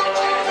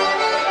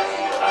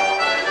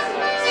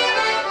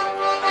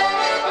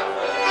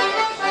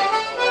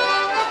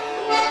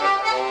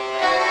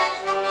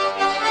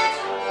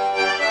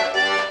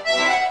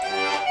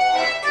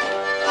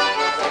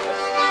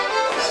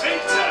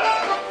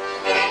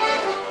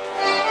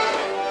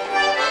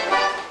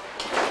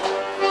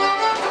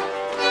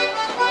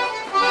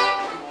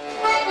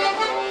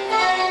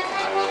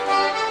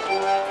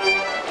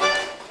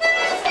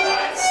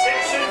 Right,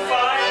 6 and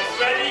 5,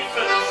 ready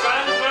for the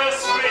transverse.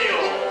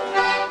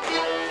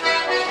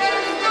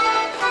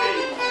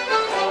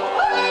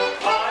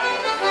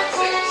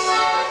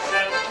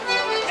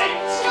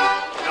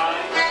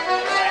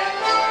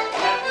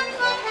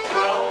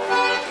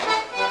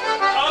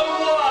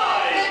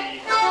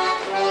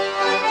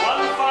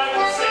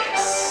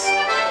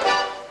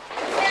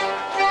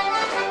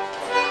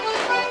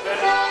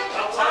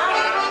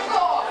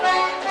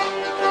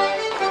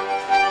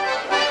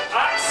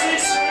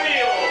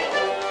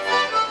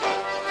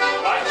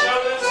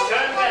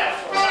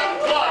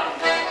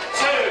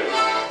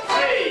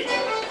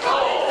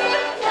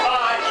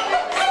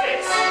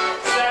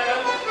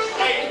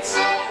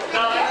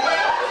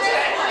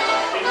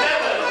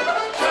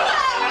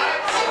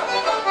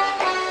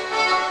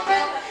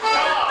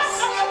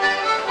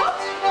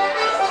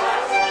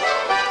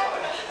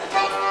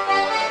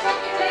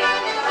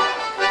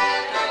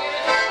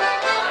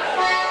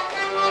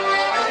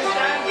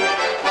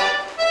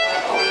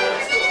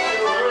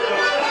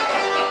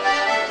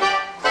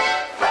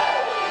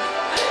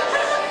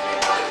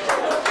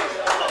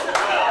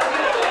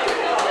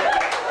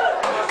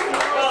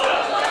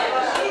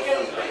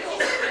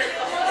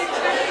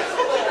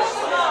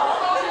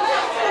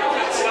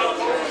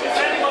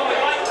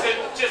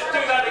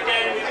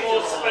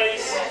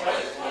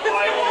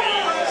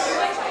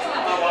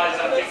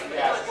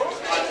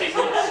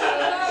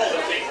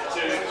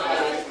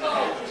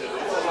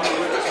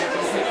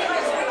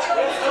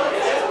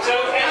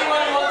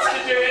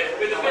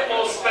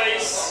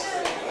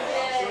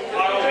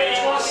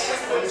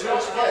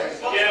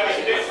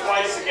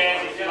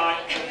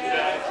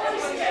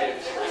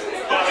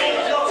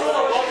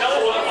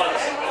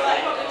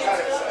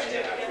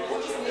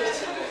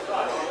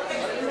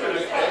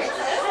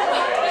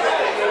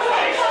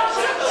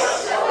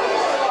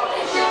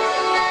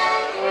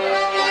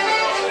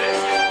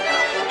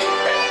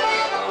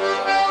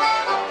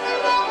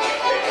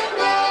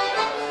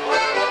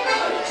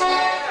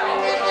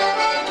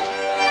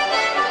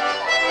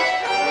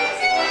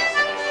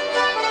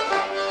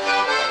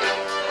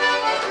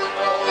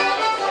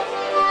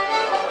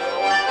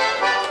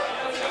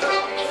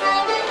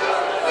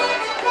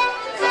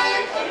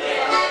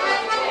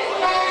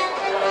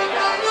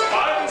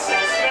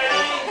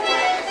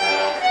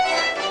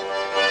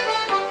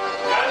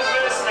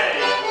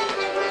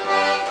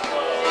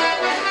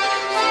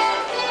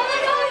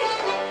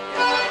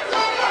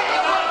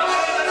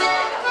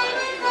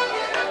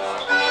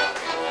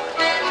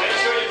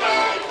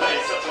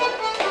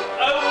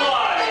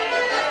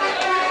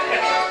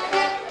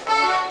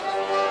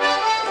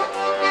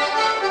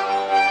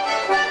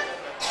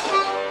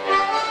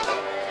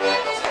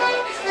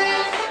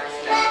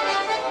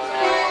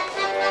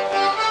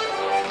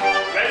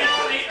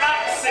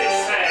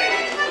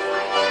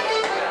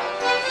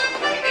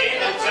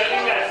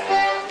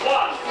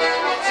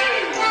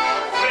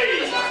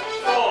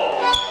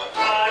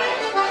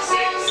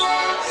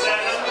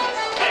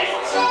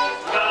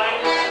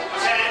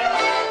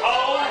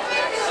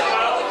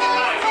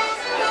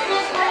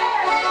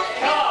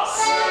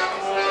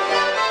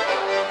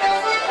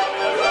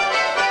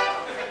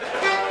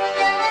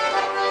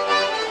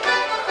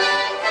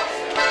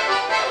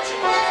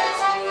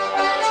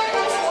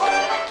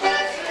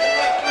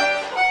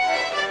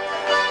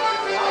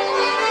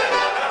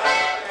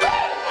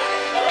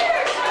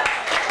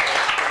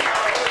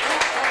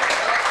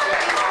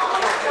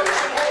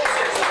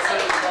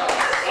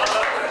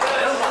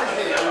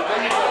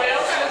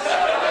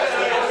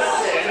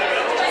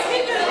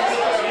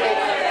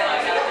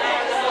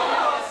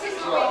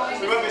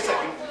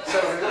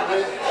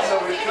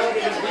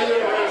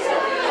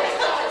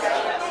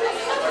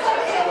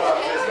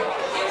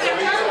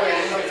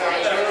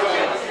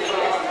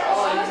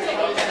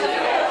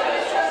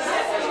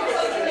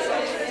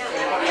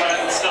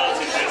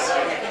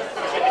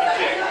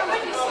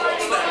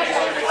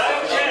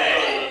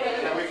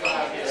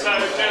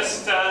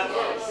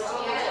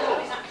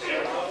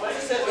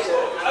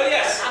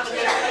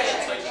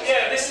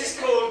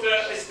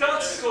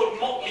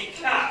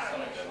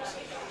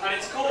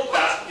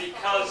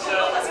 because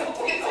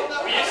we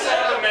used to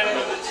have a member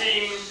of the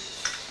team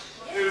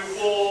who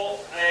wore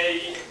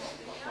a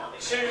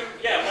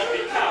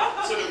motley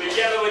cap, sort of a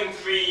yellow and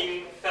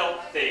green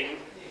felt thing.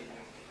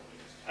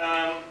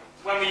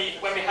 When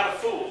we had a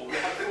fool,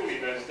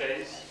 in those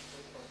days.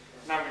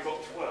 Now we've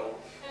got 12.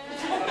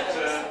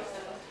 But,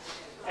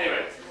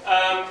 anyway,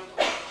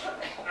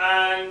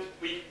 and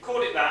we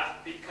called it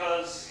that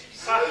because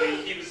sadly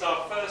he was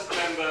our first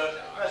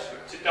member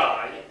to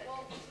die.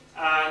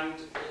 And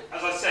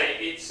as I say,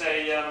 it's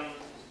a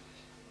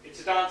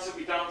dance that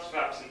we dance for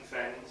absent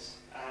friends,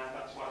 and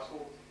that's why it's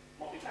called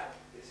Motley Cap,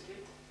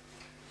 basically.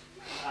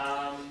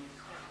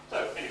 So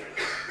anyway,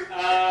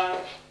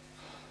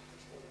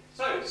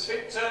 so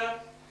sphincter,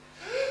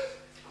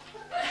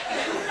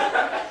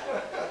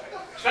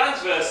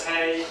 transverse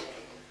hay,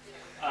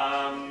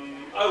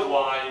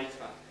 OY,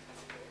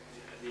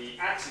 the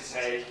axis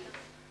hay,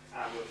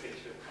 and we'll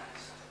finish with the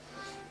class.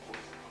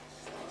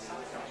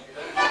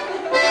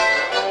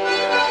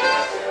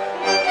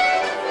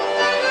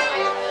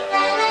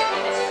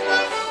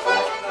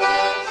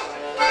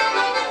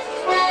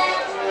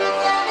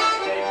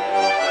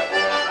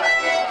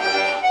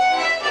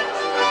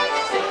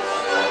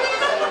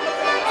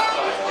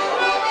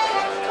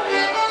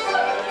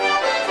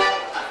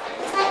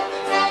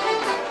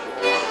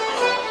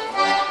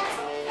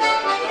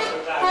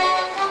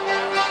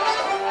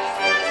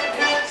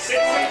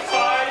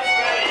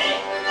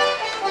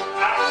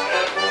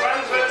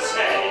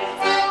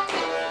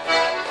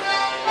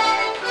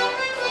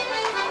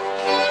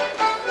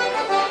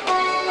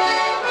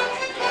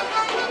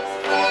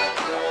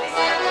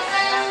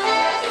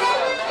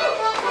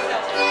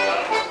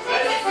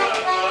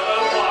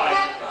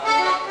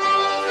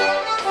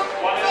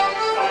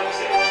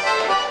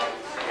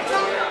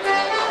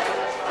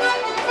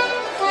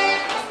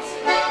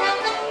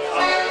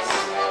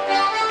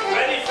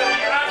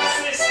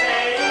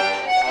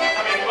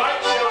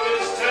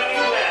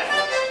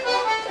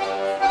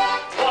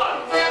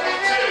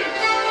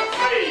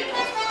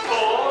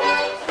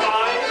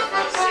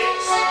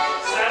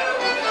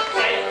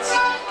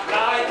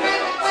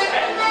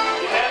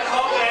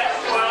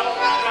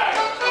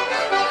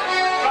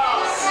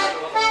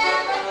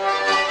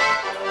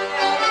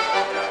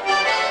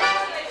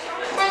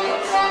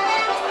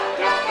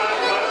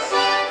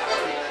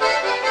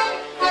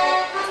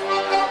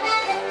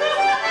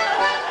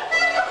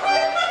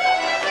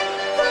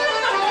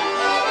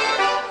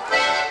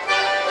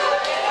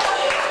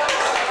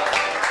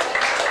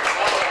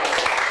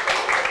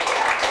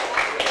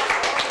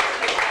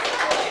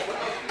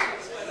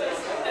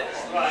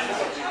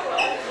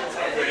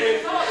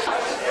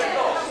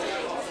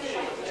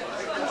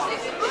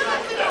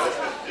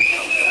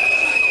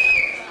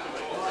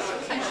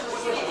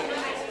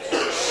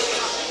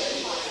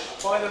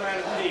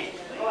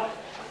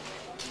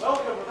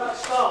 Welcome, with that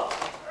start.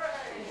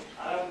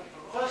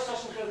 First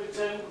session's going to be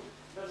 10,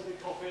 then will be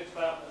coffee, it's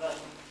about 11,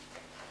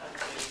 and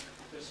tea,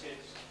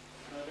 biscuits.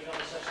 There'll be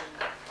another session,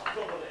 I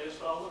forgot what it is,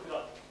 but I'll look it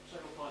up,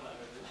 so we'll find out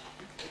what it is.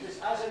 It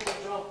is as in the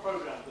draft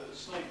programme, that the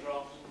snake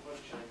draft isn't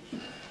going to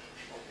change.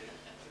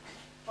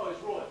 Oh,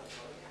 it's Roy.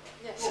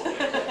 Yes.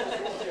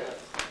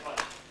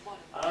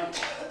 Right.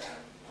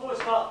 Before we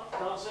start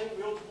dancing,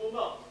 we ought to warm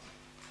up.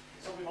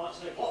 Somebody might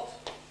say, what?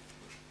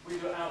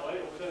 We do it our way,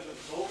 or we don't do it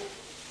at all.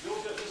 We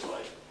all do it this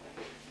way.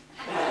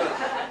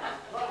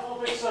 Right,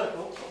 one big circle.